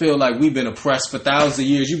time. It feel like we've been oppressed for thousands of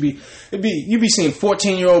years. You be seeing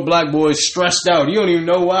 14-year-old black boys stressed out. You don't even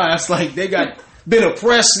know why. It's like they got been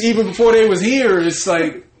oppressed even before they was here. It's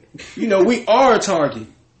like, we are a target.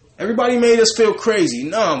 Everybody made us feel crazy.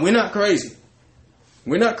 No, we're not crazy.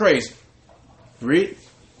 We're not crazy. Read.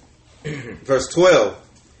 Verse 12.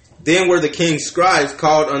 Then were the king's scribes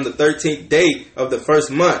called on the 13th day of the first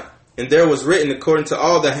month, and there was written according to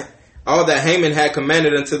all that Haman had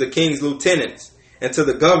commanded unto the king's lieutenants, and to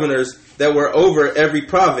the governors that were over every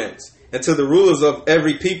province, and to the rulers of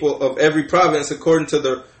every people of every province according to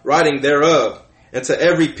the writing thereof, and to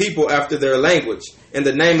every people after their language. In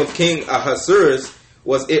the name of King Ahasuerus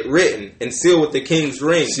was it written, and sealed with the king's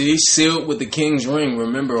ring. See, sealed with the king's ring.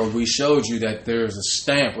 Remember, we showed you that there's a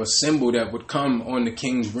stamp, a symbol that would come on the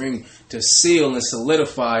king's ring to seal and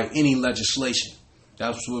solidify any legislation.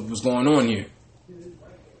 That's what was going on here.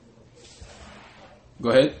 Go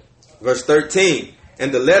ahead. Verse 13.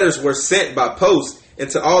 And the letters were sent by post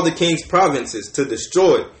into all the king's provinces to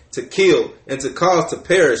destroy, to kill, and to cause to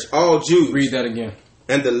perish all Jews. Read that again.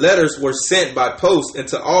 And the letters were sent by post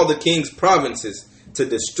into all the king's provinces to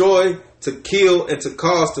destroy, to kill, and to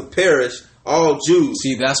cause to perish all Jews.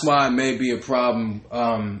 See, that's why it may be a problem,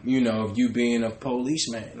 of you being a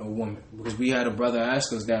policeman or woman. Because we had a brother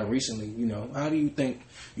ask us that recently, how do you think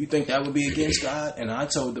that would be against God? And I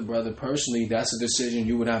told the brother personally, that's a decision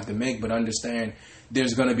you would have to make, but understand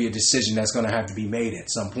there's going to be a decision that's going to have to be made at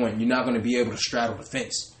some point. You're not going to be able to straddle the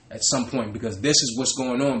fence at some point, because this is what's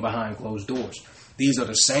going on behind closed doors. These are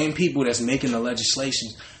the same people that's making the legislation.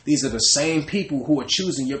 These are the same people who are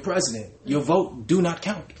choosing your president. Your vote do not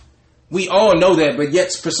count. We all know that, but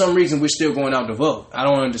yet for some reason we're still going out to vote. I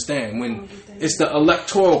don't understand. When it's the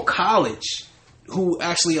electoral college who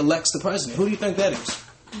actually elects the president. Who do you think that is?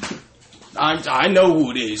 I know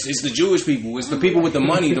who it is. It's the Jewish people. It's the people with the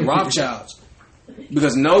money, the Rothschilds.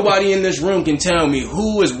 Because nobody in this room can tell me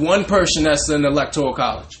who is one person that's in the electoral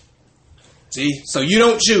college. See? So you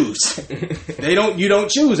don't choose. You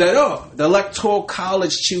don't choose at all. The electoral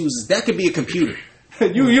college chooses. That could be a computer.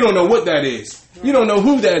 You don't know what that is. You don't know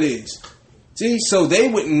who that is. See? So they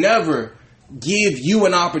would never give you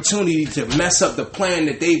an opportunity to mess up the plan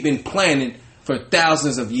that they've been planning for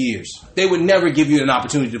thousands of years. They would never give you an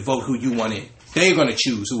opportunity to vote who you want in. They're going to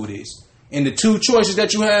choose who it is. And the two choices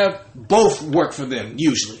that you have, both work for them,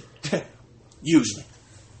 usually. Usually.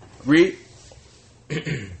 Read.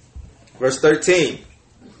 Verse 13.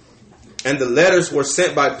 And the letters were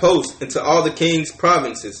sent by post into all the king's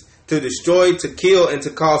provinces, to destroy, to kill, and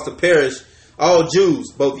to cause to perish all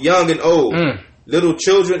Jews, both young and old, little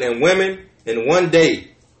children and women, in one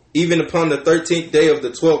day, even upon the 13th day of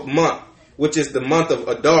the 12th month, which is the month of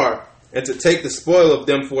Adar, and to take the spoil of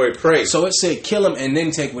them for a prey. So it said kill them and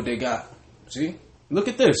then take what they got. See? Look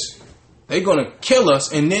at this. They're going to kill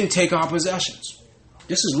us and then take our possessions.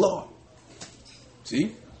 This is law.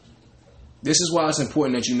 See? This is why it's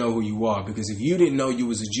important that you know who you are. Because if you didn't know you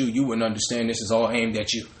was a Jew, you wouldn't understand this is all aimed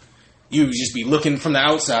at you. You would just be looking from the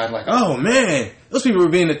outside like, oh man, those people are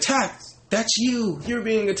being attacked. That's you. You're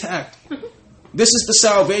being attacked. This is the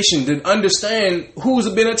salvation to understand who's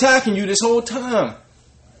been attacking you this whole time.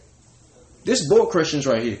 This bull Christians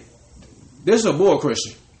right here. This is a bull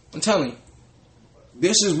Christian. I'm telling you.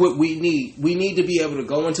 This is what we need. We need to be able to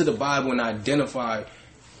go into the Bible and identify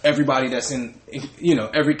everybody that's in,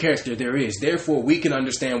 every character there is. Therefore, we can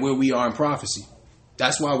understand where we are in prophecy.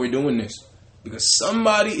 That's why we're doing this. Because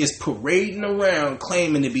somebody is parading around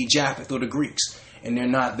claiming to be Japheth or the Greeks. And they're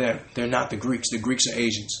not them. They're not the Greeks. The Greeks are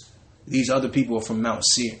Asians. These other people are from Mount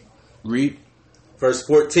Seir. Read. Verse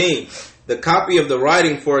 14. The copy of the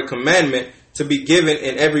writing for a commandment to be given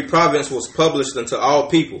in every province was published unto all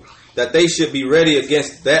people, that they should be ready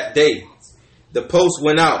against that day. The post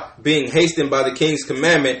went out, being hastened by the king's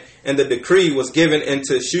commandment, and the decree was given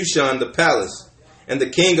into Shushan the palace. And the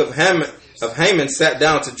king of Haman sat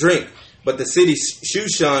down to drink, but the city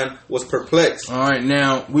Shushan was perplexed. All right,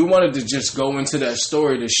 now, we wanted to just go into that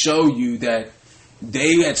story to show you that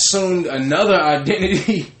they assumed another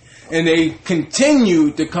identity, and they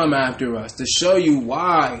continued to come after us, to show you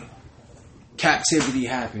why captivity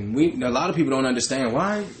happened. A lot of people don't understand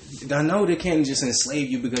why. I know they can't just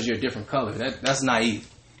enslave you because you're a different color. That's naive.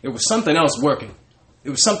 It was something else working.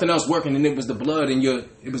 It was something else working, and it was the blood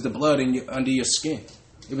under your skin.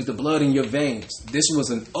 It was the blood in your veins. This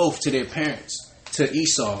was an oath to their parents, to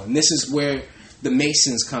Esau, and this is where the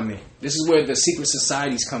Masons come in. This is where the secret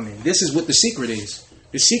societies come in. This is what the secret is.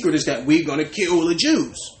 The secret is that we're going to kill the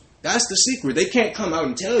Jews. That's the secret. They can't come out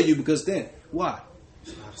and tell you because then why?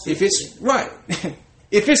 If it's right,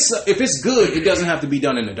 if it's good, it doesn't have to be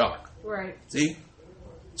done in the dark. Right. See?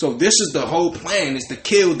 So this is the whole plan: is to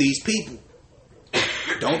kill these people.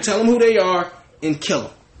 Don't tell them who they are and kill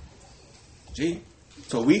them. See?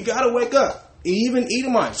 So we gotta wake up. Even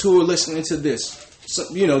Edomites who are listening to this, so,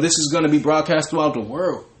 this is going to be broadcast throughout the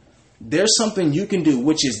world. There's something you can do,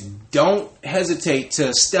 which is don't hesitate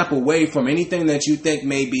to step away from anything that you think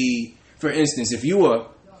may be. For instance, if you are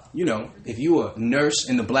a nurse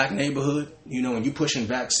in the black neighborhood, and you pushing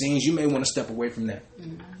vaccines, you may want to step away from that.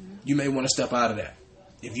 You may want to step out of that.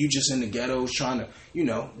 If you just in the ghettos trying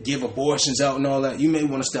to, give abortions out and all that, you may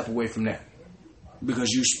want to step away from that. Because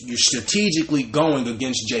you're strategically going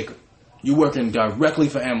against Jacob. You're working directly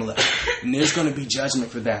for Amalek. And there's going to be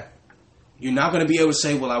judgment for that. You're not going to be able to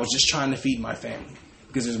say, well, I was just trying to feed my family.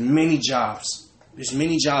 Because there's many jobs. There's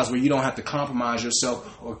many jobs where you don't have to compromise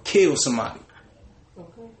yourself or kill somebody.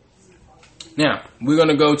 Now, we're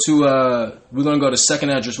gonna go to Second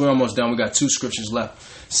Esdras. We're almost done. We got 2 scriptures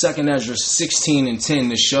left. Second Esdras 16 and 10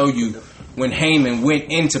 to show you when Haman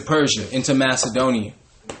went into Persia, into Macedonia.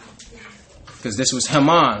 Because this was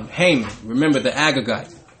Haman. Remember the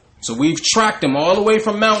Agagite. So we've tracked him all the way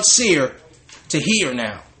from Mount Seir to here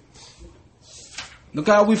now. Look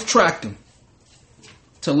how we've tracked him.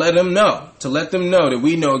 to let them know that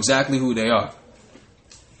we know exactly who they are.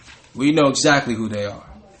 We know exactly who they are.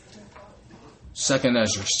 2nd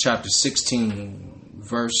Ezra, chapter 16,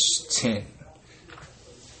 verse 10.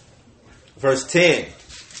 Verse 10.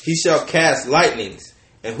 He shall cast lightnings,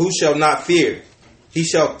 and who shall not fear? He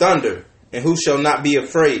shall thunder, and who shall not be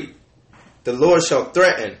afraid? The Lord shall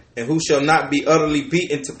threaten, and who shall not be utterly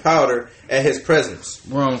beaten to powder at his presence?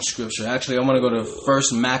 Wrong scripture. Actually, I want to go to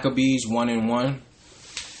 1 Maccabees 1:1.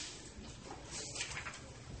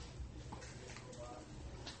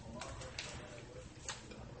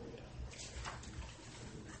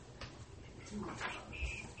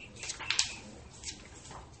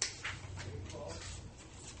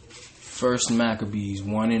 First Maccabees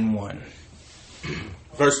 1:1.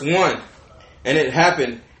 Verse 1. And it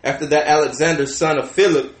happened after that Alexander, son of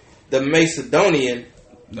Philip, the Macedonian.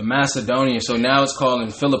 So now it's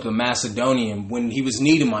calling Philip the Macedonian when he was an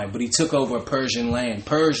Edomite, but he took over a Persian land.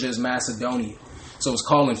 Persia is Macedonia. So it's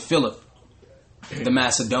calling Philip the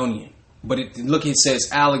Macedonian. But it says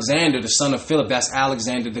Alexander, the son of Philip. That's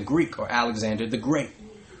Alexander the Greek, or Alexander the Great,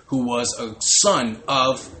 who was a son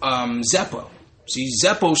of Zepho. See,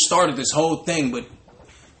 Zepho started this whole thing, but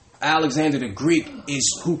Alexander the Greek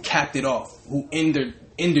is who capped it off, who ended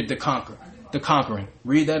the conquering.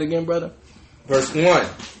 Read that again, brother. Verse 1.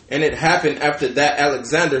 And it happened after that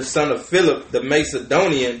Alexander, son of Philip, the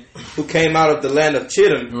Macedonian, who came out of the land of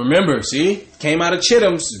Chittim. Remember, see? Came out of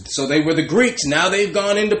Chittim, so they were the Greeks. Now they've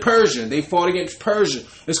gone into Persia. They fought against Persia.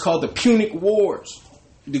 It's called the Punic Wars.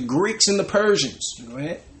 The Greeks and the Persians. Go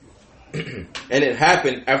ahead. And it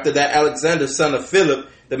happened after that Alexander, son of Philip,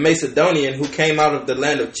 the Macedonian, who came out of the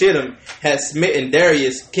land of Chittim, had smitten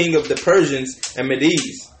Darius, king of the Persians and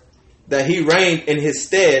Medes, that he reigned in his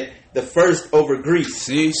stead the first over Greece.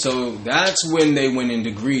 See, so that's when they went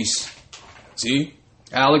into Greece. See,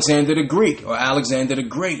 Alexander the Greek, or Alexander the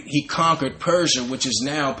Great, he conquered Persia, which is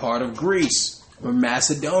now part of Greece, or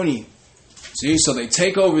Macedonia. See, so they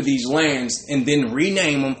take over these lands and then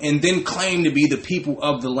rename them and then claim to be the people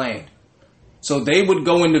of the land. So they would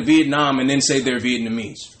go into Vietnam and then say they're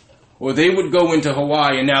Vietnamese. Or they would go into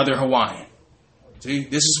Hawaii and now they're Hawaiian. See,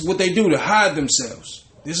 this is what they do to hide themselves.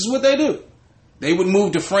 This is what they do. They would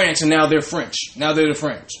move to France and now they're French. Now they're the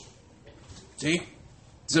French. See?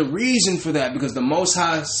 There's a reason for that, because the Most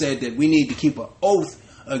High said that we need to keep an oath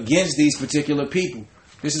against these particular people.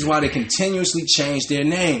 This is why they continuously change their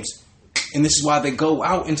names. And this is why they go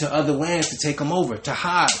out into other lands to take them over, to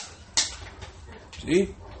hide. See?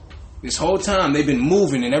 This whole time they've been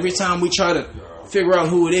moving, and every time we try to figure out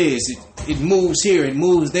who it is, it moves here, it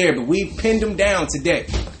moves there, but we pinned them down today.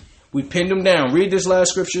 We pinned them down. Read this last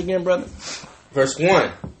scripture again, brother. Verse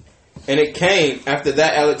 1. And it came after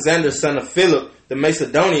that Alexander, son of Philip, the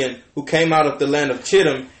Macedonian, who came out of the land of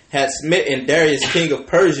Chittim, had smitten Darius, king of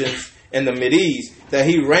Persians and the Medes, that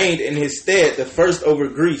he reigned in his stead the first over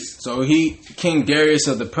Greece. So King Darius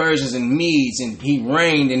of the Persians and Medes, and he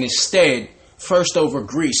reigned in his stead first over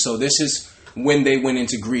Greece. So this is when they went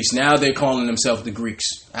into Greece. Now they're calling themselves the Greeks.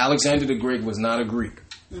 Alexander the Greek was not a Greek.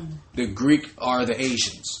 The Greek are the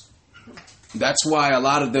Asians. That's why a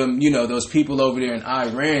lot of them, those people over there in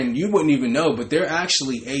Iran, you wouldn't even know, but they're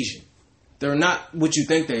actually Asian. They're not what you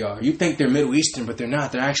think they are. You think they're Middle Eastern, but they're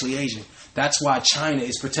not. They're actually Asian. That's why China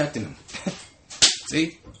is protecting them.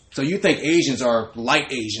 See? So you think Asians are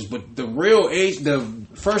light Asians, but the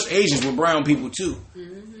first Asians were brown people too.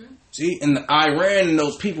 See, and the Iran and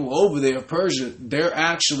those people over there, Persia, they're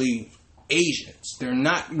actually Asians. They're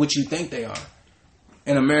not what you think they are.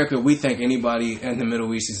 In America, we think anybody in the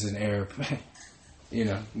Middle East is an Arab.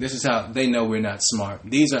 This is how they know we're not smart.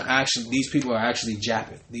 These people are actually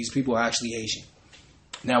Japheth. These people are actually Asian.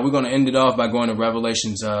 Now we're going to end it off by going to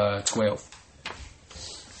Revelations 12.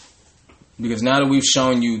 Because now that we've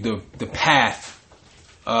shown you the path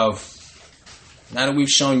of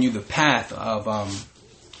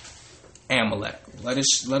Amalek. Let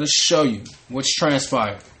us show you what's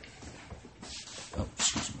transpired. Oh,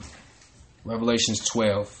 excuse me. Revelations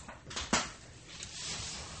 12.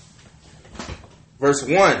 Verse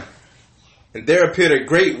 1. And there appeared a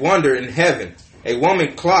great wonder in heaven, a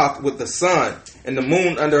woman clothed with the sun, and the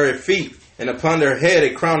moon under her feet, and upon her head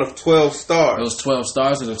a crown of 12 stars. Those 12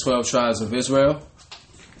 stars are the 12 tribes of Israel.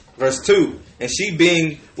 Verse 2. And she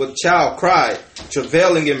being with child cried,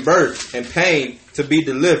 travailing in birth and pain to be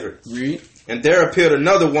delivered. Read. And there appeared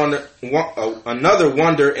another wonder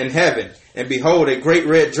in heaven, and behold, a great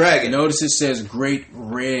red dragon. Notice it says great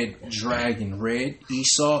red dragon. Red,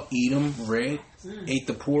 Esau, Edom, red, ate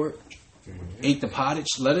the pork, ate the pottage.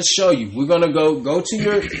 Let us show you. We're going to go to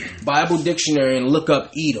your Bible dictionary and look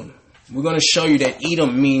up Edom. We're going to show you that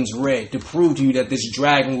Edom means red to prove to you that this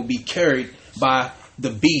dragon will be carried by the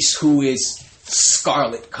beast who is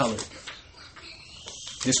scarlet colored.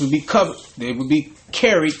 This would be covered. They would be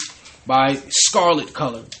carried by scarlet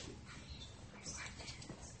color.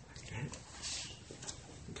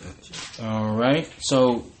 All right.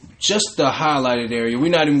 So just the highlighted area.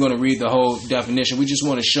 We're not even going to read the whole definition. We just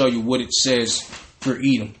want to show you what it says for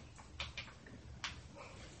Edom.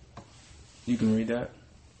 You can read that.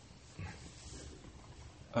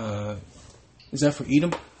 Is that for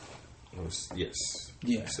Edom? Yes.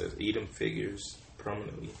 Yeah. It says Edom figures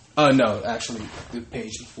prominently. No, actually, the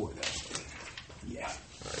page before that. Yeah.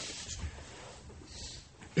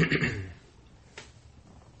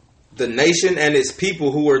 The nation and its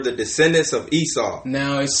people who were the descendants of Esau.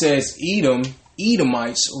 Now it says Edom,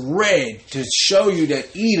 Edomites, red, to show you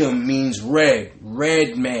that Edom means red,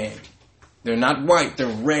 red man. They're not white, they're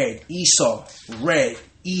red. Esau, red,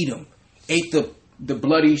 Edom. Ate the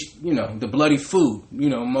bloody, the bloody food.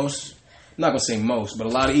 Most, I'm not going to say most, but a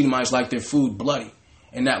lot of Edomites like their food bloody.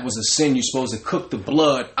 And that was a sin. You're supposed to cook the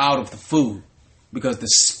blood out of the food because the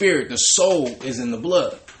spirit, the soul is in the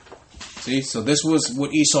blood. See, so this was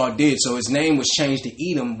what Esau did. So his name was changed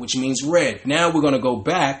to Edom, which means red. Now we're going to go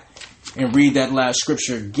back and read that last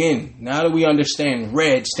scripture again. Now that we understand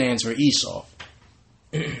red stands for Esau.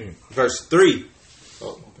 Verse 3.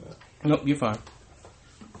 Oh, my God. Nope, you're fine.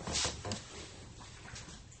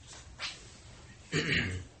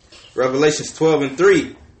 Revelations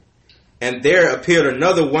 12:3. And there appeared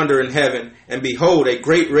another wonder in heaven, and behold, a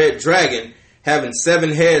great red dragon, having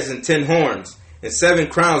 7 heads and 10 horns, and 7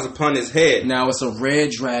 crowns upon his head. Now it's a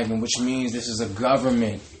red dragon, which means this is a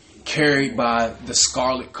government carried by the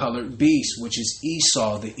scarlet colored beast, which is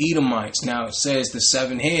Esau, the Edomites. Now it says the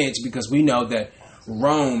 7 heads because we know that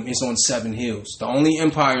Rome is on 7 hills. The only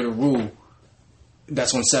empire to rule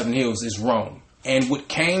that's on 7 hills is Rome. And what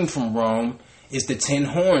came from Rome is the 10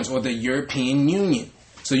 horns, or the European Union.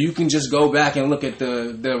 So you can just go back and look at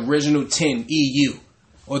the original 10, EU,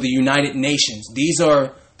 or the United Nations. These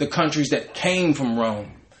are the countries that came from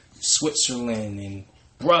Rome. Switzerland and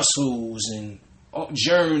Brussels and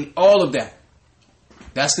Germany, all of that.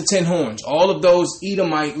 That's the 10 horns. All of those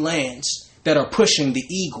Edomite lands that are pushing the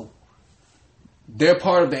eagle. They're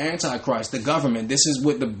part of the Antichrist, the government. This is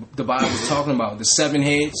what the Bible is talking about. The 7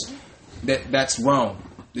 heads, that's Rome.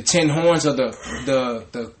 The 10 horns are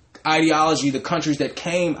the ideology, the countries that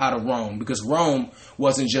came out of Rome, because Rome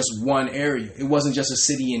wasn't just one area. It wasn't just a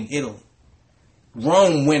city in Italy.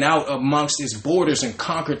 Rome went out amongst its borders and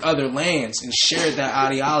conquered other lands and shared that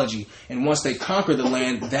ideology. And once they conquered the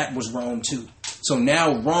land, that was Rome too. So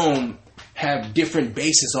now Rome have different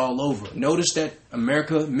bases all over. Notice that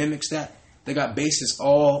America mimics that. They got bases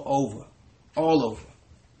all over.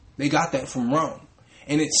 They got that from Rome.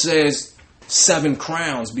 And it says 7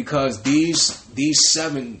 crowns because these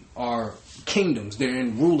 7 are kingdoms. They're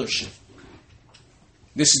in rulership.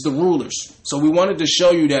 This is the rulers. So we wanted to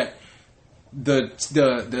show you that the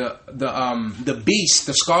beast,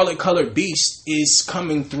 the scarlet colored beast, is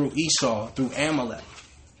coming through Esau, through Amalek.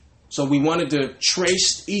 So we wanted to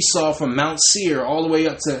trace Esau from Mount Seir all the way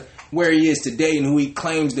up to where he is today and who he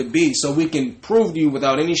claims to be, so we can prove to you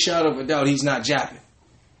without any shadow of a doubt he's not Japheth.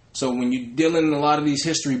 So when you're dealing in a lot of these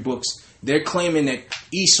history books, they're claiming that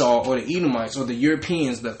Esau or the Edomites or the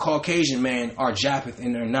Europeans, the Caucasian man, are Japheth,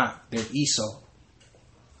 and they're not. They're Esau.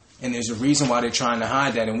 And there's a reason why they're trying to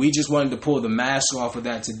hide that. And we just wanted to pull the mask off of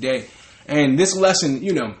that today. And this lesson,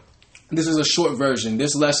 this is a short version.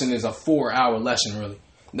 This lesson is a 4-hour lesson, really.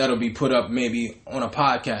 That'll be put up maybe on a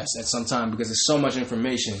podcast at some time because there's so much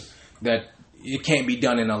information that it can't be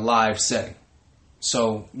done in a live setting.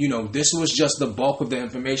 So, this was just the bulk of the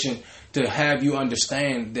information to have you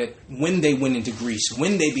understand that when they went into Greece,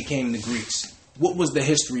 when they became the Greeks, what was the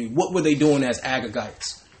history? What were they doing as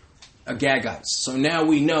Agagites? So now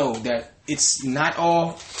we know that it's not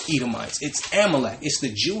all Edomites. It's Amalek. It's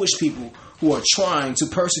the Jewish people who are trying to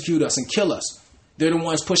persecute us and kill us. They're the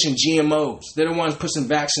ones pushing GMOs. They're the ones pushing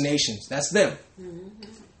vaccinations. That's them.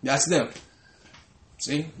 That's them.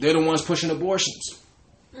 See? They're the ones pushing abortions.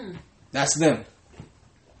 That's them.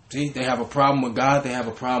 See? They have a problem with God. They have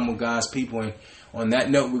a problem with God's people. And on that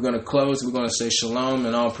note, we're going to close. We're going to say shalom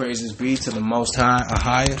and all praises be to the Most High,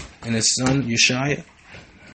 Ahia, and His Son, Yeshua.